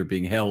trip after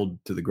being held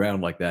to the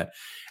ground like that.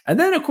 And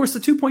then, of course, the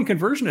 2-point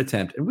conversion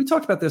attempt. And we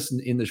talked about this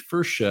in the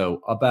first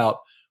show about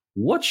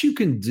what you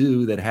can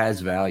do that has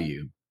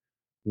value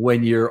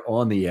when you're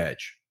on the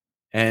edge.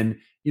 And,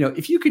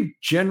 if you can,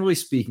 generally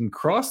speaking,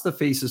 cross the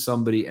face of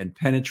somebody and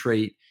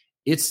penetrate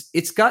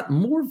it's got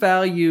more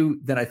value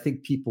than I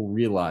think people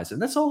realize.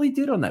 And that's all he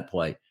did on that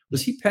play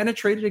was he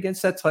penetrated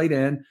against that tight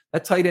end.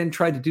 That tight end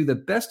tried to do the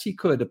best he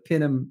could to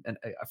pin him. And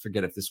I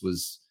forget if this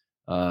was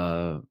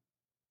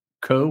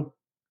Ko.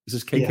 Is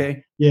this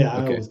KK? Yeah,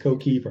 okay. It was Ko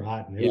Key for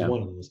Houghton. It was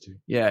one of those two.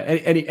 Yeah.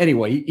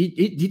 Anyway,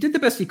 he did the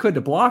best he could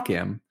to block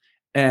him,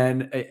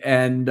 and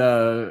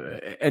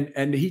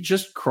he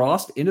just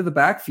crossed into the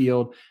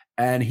backfield,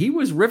 and he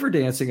was river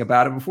dancing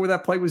about it before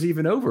that play was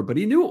even over. But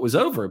he knew it was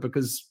over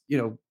because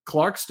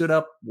Clark stood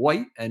up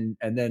White, and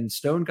then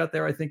Stone got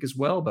there, I think, as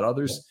well, but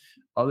others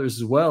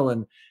as well.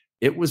 And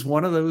it was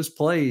one of those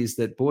plays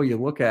that, boy, you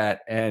look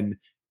at and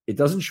it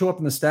doesn't show up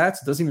in the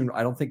stats. It doesn't even,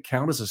 I don't think,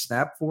 count as a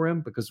snap for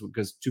him because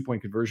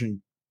 2-point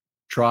conversion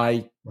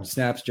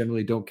snaps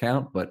generally don't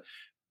count. But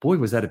boy,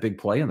 was that a big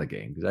play in the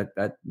game.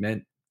 That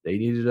meant they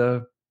needed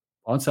a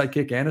onside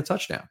kick and a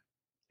touchdown.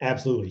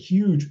 Absolutely.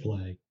 Huge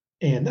play.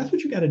 And that's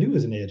what you got to do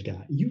as an edge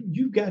guy.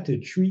 You've got to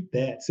treat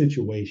that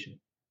situation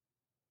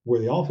where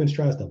the offense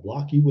tries to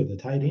block you with a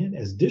tight end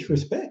as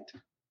disrespect.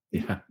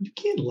 Yeah. You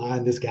can't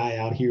line this guy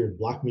out here and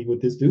block me with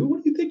this dude.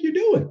 What do you think you're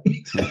doing?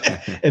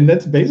 And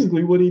that's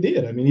basically what he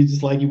did. I mean, he's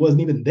just like he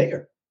wasn't even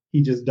there.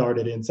 He just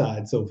darted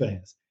inside so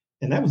fast.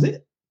 And that was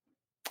it.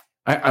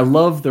 I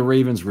love the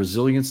Ravens'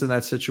 resilience in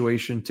that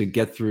situation to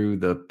get through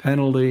the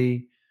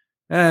penalty.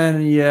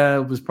 And yeah,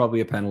 it was probably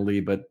a penalty,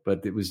 but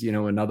it was,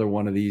 another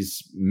one of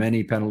these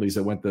many penalties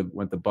that went the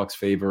Bucs'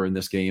 favor in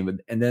this game.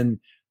 And then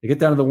they get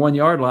down to the 1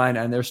 yard line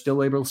and they're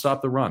still able to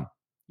stop the run.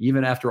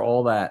 Even after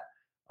all that,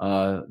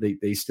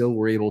 they still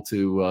were able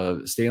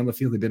to stay on the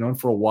field. They've been on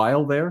for a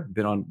while there.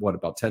 Been on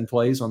about 10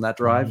 plays on that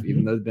drive, mm-hmm.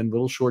 even though they've been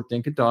little short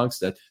dink and donks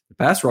that the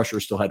pass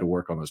rusher still had to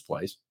work on those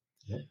plays.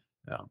 Yeah.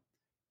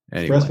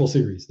 Anyway. Stressful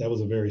series. That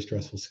was a very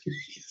stressful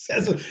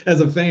series.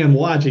 As a fan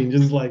watching,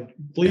 just like,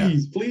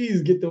 please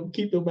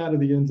keep them out of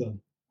the end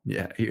zone.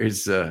 Yeah,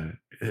 that's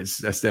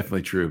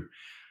definitely true.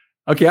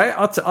 Okay,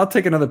 I'll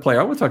take another player.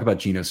 I want to talk about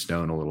Geno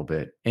Stone a little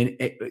bit. And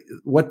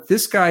what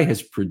this guy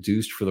has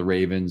produced for the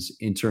Ravens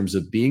in terms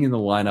of being in the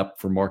lineup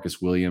for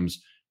Marcus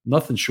Williams,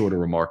 nothing short of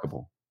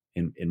remarkable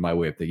in my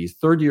way of thinking. He's a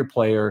third-year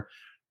player.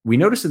 We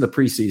noticed in the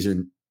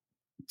preseason,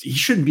 he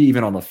shouldn't be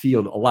even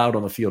allowed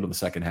on the field in the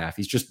second half.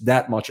 He's just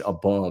that much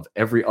above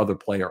every other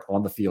player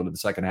on the field in the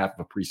second half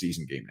of a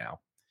preseason game now.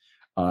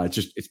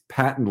 It's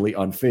patently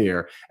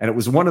unfair. And it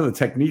was one of the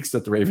techniques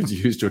that the Ravens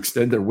used to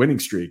extend their winning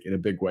streak in a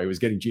big way was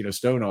getting Geno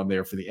Stone on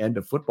there for the end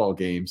of football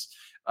games,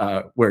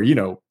 where,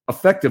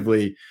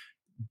 effectively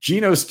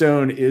Geno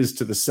Stone is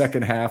to the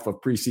second half of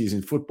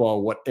preseason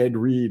football what Ed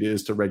Reed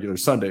is to regular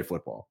Sunday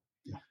football.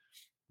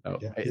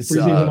 He's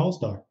preseason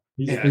all-star.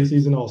 He's a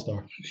preseason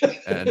all-star.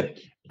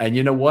 and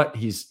you know what?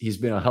 He's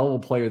been a hell of a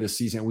player this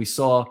season. We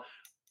saw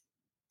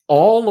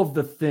all of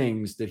the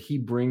things that he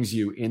brings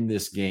you in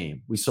this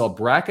game. We saw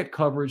bracket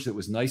coverage that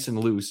was nice and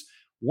loose.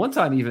 One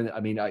time even,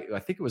 I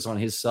think it was on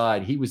his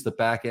side. He was the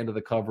back end of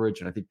the coverage,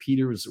 and I think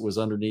Peters was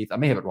underneath. I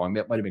may have it wrong.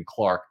 It might have been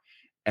Clark.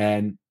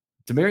 And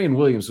Demarion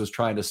Williams was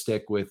trying to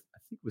stick with, I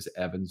think it was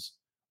Evans,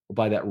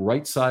 by that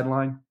right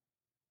sideline.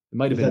 It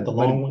might have been the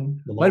long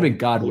one. Might have been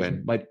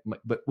Godwin.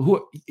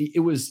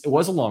 It was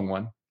a long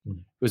one. Mm-hmm.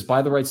 It was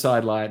by the right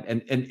sideline,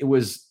 and it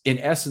was in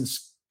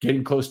essence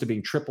getting close to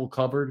being triple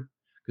covered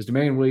because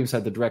Demarion Williams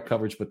had the direct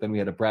coverage, but then we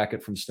had a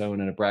bracket from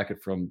Stone and a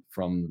bracket from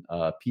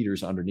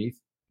Peters underneath.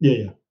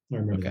 Yeah, I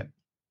remember. Okay,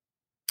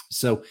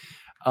 so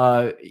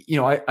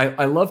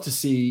I love to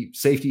see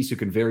safeties who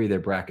can vary their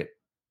bracket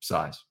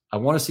size. I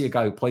want to see a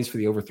guy who plays for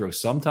the overthrow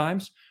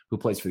sometimes, who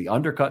plays for the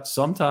undercut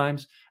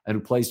sometimes, and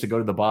who plays to go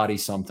to the body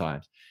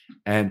sometimes.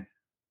 And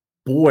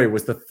boy,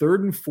 was the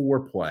 3rd and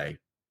 4 play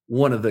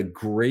one of the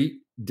great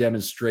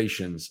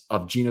demonstrations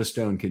of Geno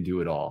Stone can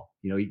do it all.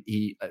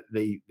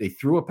 They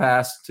threw a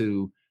pass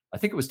to, I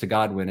think it was to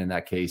Godwin in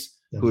that case,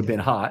 who had been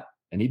hot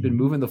and he'd been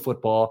moving the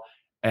football.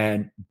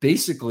 And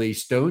basically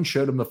Stone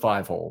showed him the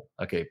 5-hole.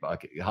 Okay,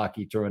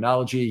 hockey throw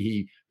analogy.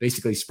 He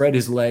basically spread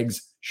his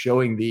legs,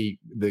 showing the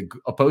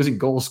opposing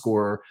goal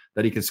scorer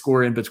that he can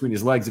score in between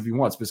his legs if he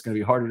wants, but it's going to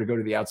be harder to go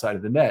to the outside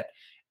of the net.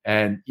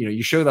 And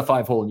you show the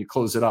 5-hole and you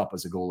close it up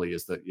as a goalie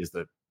is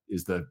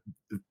the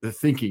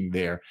thinking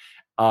there.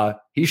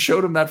 He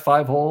showed him that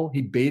 5-hole.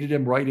 He baited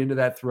him right into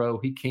that throw.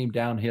 He came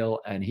downhill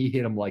and he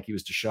hit him like he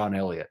was Deshaun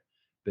Elliott,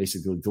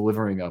 basically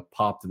delivering a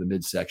pop to the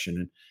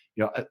midsection.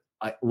 And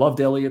I loved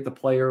Elliott, the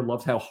player,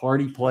 loved how hard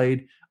he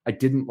played. I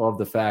didn't love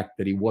the fact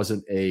that he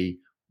wasn't a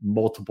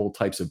multiple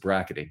types of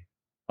bracketing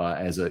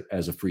as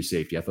a free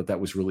safety. I thought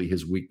that was really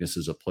his weakness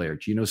as a player.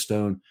 Geno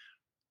Stone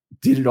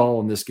did it all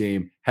in this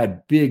game,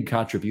 had big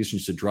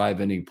contributions to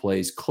drive-ending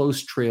plays,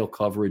 close trail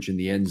coverage in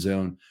the end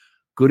zone,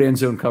 good end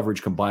zone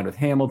coverage combined with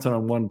Hamilton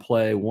on one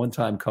play, one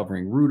time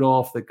covering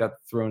Rudolph that got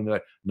thrown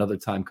there, another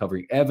time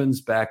covering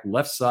Evans back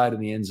left side in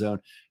the end zone.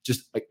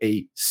 Just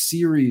a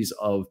series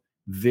of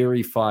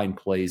very fine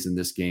plays in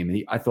this game.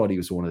 And I thought he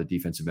was one of the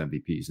defensive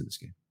MVPs in this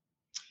game.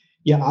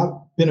 Yeah, I've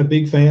been a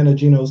big fan of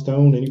Geno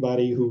Stone.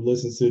 Anybody who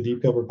listens to the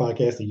Deep Cover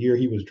podcast, the year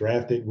he was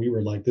drafted, we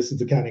were like, this is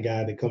the kind of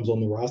guy that comes on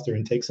the roster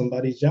and takes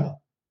somebody's job.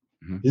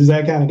 Mm-hmm. This is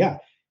that kind of guy.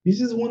 He's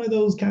just one of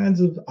those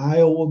kinds of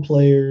Iowa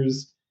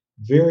players,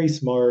 very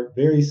smart,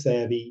 very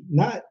savvy,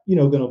 not,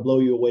 going to blow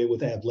you away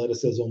with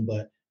athleticism,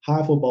 but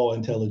high football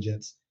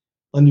intelligence,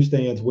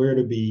 understands where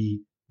to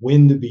be,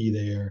 when to be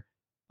there.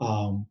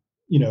 Um,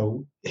 you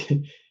know,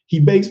 he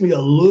makes me a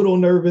little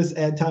nervous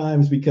at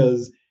times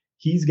because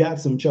he's got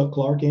some Chuck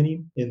Clark in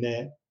him in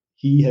that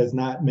he has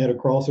not met a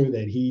crosser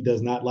that he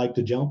does not like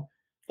to jump.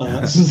 So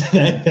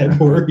that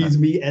worries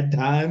me at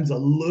times a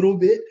little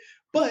bit.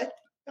 But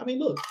I mean,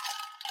 look,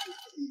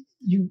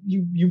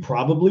 you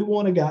probably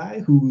want a guy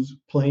who's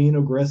playing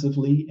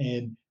aggressively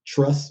and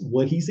trusts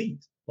what he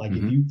sees. Like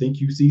if you think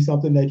you see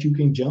something that you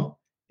can jump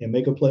and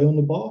make a play on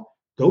the ball,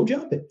 go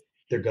jump it.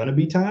 There are going to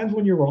be times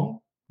when you're wrong,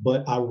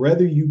 but I'd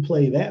rather you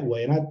play that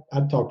way. And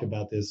I talked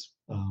about this.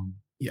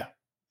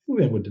 We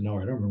went with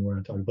Denard. I don't remember where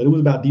I talked, but it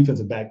was about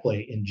defensive back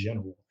play in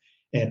general.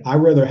 And I'd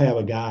rather have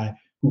a guy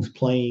who's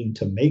playing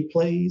to make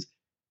plays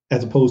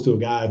as opposed to a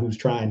guy who's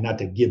trying not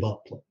to give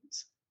up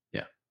plays.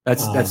 Yeah,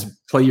 that's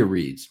play your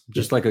reads.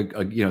 Just like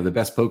the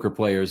best poker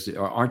players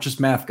aren't just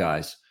math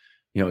guys.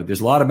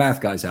 There's a lot of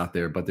math guys out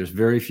there, but there's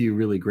very few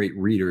really great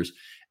readers.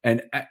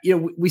 And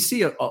we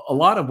see a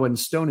lot of when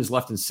Stone is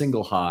left in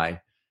single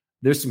high,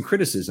 there's some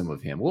criticism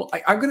of him. Well,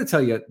 I'm going to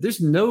tell you, there's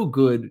no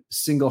good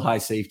single high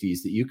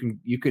safeties that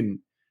you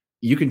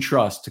can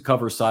trust to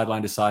cover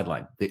sideline to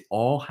sideline. They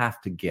all have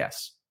to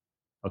guess.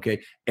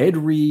 Okay. Ed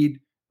Reed,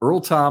 Earl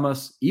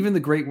Thomas, even the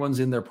great ones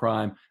in their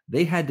prime,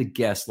 they had to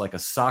guess like a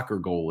soccer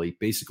goalie,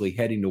 basically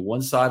heading to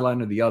one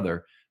sideline or the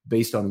other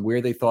based on where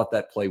they thought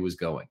that play was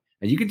going.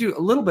 And you can do a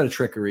little bit of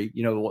trickery,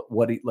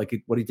 what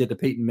he did to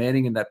Peyton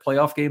Manning in that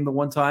playoff game the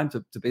one time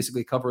to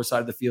basically cover a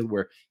side of the field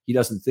where he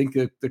doesn't think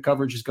the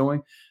coverage is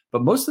going.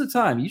 But most of the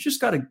time, you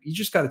just got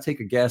to take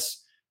a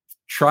guess,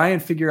 try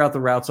and figure out the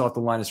routes off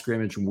the line of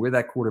scrimmage and where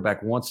that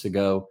quarterback wants to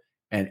go,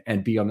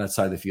 and be on that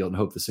side of the field and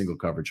hope the single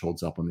coverage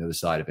holds up on the other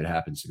side if it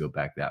happens to go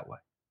back that way.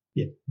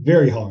 Yeah,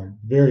 very hard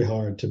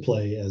to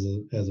play as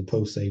a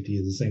post safety,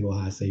 as a single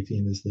high safety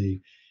in this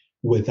league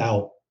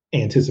without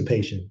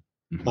anticipation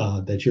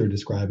that you're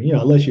describing.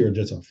 Unless you're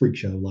just a freak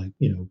show, like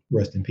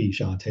rest in peace,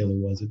 Sean Taylor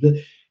was. If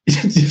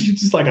you're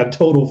just like a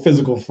total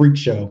physical freak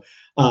show,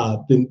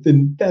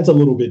 then that's a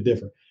little bit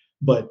different.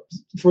 But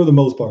for the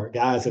most part,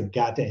 guys have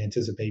got to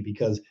anticipate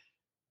because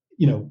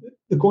the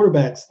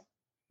quarterbacks,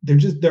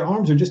 their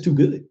arms are just too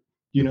good.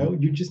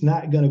 You're just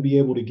not going to be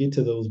able to get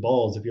to those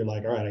balls if you're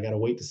like, all right, I got to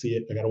wait to see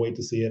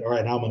it. All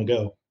right, now I'm going to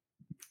go.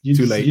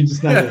 Too late. You're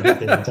just not going to get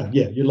there in time.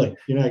 Yeah, you're late.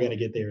 You're not going to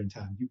get there in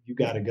time. You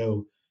got to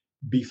go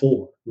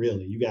before,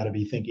 really. You got to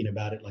be thinking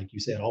about it, like you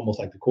said, almost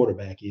like the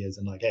quarterback is,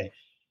 and like, hey,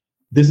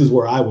 this is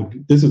where I would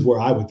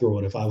throw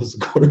it if I was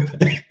the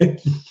quarterback.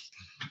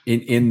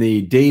 In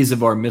the days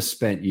of our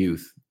misspent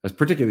youth,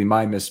 particularly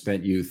my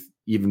misspent youth,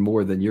 even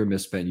more than your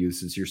misspent youth,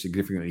 since you're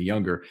significantly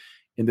younger,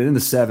 in the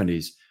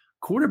 70s,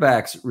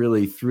 quarterbacks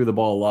really threw the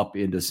ball up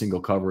into single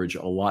coverage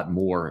a lot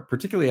more,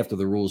 particularly after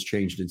the rules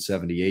changed in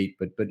 78.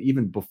 But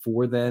even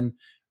before then,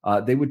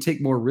 they would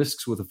take more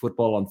risks with a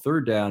football on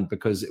third down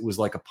because it was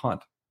like a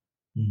punt.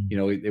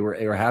 They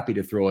were happy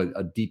to throw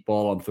a deep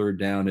ball on third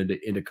down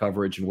into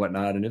coverage and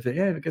whatnot. And if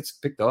it gets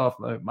picked off,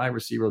 my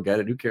receiver will get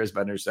it. Who cares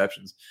about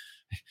interceptions?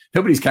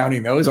 Nobody's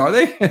counting those, are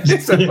they?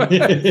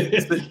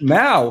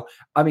 Now,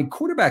 I mean,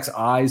 quarterbacks'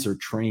 eyes are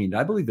trained.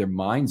 I believe their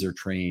minds are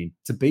trained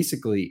to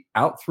basically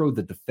outthrow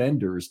the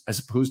defenders as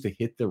opposed to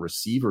hit the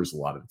receivers a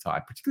lot of the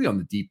time, particularly on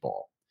the deep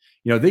ball.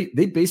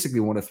 They basically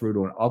want to throw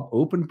to an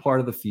open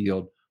part of the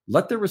field,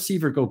 let the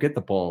receiver go get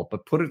the ball,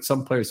 but put it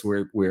someplace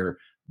where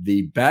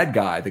the bad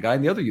guy, the guy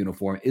in the other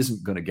uniform,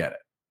 isn't going to get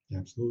it.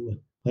 Absolutely.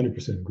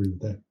 100% agree with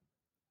that.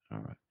 All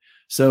right.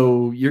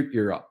 So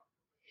you're up.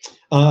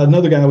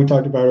 Another guy we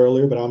talked about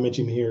earlier, but I'll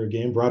mention him here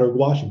again, Broderick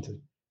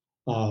Washington.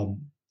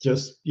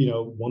 Just,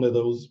 one of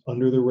those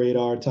under the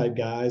radar type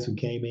guys who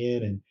came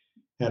in and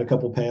had a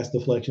couple pass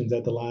deflections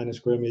at the line of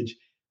scrimmage.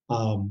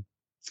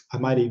 I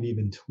might have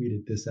even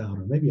tweeted this out,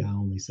 or maybe I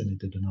only sent it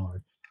to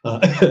Denard.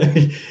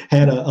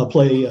 Had a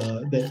play,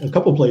 a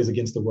couple plays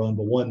against the run,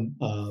 but one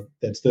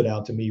that stood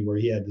out to me where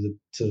he had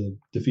to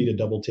defeat a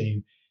double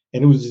team,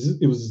 and it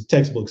was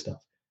textbook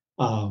stuff.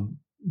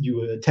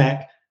 You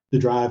attack the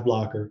drive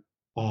blocker.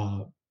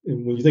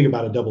 When you think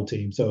about a double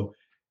team,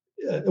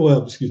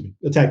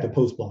 attack the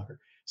post blocker.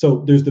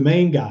 So there's the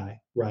main guy,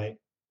 right,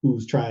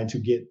 who's trying to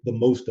get the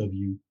most of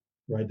you,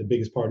 right, the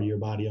biggest part of your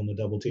body on the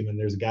double team, and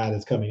there's a guy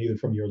that's coming either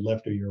from your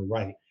left or your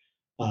right,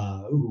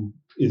 who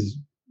is,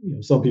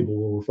 some people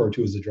will refer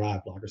to as a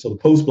drive blocker. So the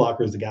post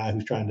blocker is the guy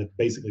who's trying to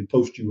basically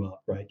post you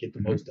up, right, get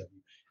the most of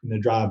you, and the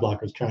drive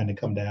blocker is trying to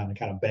come down and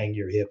kind of bang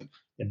your hip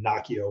and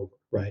knock you over,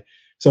 right.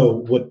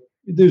 So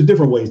there's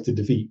different ways to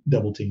defeat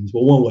double teams,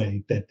 but one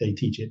way that they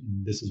teach it,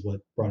 and this is what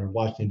Broderick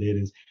Washington did,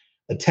 is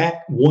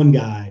attack one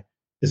guy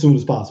as soon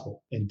as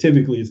possible. And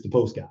typically it's the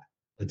post guy.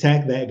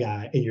 Attack that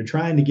guy, and you're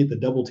trying to get the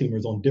double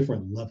teamers on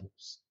different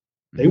levels.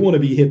 They want to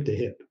be hip to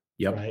hip,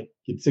 right?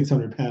 Get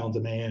 600 pounds a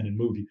man and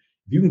move you.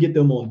 If you can get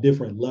them on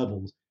different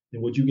levels,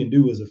 then what you can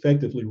do is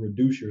effectively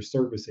reduce your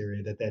surface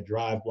area that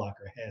drive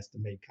blocker has to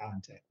make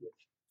contact with.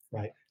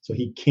 right? So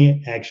he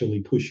can't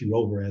actually push you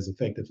over as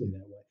effectively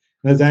that way.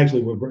 That's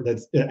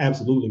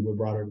absolutely what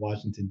Broderick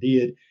Washington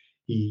did.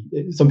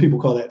 Some people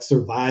call that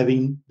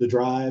surviving the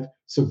drive,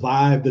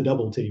 survive the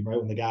double team, right?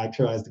 When the guy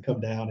tries to come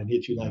down and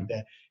hit you like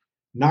that,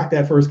 knock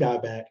that first guy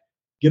back,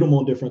 get him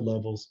on different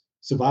levels,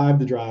 survive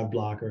the drive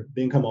blocker,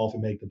 then come off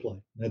and make the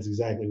play. That's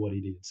exactly what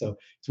he did. So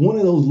it's one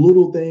of those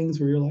little things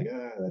where you're like,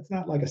 that's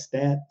not like a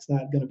stat. It's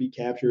not going to be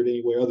captured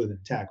anywhere other than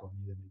tackle.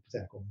 You didn't make the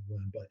tackle on the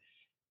run, but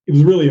it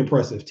was really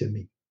impressive to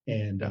me,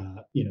 and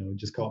it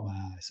just caught my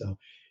eye. So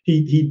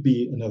he'd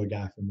be another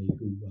guy for me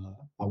who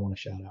I want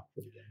to shout out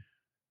for the game.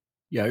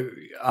 Yeah,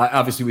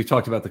 obviously we've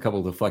talked about the couple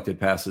of deflected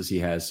passes he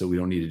has, so we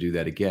don't need to do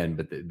that again.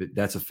 But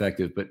that's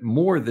effective. But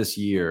more this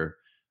year,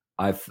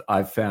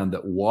 I've found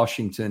that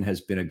Washington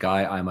has been a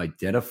guy I'm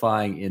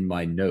identifying in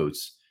my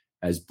notes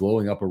as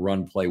blowing up a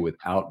run play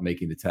without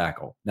making the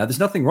tackle. Now, there's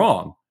nothing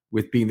wrong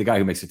with being the guy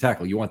who makes the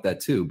tackle. You want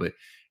that too, but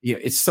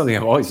it's something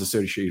I've always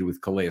associated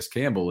with Calais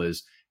Campbell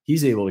is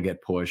he's able to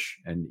get push,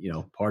 and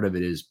part of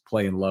it is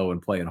playing low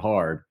and playing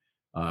hard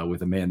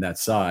with a man that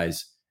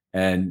size,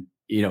 and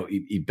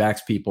he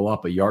backs people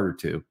up a yard or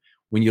two.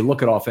 When you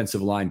look at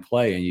offensive line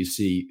play and you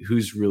see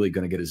who's really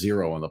going to get a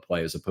 0 on the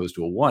play as opposed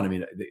to a 1, I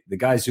mean, the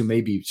guys who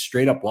may be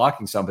straight up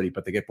blocking somebody,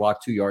 but they get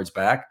blocked 2 yards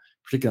back,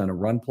 particularly on a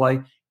run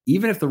play,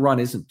 even if the run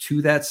isn't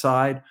to that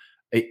side,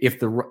 if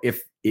the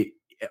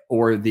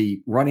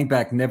running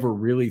back never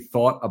really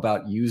thought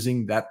about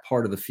using that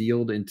part of the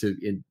field in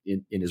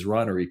his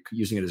run, or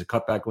using it as a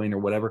cutback lane or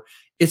whatever,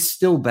 it's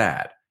still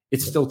bad.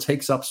 It still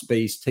takes up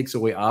space, takes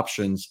away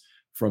options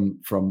from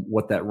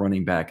what that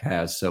running back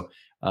has. So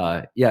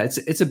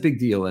it's a big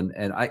deal.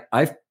 And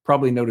I've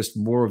probably noticed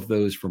more of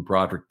those from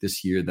Broderick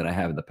this year than I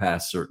have in the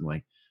past.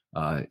 Certainly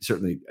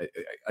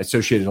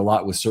associated a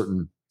lot with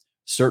certain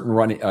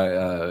running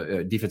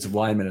defensive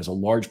linemen as a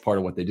large part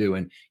of what they do.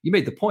 And you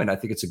made the point, I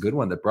think it's a good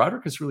one, that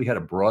Broderick has really had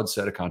a broad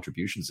set of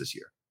contributions this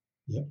year.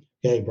 Yep.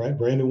 Hey,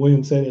 Brandon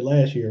Williams said it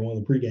last year in one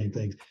of the pregame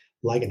things,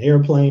 like an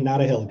airplane,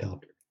 not a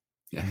helicopter.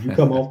 You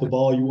come off the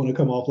ball, you want to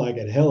come off like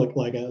an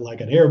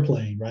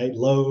airplane, right?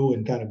 Low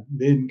and kind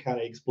of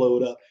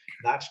explode up,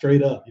 not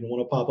straight up. You don't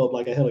want to pop up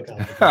like a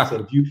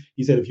helicopter.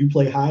 He said if you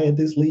play high at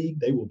this league,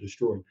 they will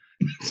destroy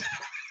you.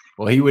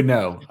 Well, he would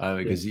know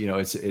because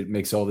it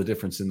makes all the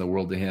difference in the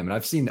world to him. And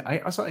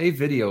I saw a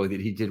video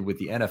that he did with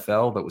the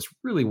NFL that was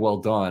really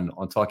well done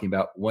on talking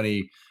about when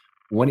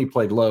he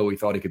played low, he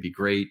thought he could be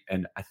great.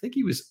 And I think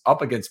he was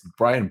up against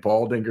Brian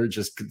Baldinger,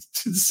 just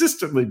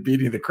consistently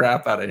beating the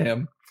crap out of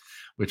him,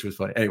 which was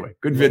funny. Anyway,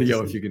 good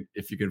video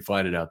if you can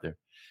find it out there.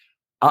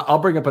 I'll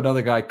bring up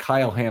another guy.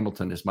 Kyle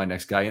Hamilton is my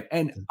next guy.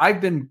 And I've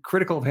been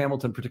critical of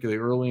Hamilton,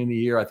 particularly early in the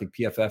year. I think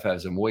PFF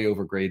has him way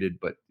overgraded,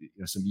 but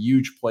some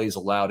huge plays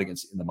allowed in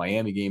the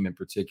Miami game in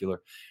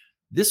particular.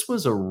 This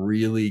was a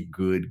really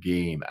good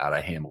game out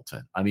of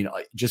Hamilton. I mean,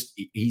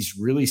 he's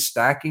really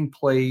stacking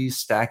plays,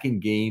 stacking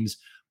games.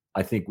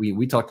 I think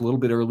we talked a little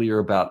bit earlier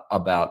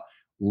about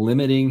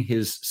limiting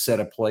his set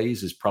of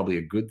plays is probably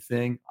a good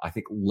thing. I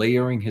think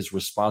layering his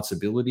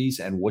responsibilities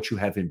and what you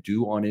have him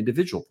do on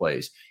individual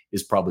plays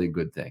is probably a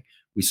good thing.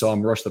 We saw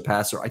him rush the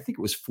passer. I think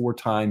it was 4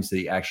 times that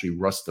he actually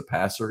rushed the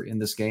passer in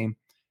this game.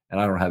 And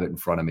I don't have it in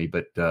front of me,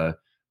 but I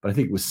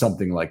think it was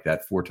something like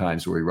that, 4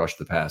 times where he rushed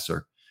the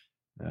passer.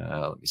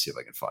 Let me see if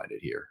I can find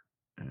it here.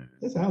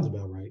 That sounds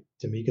about right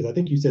to me, because I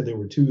think you said there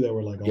were 2 that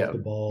were like off the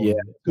ball. Yeah,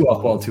 2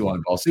 off ball, 2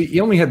 on ball. So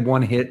he only had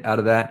 1 hit out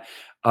of that.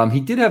 He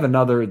did have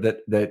another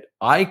that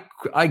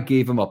I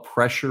gave him a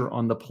pressure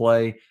on the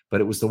play,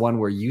 but it was the one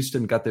where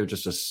Houston got there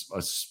just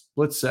a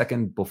split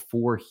second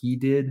before he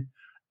did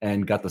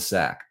and got the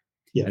sack.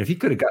 Yeah. And if he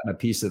could have gotten a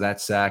piece of that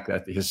sack,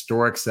 that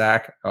historic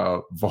sack,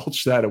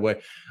 vulture that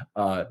away,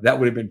 that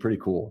would have been pretty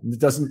cool.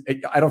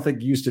 I don't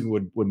think Houston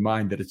would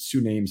mind that it's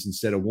 2 names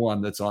instead of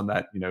 1 that's on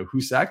that, who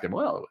sacked him?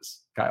 Well, it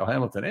was Kyle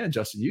Hamilton and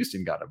Justin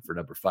Houston got him for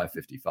number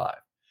 555.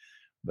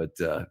 But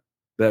that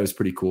was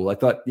pretty cool. I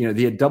thought,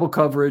 they had double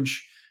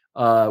coverage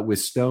with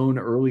Stone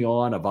early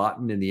on of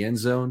Otten in the end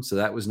zone. So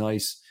that was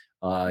nice.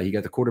 He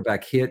got the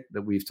quarterback hit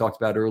that we've talked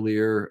about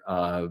earlier.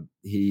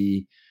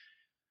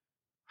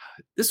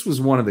 This was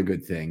one of the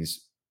good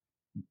things.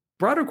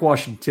 Broderick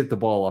Washington tipped the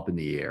ball up in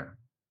the air.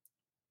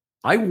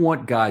 I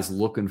want guys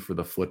looking for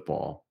the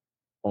football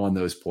on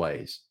those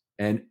plays.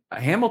 And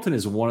Hamilton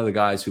is one of the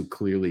guys who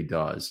clearly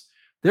does.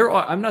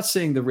 I'm not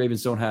saying the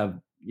Ravens don't have,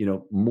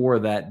 more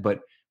of that,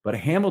 but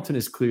Hamilton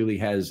clearly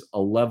has a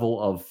level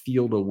of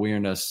field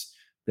awareness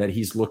that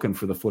he's looking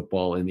for the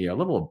football in the air. A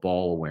level of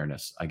ball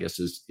awareness, I guess,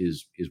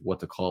 is what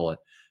to call it.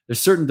 There's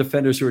certain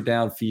defenders who are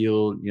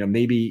downfield.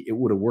 Maybe it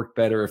would have worked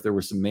better if there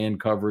was some man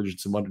coverage and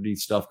some underneath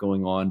stuff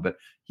going on, but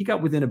he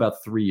got within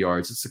about 3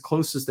 yards. It's the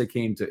closest they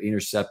came to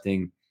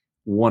intercepting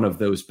one of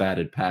those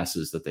batted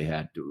passes that they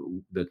had,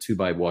 the 2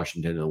 by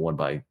Washington and the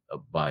 1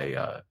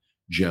 by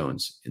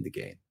Jones in the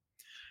game.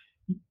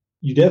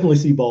 You definitely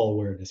see ball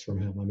awareness from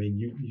him. I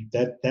mean,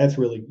 that's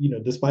really,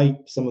 despite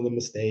some of the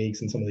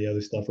mistakes and some of the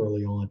other stuff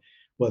early on,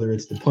 whether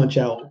it's the punch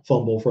out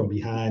fumble from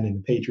behind in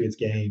the Patriots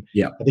game.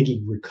 Yeah. I think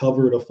he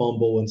recovered a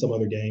fumble in some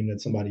other game that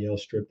somebody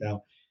else stripped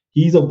out.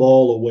 he's a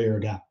ball aware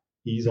guy.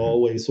 He's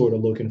always sort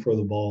of looking for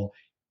the ball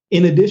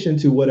in addition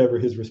to whatever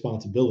his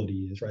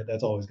responsibility is, right?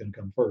 That's always going to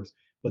come first.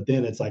 But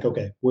then it's like,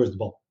 okay, where's the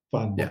ball?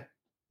 Find the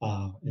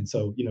ball. And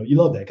so, you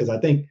love that because I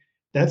think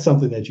that's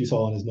something that you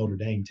saw on his Notre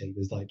Dame tape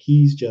is like,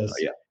 he's just,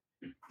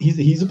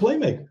 he's a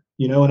playmaker,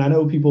 and I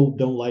know people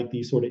don't like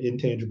these sort of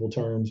intangible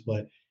terms,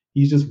 but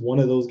he's just one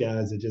of those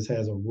guys that just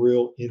has a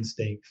real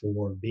instinct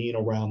for being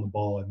around the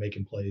ball and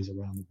making plays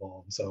around the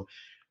ball. And so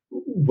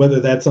whether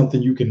that's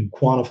something you can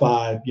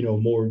quantify,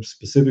 more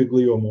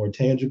specifically or more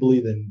tangibly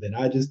than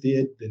I just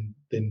did,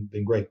 then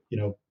great.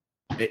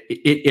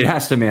 It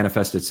has to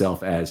manifest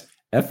itself as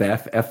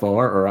FF, FR,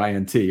 or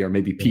INT, or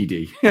maybe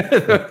PD.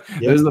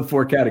 Those are the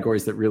four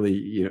categories that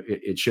really,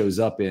 it shows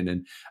up in.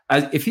 And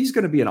if he's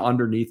going to be an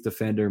underneath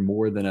defender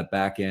more than a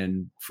back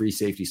end free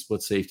safety,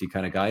 split safety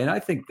kind of guy, and I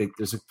think that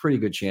there's a pretty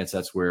good chance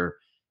that's where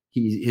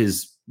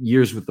his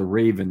years with the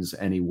Ravens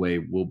anyway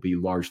will be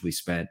largely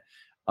spent.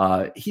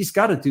 He's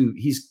going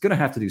to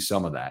have to do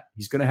some of that.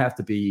 He's going to have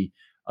to be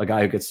a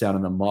guy who gets down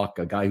in the muck,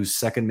 a guy who's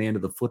second man to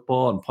the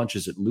football and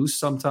punches it loose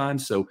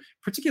sometimes. So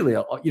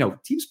particularly,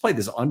 teams play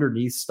this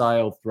underneath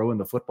style throwing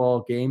the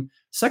football game.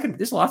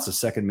 There's lots of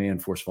second man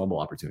forced fumble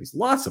opportunities,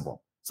 lots of them.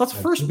 So lots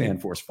of first man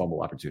forced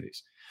fumble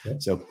opportunities. Yeah.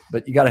 So,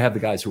 but you got to have the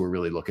guys who are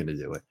really looking to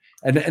do it.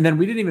 And then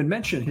we didn't even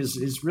mention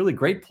his really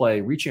great play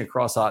reaching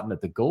across Otton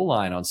at the goal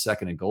line on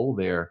 2nd and goal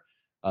there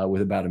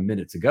with about a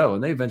minute to go.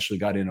 And they eventually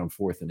got in on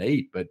 4th and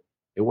 8, but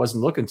it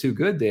wasn't looking too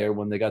good there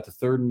when they got to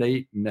 3rd and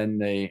 8, and then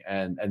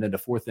to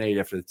 4th and 8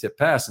 after the tip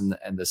pass, and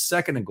the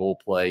 2nd and goal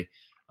play.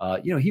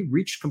 He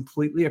reached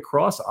completely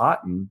across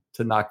Otton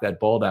to knock that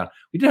ball down.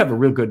 We did have a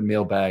real good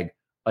mailbag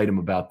item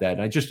about that,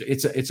 and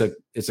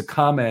it's a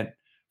comment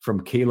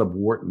from Caleb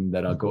Wharton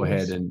that I'll go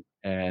ahead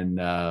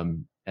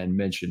and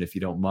mention if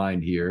you don't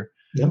mind here.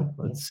 Yeah.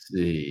 Let's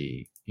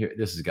see here.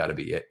 This has got to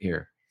be it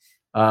here.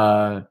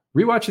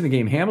 Rewatching the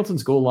game,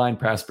 Hamilton's goal line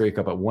pass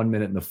breakup at 1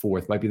 minute in the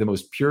 4th might be the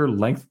most pure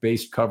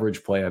length-based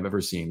coverage play I've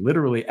ever seen.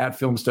 Literally at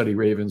Film Study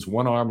Ravens,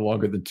 one arm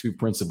longer than two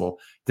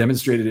principal,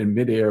 demonstrated in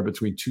midair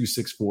between two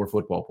 6'4"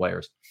 football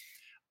players.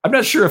 I'm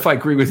not sure if I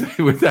agree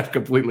with that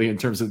completely in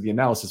terms of the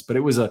analysis, but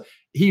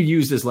he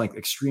used his length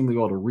extremely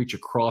well to reach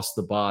across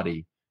the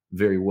body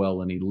very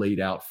well, and he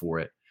laid out for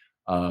it.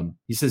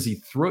 He says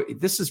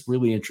this is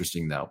really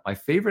interesting though. My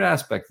favorite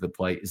aspect of the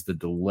play is the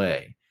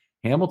delay.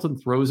 Hamilton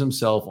throws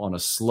himself on a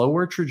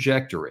slower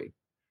trajectory.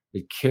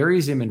 It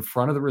carries him in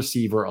front of the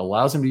receiver,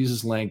 allows him to use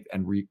his length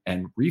and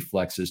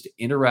reflexes to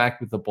interact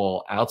with the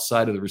ball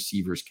outside of the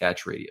receiver's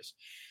catch radius.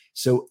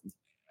 So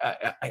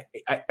I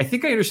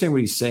think I understand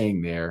what he's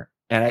saying there.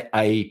 And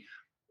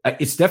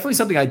it's definitely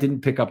something I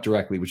didn't pick up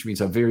directly, which means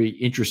I'm very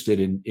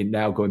interested in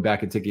now going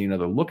back and taking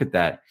another look at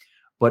that.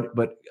 But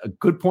a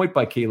good point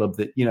by Caleb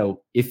that,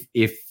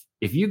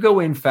 if you go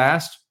in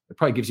fast, it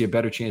probably gives you a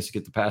better chance to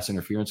get the pass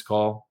interference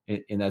call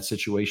in that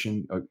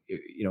situation. Or,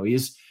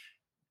 he's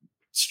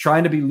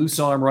trying to be loose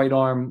arm, right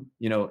arm.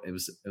 He did it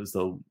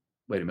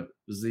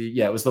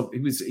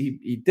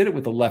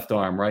with the left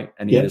arm, right?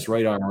 And he had his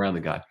right arm around the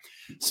guy.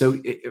 So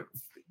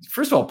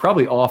first of all,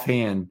 probably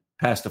offhand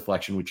pass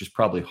deflection, which is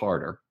probably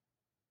harder.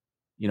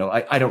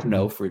 I don't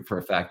know for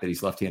a fact that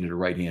he's left-handed or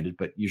right-handed,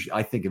 but usually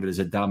I think of it as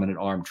a dominant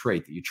arm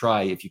trait that you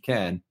try, if you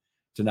can,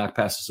 to knock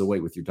passes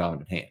away with your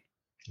dominant hand.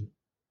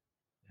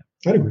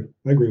 I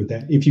agree with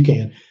that, if you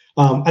can.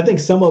 I think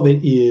some of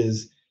it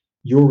is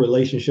your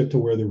relationship to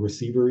where the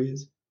receiver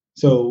is.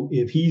 So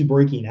if he's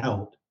breaking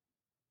out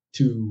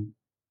to,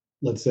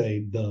 let's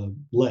say, the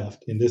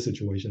left in this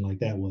situation like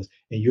that was,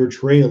 and you're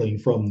trailing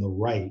from the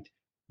right,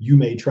 you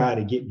may try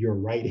to get your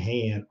right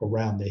hand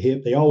around the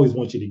hip. They always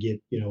want you to get,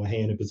 a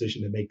hand in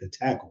position to make the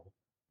tackle,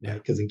 right?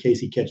 Because in case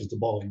he catches the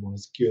ball, you want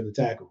to secure the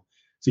tackle.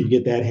 So you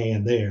get that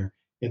hand there,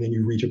 and then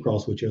you reach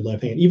across with your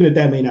left hand, even if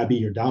that may not be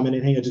your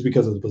dominant hand, just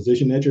because of the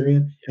position that you're in.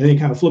 And then it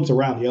kind of flips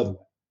around the other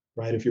way,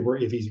 right? If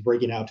he's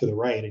breaking out to the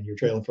right and you're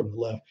trailing from the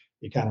left,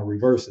 it kind of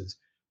reverses.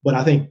 But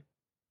I think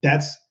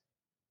that's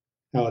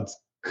how it's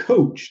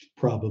coached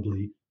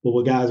probably. But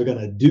what guys are going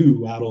to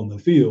do out on the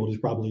field is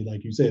probably,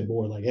 like you said,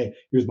 more like, hey,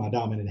 here's my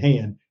dominant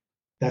hand.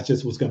 That's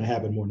just what's going to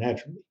happen more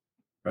naturally.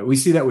 Right. We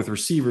see that with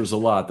receivers a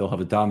lot. They'll have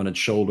a dominant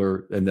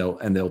shoulder and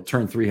they'll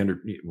turn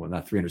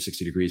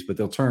 360 degrees, but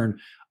they'll turn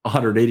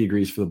 180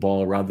 degrees for the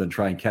ball rather than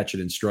try and catch it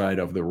in stride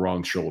over the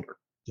wrong shoulder.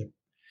 Yep.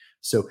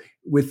 So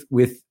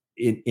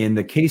in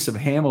the case of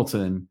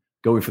Hamilton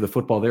going for the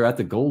football there at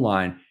the goal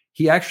line,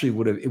 he actually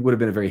it would have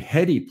been a very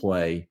heady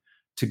play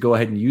to go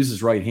ahead and use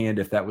his right hand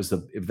if that was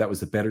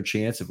the better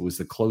chance, if it was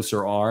the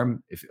closer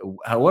arm.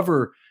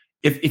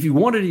 If he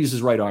wanted to use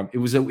his right arm, he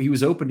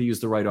was open to use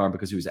the right arm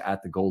because he was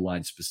at the goal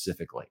line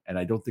specifically. And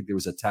I don't think there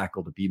was a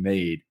tackle to be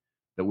made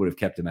that would have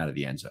kept him out of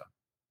the end zone.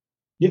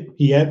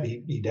 Yeah,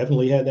 he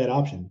definitely had that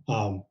option.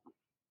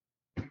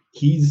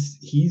 He's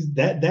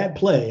that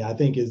play, I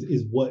think,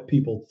 is what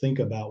people think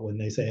about when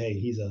they say, hey,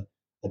 he's a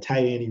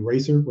tight end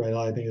eraser, right?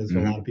 I think that's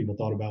what a lot of people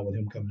thought about with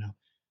him coming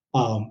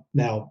out.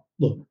 Now,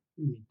 look,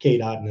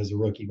 Cade Otton is a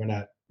rookie. We're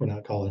not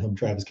calling him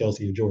Travis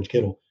Kelce or George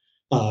Kittle.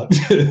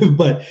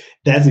 But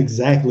that's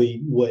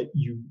exactly what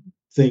you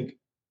think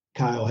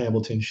Kyle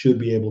Hamilton should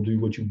be able to do,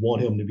 what you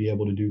want him to be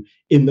able to do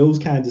in those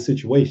kinds of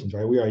situations,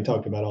 right? We already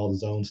talked about all the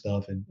zone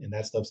stuff, and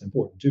that stuff's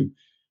important too.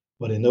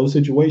 But in those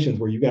situations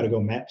where you got to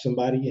go match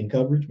somebody in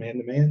coverage, man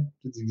to man,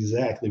 that's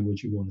exactly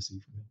what you want to see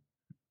from him.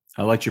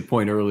 I liked your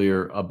point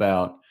earlier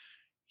about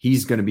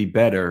he's going to be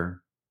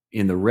better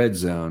in the red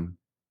zone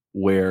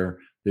where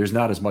there's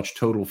not as much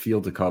total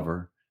field to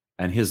cover,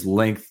 and his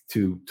length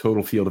to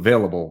total field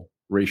available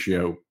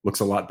ratio looks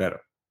a lot better.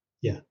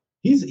 Yeah.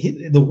 He's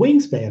the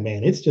wingspan,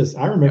 man. It's just,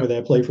 I remember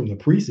that play from the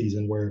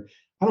preseason where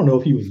I don't know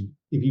if he was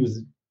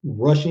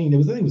rushing.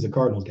 I think it was the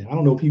Cardinals game. I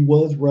don't know if he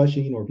was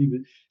rushing or if he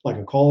was like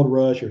a called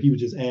rush or he was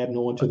just adding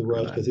on to the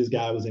rush because his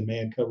guy was in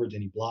man coverage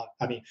and he blocked.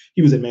 I mean,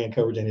 he was in man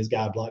coverage and his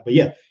guy blocked. But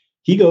yeah,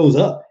 he goes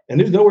up and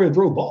there's nowhere to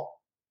throw a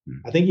ball.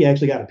 I think he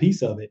actually got a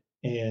piece of it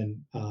and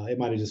it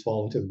might have just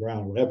fallen to the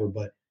ground or whatever,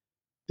 but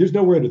there's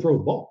nowhere to throw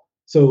the ball.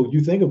 So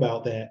you think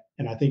about that,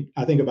 and I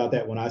think about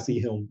that when I see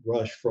him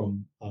rush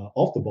from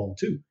off the ball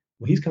too.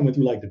 When he's coming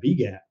through like the B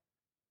gap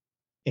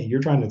and you're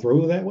trying to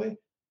throw that way,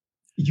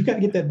 you got to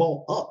get that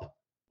ball up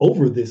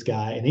over this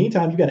guy. And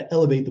anytime you got to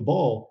elevate the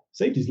ball,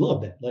 safeties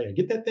love that. Like,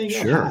 get that thing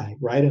up high,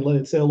 right? And let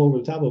it sail over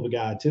the top of a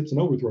guy, tips and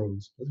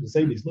overthrows. That's what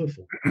safeties live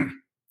for.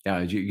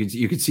 Yeah,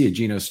 you could see a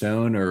Geno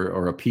Stone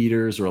or a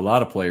Peters or a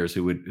lot of players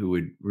who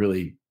would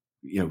really,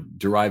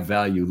 derive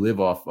value,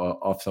 live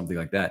off something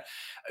like that.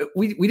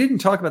 We didn't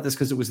talk about this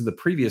because it was in the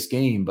previous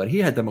game, but he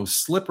had the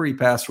most slippery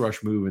pass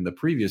rush move in the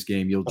previous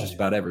game you'll just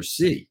about ever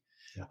see.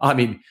 Yeah. I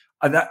mean,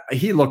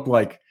 he looked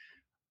like,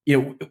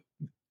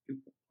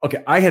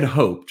 okay, I had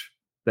hoped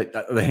that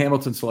the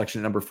Hamilton selection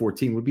at number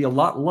 14 would be a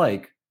lot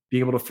like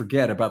being able to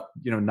forget about,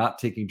 not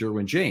taking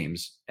Derwin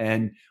James.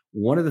 And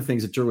one of the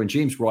things that Derwin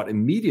James brought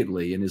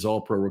immediately in his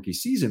all-pro rookie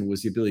season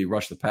was the ability to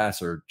rush the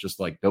passer just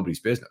like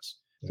nobody's business.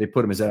 Yeah. They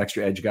put him as an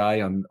extra edge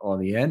guy on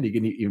the end. He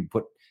can even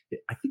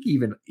I think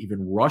he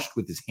even rushed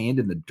with his hand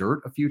in the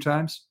dirt a few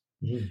times.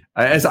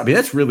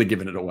 That's really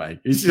giving it away.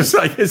 He's just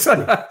like,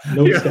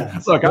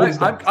 look,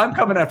 I'm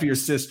coming after your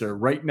sister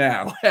right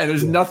now, and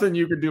there's nothing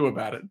you can do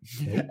about it.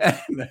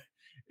 And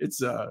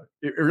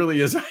it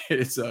really is.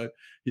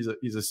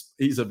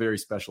 He's a very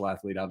special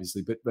athlete,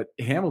 obviously. But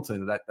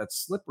Hamilton, that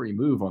slippery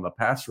move on the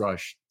pass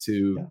rush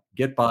to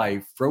get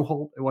by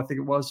Froholt, I think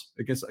it was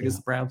against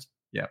the Browns.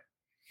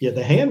 Yeah,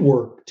 the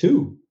handwork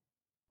too.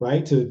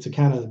 Right, to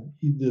kind of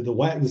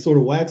the sort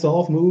of wax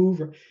off move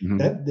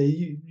that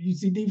you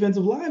see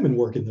defensive linemen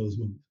working those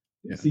moves.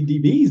 You see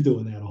DBs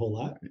doing that a whole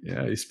lot.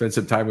 Yeah, he spent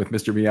some time with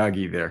Mr.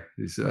 Miyagi there.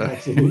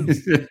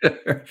 Absolutely.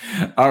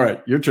 All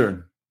right, your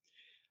turn.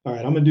 All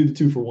right, I'm gonna do the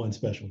 2-for-1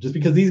 special just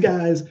because these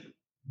guys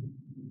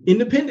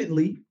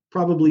independently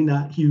probably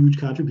not huge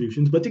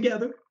contributions, but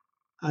together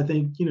I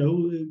think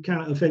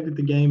kind of affected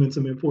the game in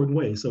some important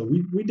ways. So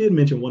we did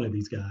mention one of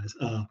these guys.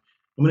 I'm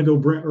gonna go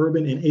Brent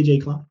Urban and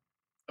AJ Klein.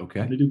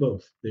 Okay. I'm going to do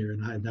both there.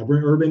 And now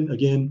Brent Urban,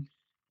 again,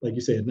 like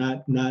you said,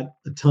 not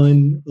a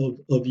ton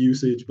of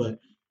usage, but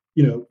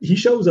he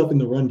shows up in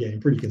the run game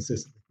pretty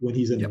consistently when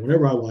he's in there.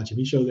 Whenever I watch him,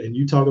 he shows. And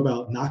you talk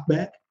about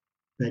knockback,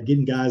 that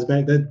getting guys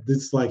back. This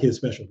is like his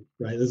specialty,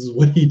 right? This is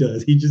what he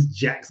does. He just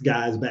jacks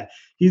guys back.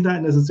 He's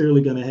not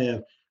necessarily going to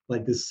have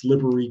like this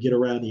slippery get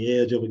around the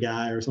edge of a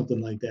guy or something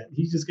like that.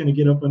 He's just going to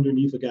get up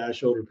underneath a guy's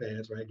shoulder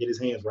pads, right? Get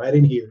his hands right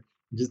in here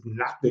and just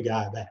knock the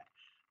guy back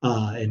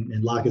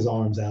and lock his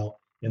arms out.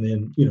 And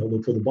then,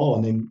 look for the ball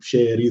and then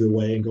shed either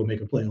way and go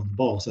make a play on the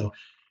ball. So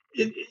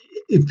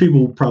if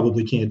people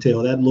probably can't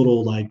tell, that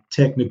little like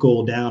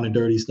technical down and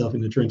dirty stuff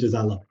in the trenches,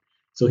 I love it.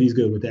 So he's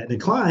good with that.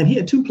 And Klein, he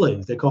had 2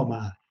 plays that caught my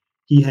eye.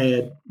 He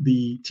had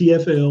the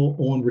TFL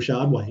on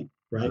Rachaad White,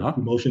 right?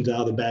 Who motions out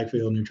of the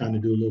backfield and they're trying to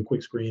do a little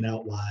quick screen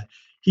out wide.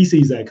 He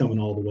sees that coming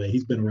all the way.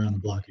 He's been around the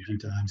block a few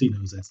times. He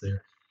knows that's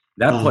there.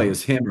 That play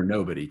is him or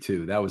nobody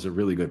too. That was a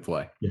really good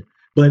play. Yeah.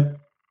 But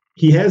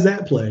he has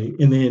that play,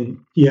 and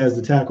then he has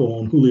the tackle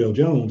on Julio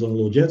Jones on a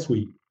little jet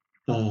sweep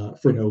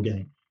for no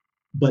gain.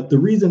 But the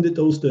reason that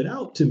those stood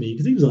out to me,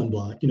 because he was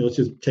unblocked, it's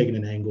just taking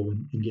an angle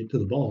and getting to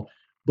the ball.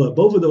 But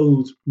both of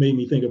those made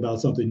me think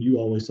about something you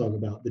always talk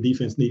about, the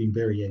defense needing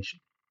variation.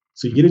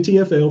 So you get a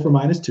TFL for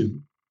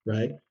 -2,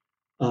 right?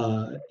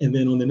 And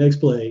then on the next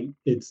play,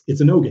 it's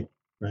a no gain,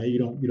 right? You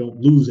don't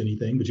lose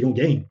anything, but you don't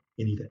gain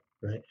anything,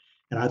 right?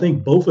 And I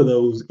think both of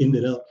those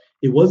ended up,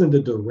 it wasn't the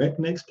direct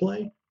next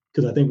play,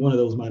 because I think one of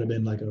those might have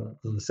been like a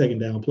second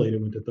down play that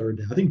went to third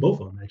down. I think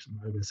both of them actually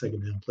might have been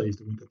second down plays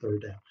that went to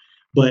third down.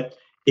 But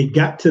it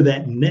got to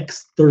that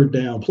next third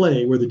down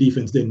play where the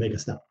defense didn't make a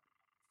stop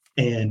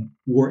and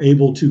were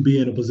able to be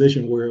in a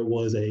position where it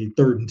was a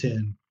 3rd and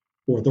 10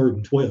 or 3rd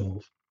and 12.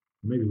 Or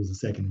maybe it was a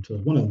 2nd and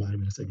 12. One of them might have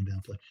been a second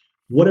down play.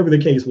 Whatever the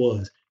case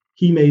was,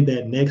 he made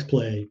that next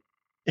play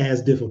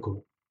as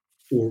difficult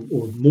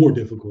or more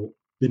difficult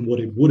than what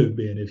it would have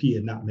been if he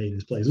had not made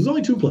his plays. It was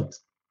only 2 plays.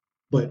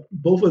 But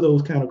both of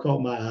those kind of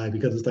caught my eye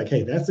because it's like,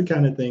 hey, that's the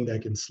kind of thing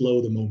that can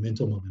slow the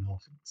momentum of an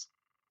offense.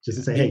 Just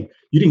to say, hey,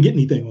 you didn't get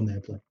anything on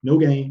that play. No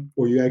gain,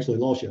 or you actually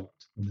lost yards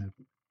on that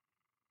play.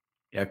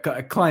 Yeah,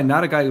 Klein,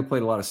 not a guy who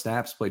played a lot of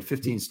snaps, played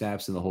 15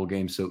 snaps in the whole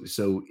game. So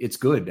it's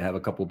good to have a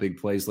couple big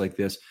plays like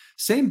this.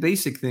 Same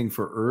basic thing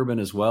for Urban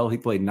as well. He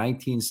played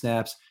 19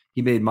 snaps.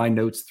 He made my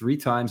notes 3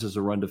 times as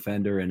a run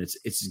defender. And it's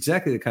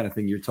exactly the kind of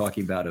thing you're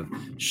talking about, of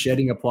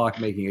shedding a block,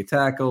 making a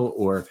tackle,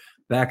 or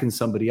backing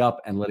somebody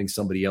up and letting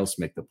somebody else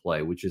make the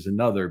play, which is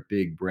another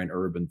big Brent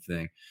Urban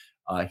thing.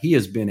 He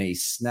has been a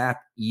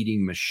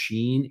snap-eating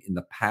machine in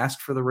the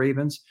past for the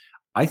Ravens.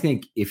 I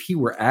think if he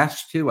were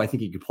asked to, I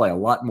think he could play a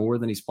lot more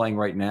than he's playing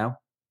right now.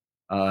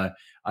 I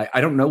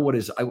don't know what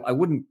I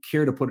wouldn't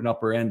care to put an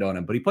upper end on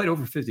him, but he played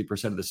over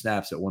 50% of the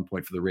snaps at one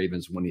point for the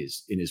Ravens when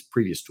he's in his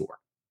previous tour.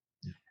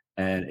 Yeah.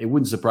 And it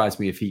wouldn't surprise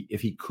me if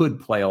he could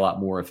play a lot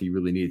more if he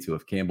really needed to,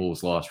 if Campbell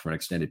was lost for an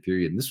extended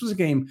period. And this was a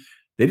game,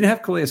 they didn't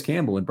have Calais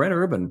Campbell, and Brent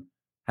Urban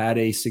had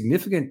a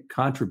significant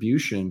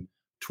contribution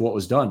to what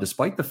was done,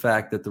 despite the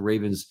fact that the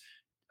Ravens,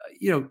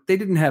 they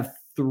didn't have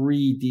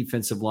 3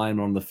 defensive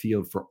linemen on the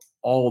field for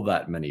all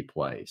that many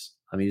plays.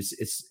 I mean,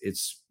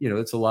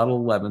 it's a lot of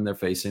 11 they're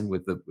facing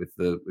with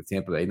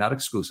Tampa Bay, not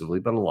exclusively,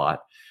 but a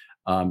lot.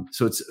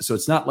 So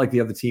it's not like the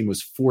other team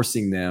was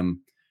forcing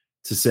them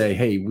to say,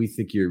 hey, we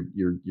think your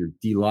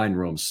D-line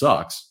room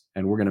sucks,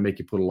 and we're going to make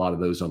you put a lot of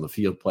those on the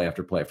field play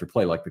after play after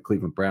play, like the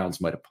Cleveland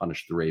Browns might have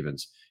punished the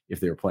Ravens if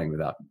they were playing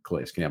without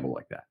Calais Campbell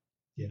like that.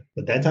 Yeah,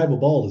 but that type of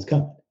ball is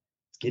coming.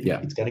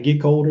 It's going to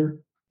get colder.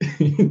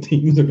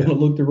 Teams are going to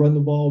look to run the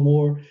ball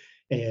more.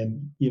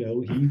 And, he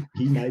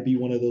might be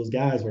one of those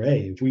guys where,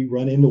 hey, if we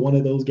run into one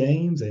of those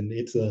games and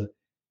it's a,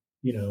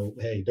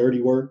 hey,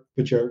 dirty work,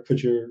 put your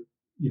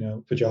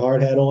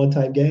hard hat on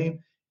type game,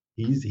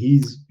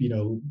 he's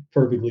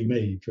perfectly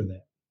made for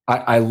that.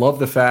 I love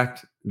the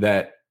fact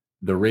that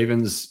the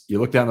Ravens, you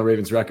look down the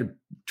Ravens record,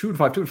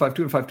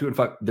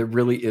 2-5. There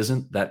really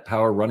isn't that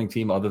power running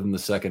team other than the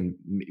second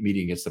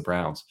meeting against the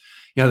Browns.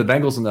 The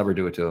Bengals will never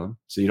do it to them,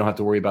 so you don't have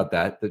to worry about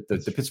that.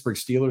 The Pittsburgh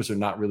Steelers are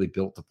not really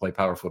built to play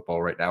power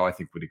football right now, I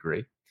think would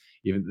agree.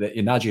 Even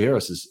Najee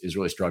Harris is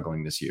really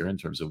struggling this year in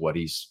terms of what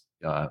he's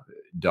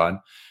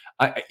done.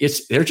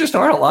 There just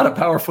aren't a lot of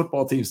power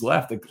football teams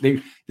left.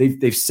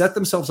 They've set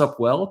themselves up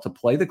well to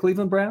play the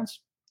Cleveland Browns.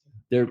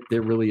 There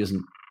really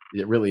isn't.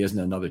 It really isn't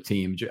another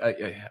team.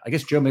 I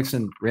guess Joe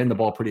Mixon ran the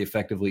ball pretty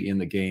effectively in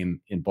the game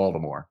in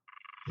Baltimore,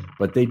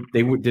 but they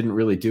didn't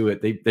really do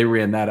it. They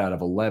ran that out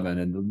of 11,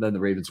 and then the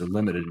Ravens are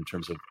limited in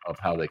terms of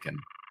how they can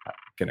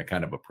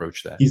kind of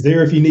approach that. He's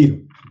there if you need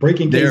him.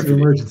 Breaking case of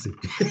emergency.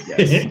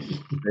 Yes.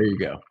 There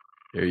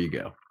you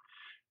go.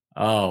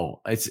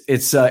 Oh,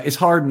 it's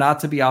hard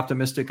not to be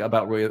optimistic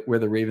about where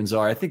the Ravens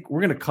are. I think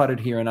we're going to cut it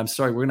here, and I'm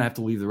sorry, we're going to have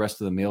to leave the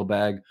rest of the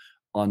mailbag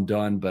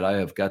undone, but I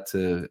have got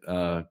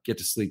to get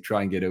to sleep,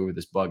 try and get over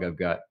this bug I've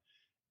got,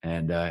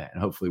 and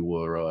hopefully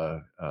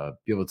we'll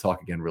be able to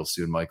talk again real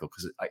soon, Michael,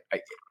 because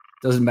it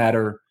doesn't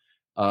matter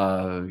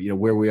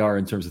where we are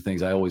in terms of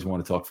things. I always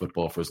want to talk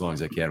football for as long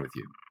as I can with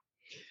you.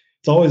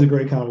 It's always a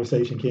great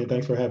conversation, Ken.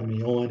 Thanks for having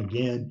me on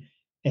again.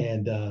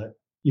 And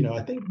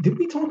I think, did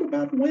we talk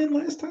about a win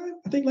last time?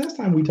 I think last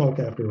time we talked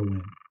after a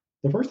win.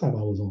 The first time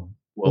I was on.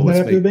 Wasn't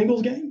that after the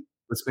Bengals game?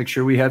 Let's make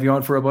sure we have you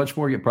on for a bunch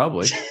more. Yeah,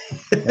 probably.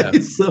 Yeah.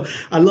 So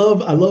I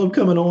love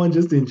coming on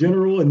just in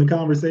general, and the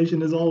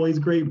conversation is always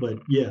great. But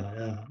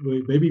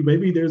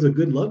maybe there's a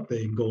good luck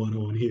thing going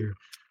on here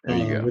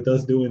with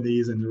us doing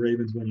these and the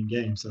Ravens winning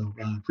games. So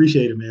I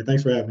appreciate it, man.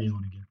 Thanks for having me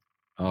on again.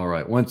 All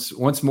right.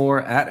 Once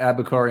more, at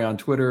Abukari on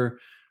Twitter.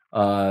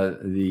 I'll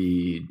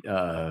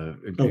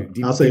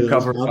say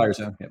Cover Fire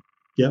Zone.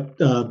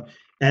 Yep.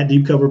 At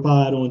Deep Cover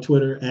Pod on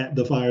Twitter. At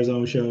The Fire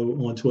Zone Show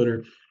on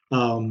Twitter.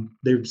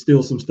 There's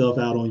still some stuff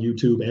out on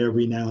YouTube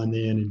every now and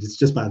then, and it's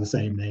just by the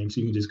same name.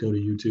 So you can just go to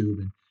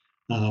YouTube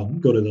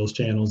and go to those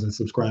channels and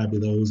subscribe to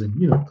those, and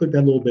click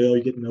that little bell.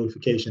 You get the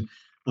notification.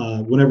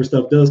 Whenever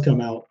stuff does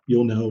come out,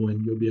 you'll know,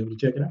 and you'll be able to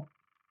check it out.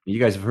 You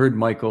guys have heard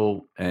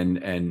Michael,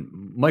 and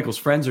Michael's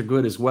friends are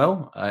good as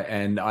well,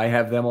 and I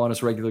have them on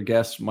as regular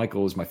guests.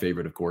 Michael is my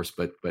favorite, of course,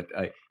 but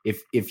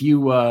if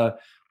you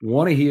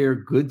want to hear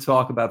good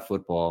talk about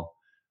football.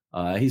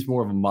 He's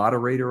more of a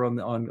moderator on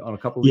a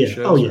couple of these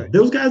shows. Oh, yeah. Right?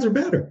 Those guys are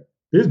better.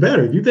 There's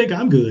better. If you think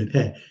I'm good,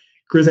 hey,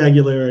 Chris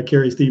Aguilera,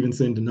 Kerry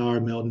Stevenson,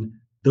 Denard Melton,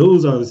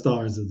 those are the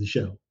stars of the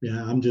show.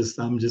 Yeah, I'm just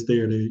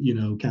there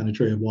to, kind of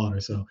tread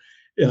water. So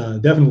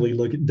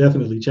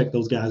definitely check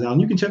those guys out. And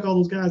you can check all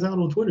those guys out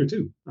on Twitter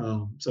too.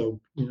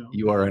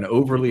 You are an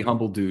overly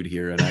humble dude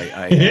here. And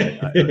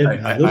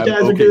those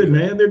guys are good,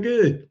 man. They're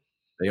good.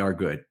 They are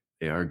good.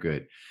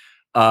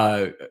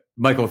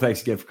 Michael,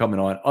 thanks again for coming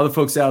on. Other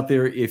folks out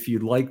there, if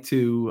you'd like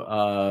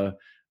to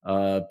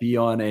be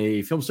on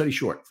a film study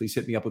short, please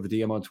hit me up with a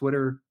DM on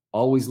Twitter.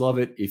 Always love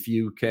it. If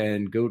you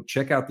can go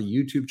check out the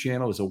YouTube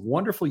channel, there's a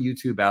wonderful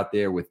YouTube out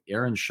there with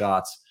Aaron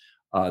Schatz,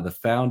 the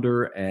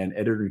founder and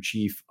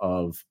editor-in-chief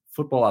of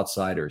Football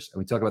Outsiders. And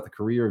we talk about the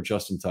career of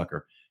Justin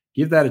Tucker.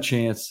 Give that a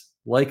chance.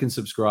 Like and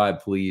subscribe,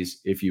 please,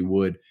 if you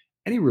would.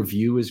 Any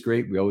review is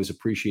great. We always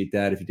appreciate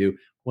that if you do.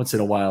 Once in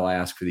a while, I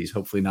ask for these,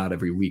 hopefully not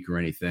every week or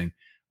anything.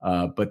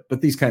 But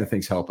these kind of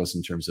things help us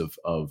in terms of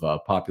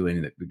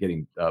populating it,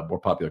 getting more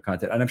popular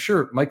content. And I'm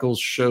sure Michael's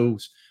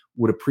shows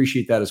would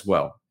appreciate that as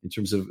well in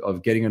terms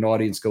of getting an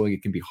audience going.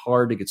 It can be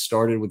hard to get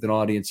started with an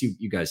audience.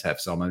 You guys have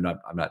some. I'm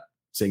not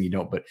saying you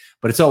don't, but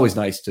it's always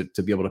nice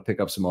to be able to pick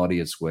up some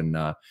audience when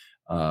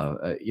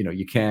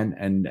you can.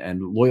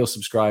 And loyal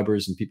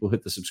subscribers and people who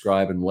hit the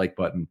subscribe and like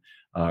button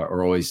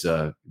are always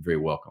very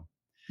welcome.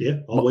 Yeah,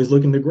 always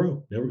looking to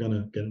grow. Never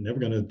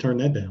gonna turn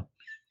that down.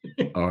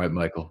 All right,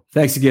 Michael.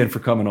 Thanks again for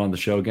coming on the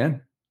show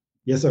again.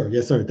 Yes, sir.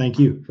 Yes, sir. Thank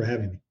you for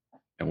having me.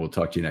 And we'll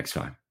talk to you next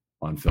time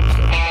on Film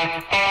Study.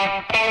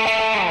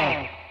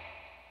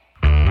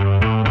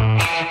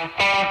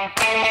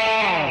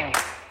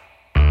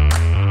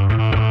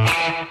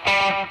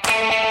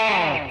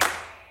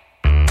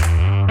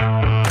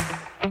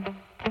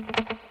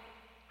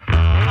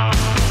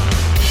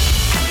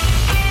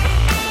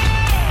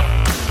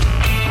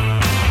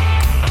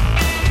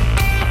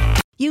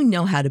 You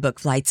know how to book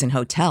flights and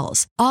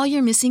hotels. All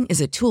you're missing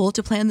is a tool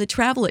to plan the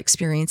travel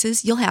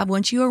experiences you'll have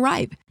once you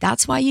arrive.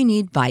 That's why you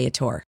need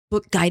Viator.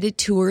 Book guided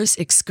tours,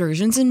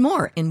 excursions, and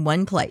more in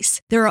one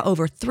place. There are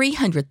over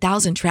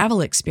 300,000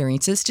 travel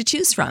experiences to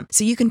choose from,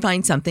 so you can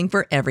find something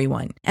for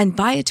everyone. And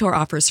Viator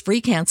offers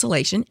free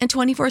cancellation and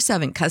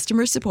 24/7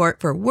 customer support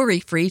for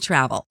worry-free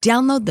travel.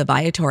 Download the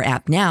Viator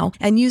app now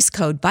and use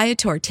code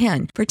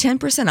Viator10 for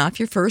 10% off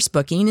your first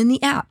booking in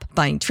the app.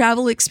 Find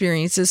travel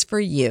experiences for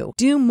you.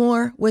 Do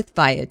more with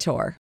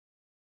Viator.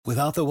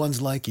 Without the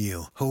ones like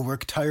you, who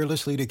work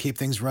tirelessly to keep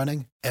things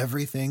running,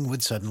 everything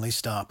would suddenly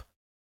stop.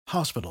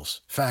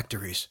 Hospitals,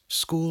 factories,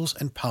 schools,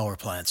 and power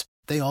plants,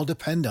 they all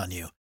depend on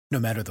you. No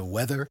matter the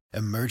weather,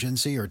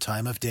 emergency, or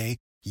time of day,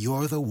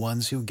 you're the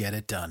ones who get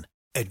it done.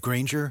 At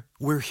Grainger,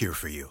 we're here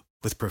for you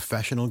with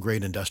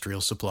professional-grade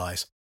industrial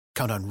supplies.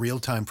 Count on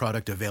real-time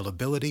product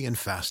availability and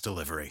fast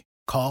delivery.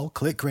 Call,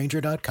 click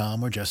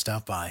Grainger.com, or just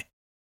stop by.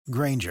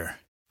 Grainger,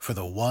 for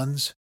the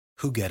ones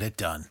who get it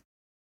done.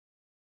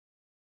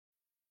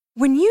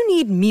 When you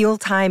need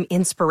mealtime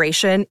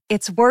inspiration,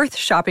 it's worth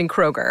shopping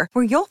Kroger,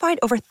 where you'll find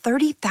over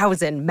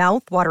 30,000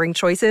 mouth-watering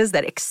choices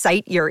that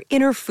excite your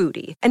inner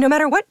foodie. And no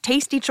matter what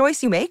tasty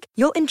choice you make,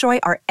 you'll enjoy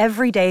our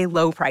everyday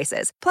low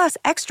prices, plus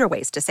extra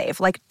ways to save,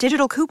 like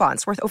digital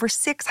coupons worth over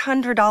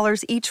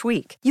 $600 each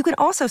week. You can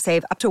also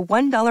save up to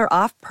 $1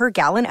 off per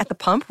gallon at the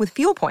pump with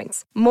fuel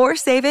points. More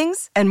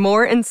savings and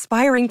more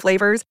inspiring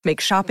flavors make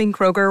shopping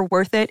Kroger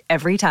worth it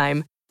every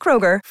time.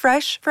 Kroger,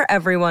 fresh for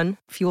everyone.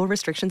 Fuel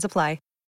restrictions apply.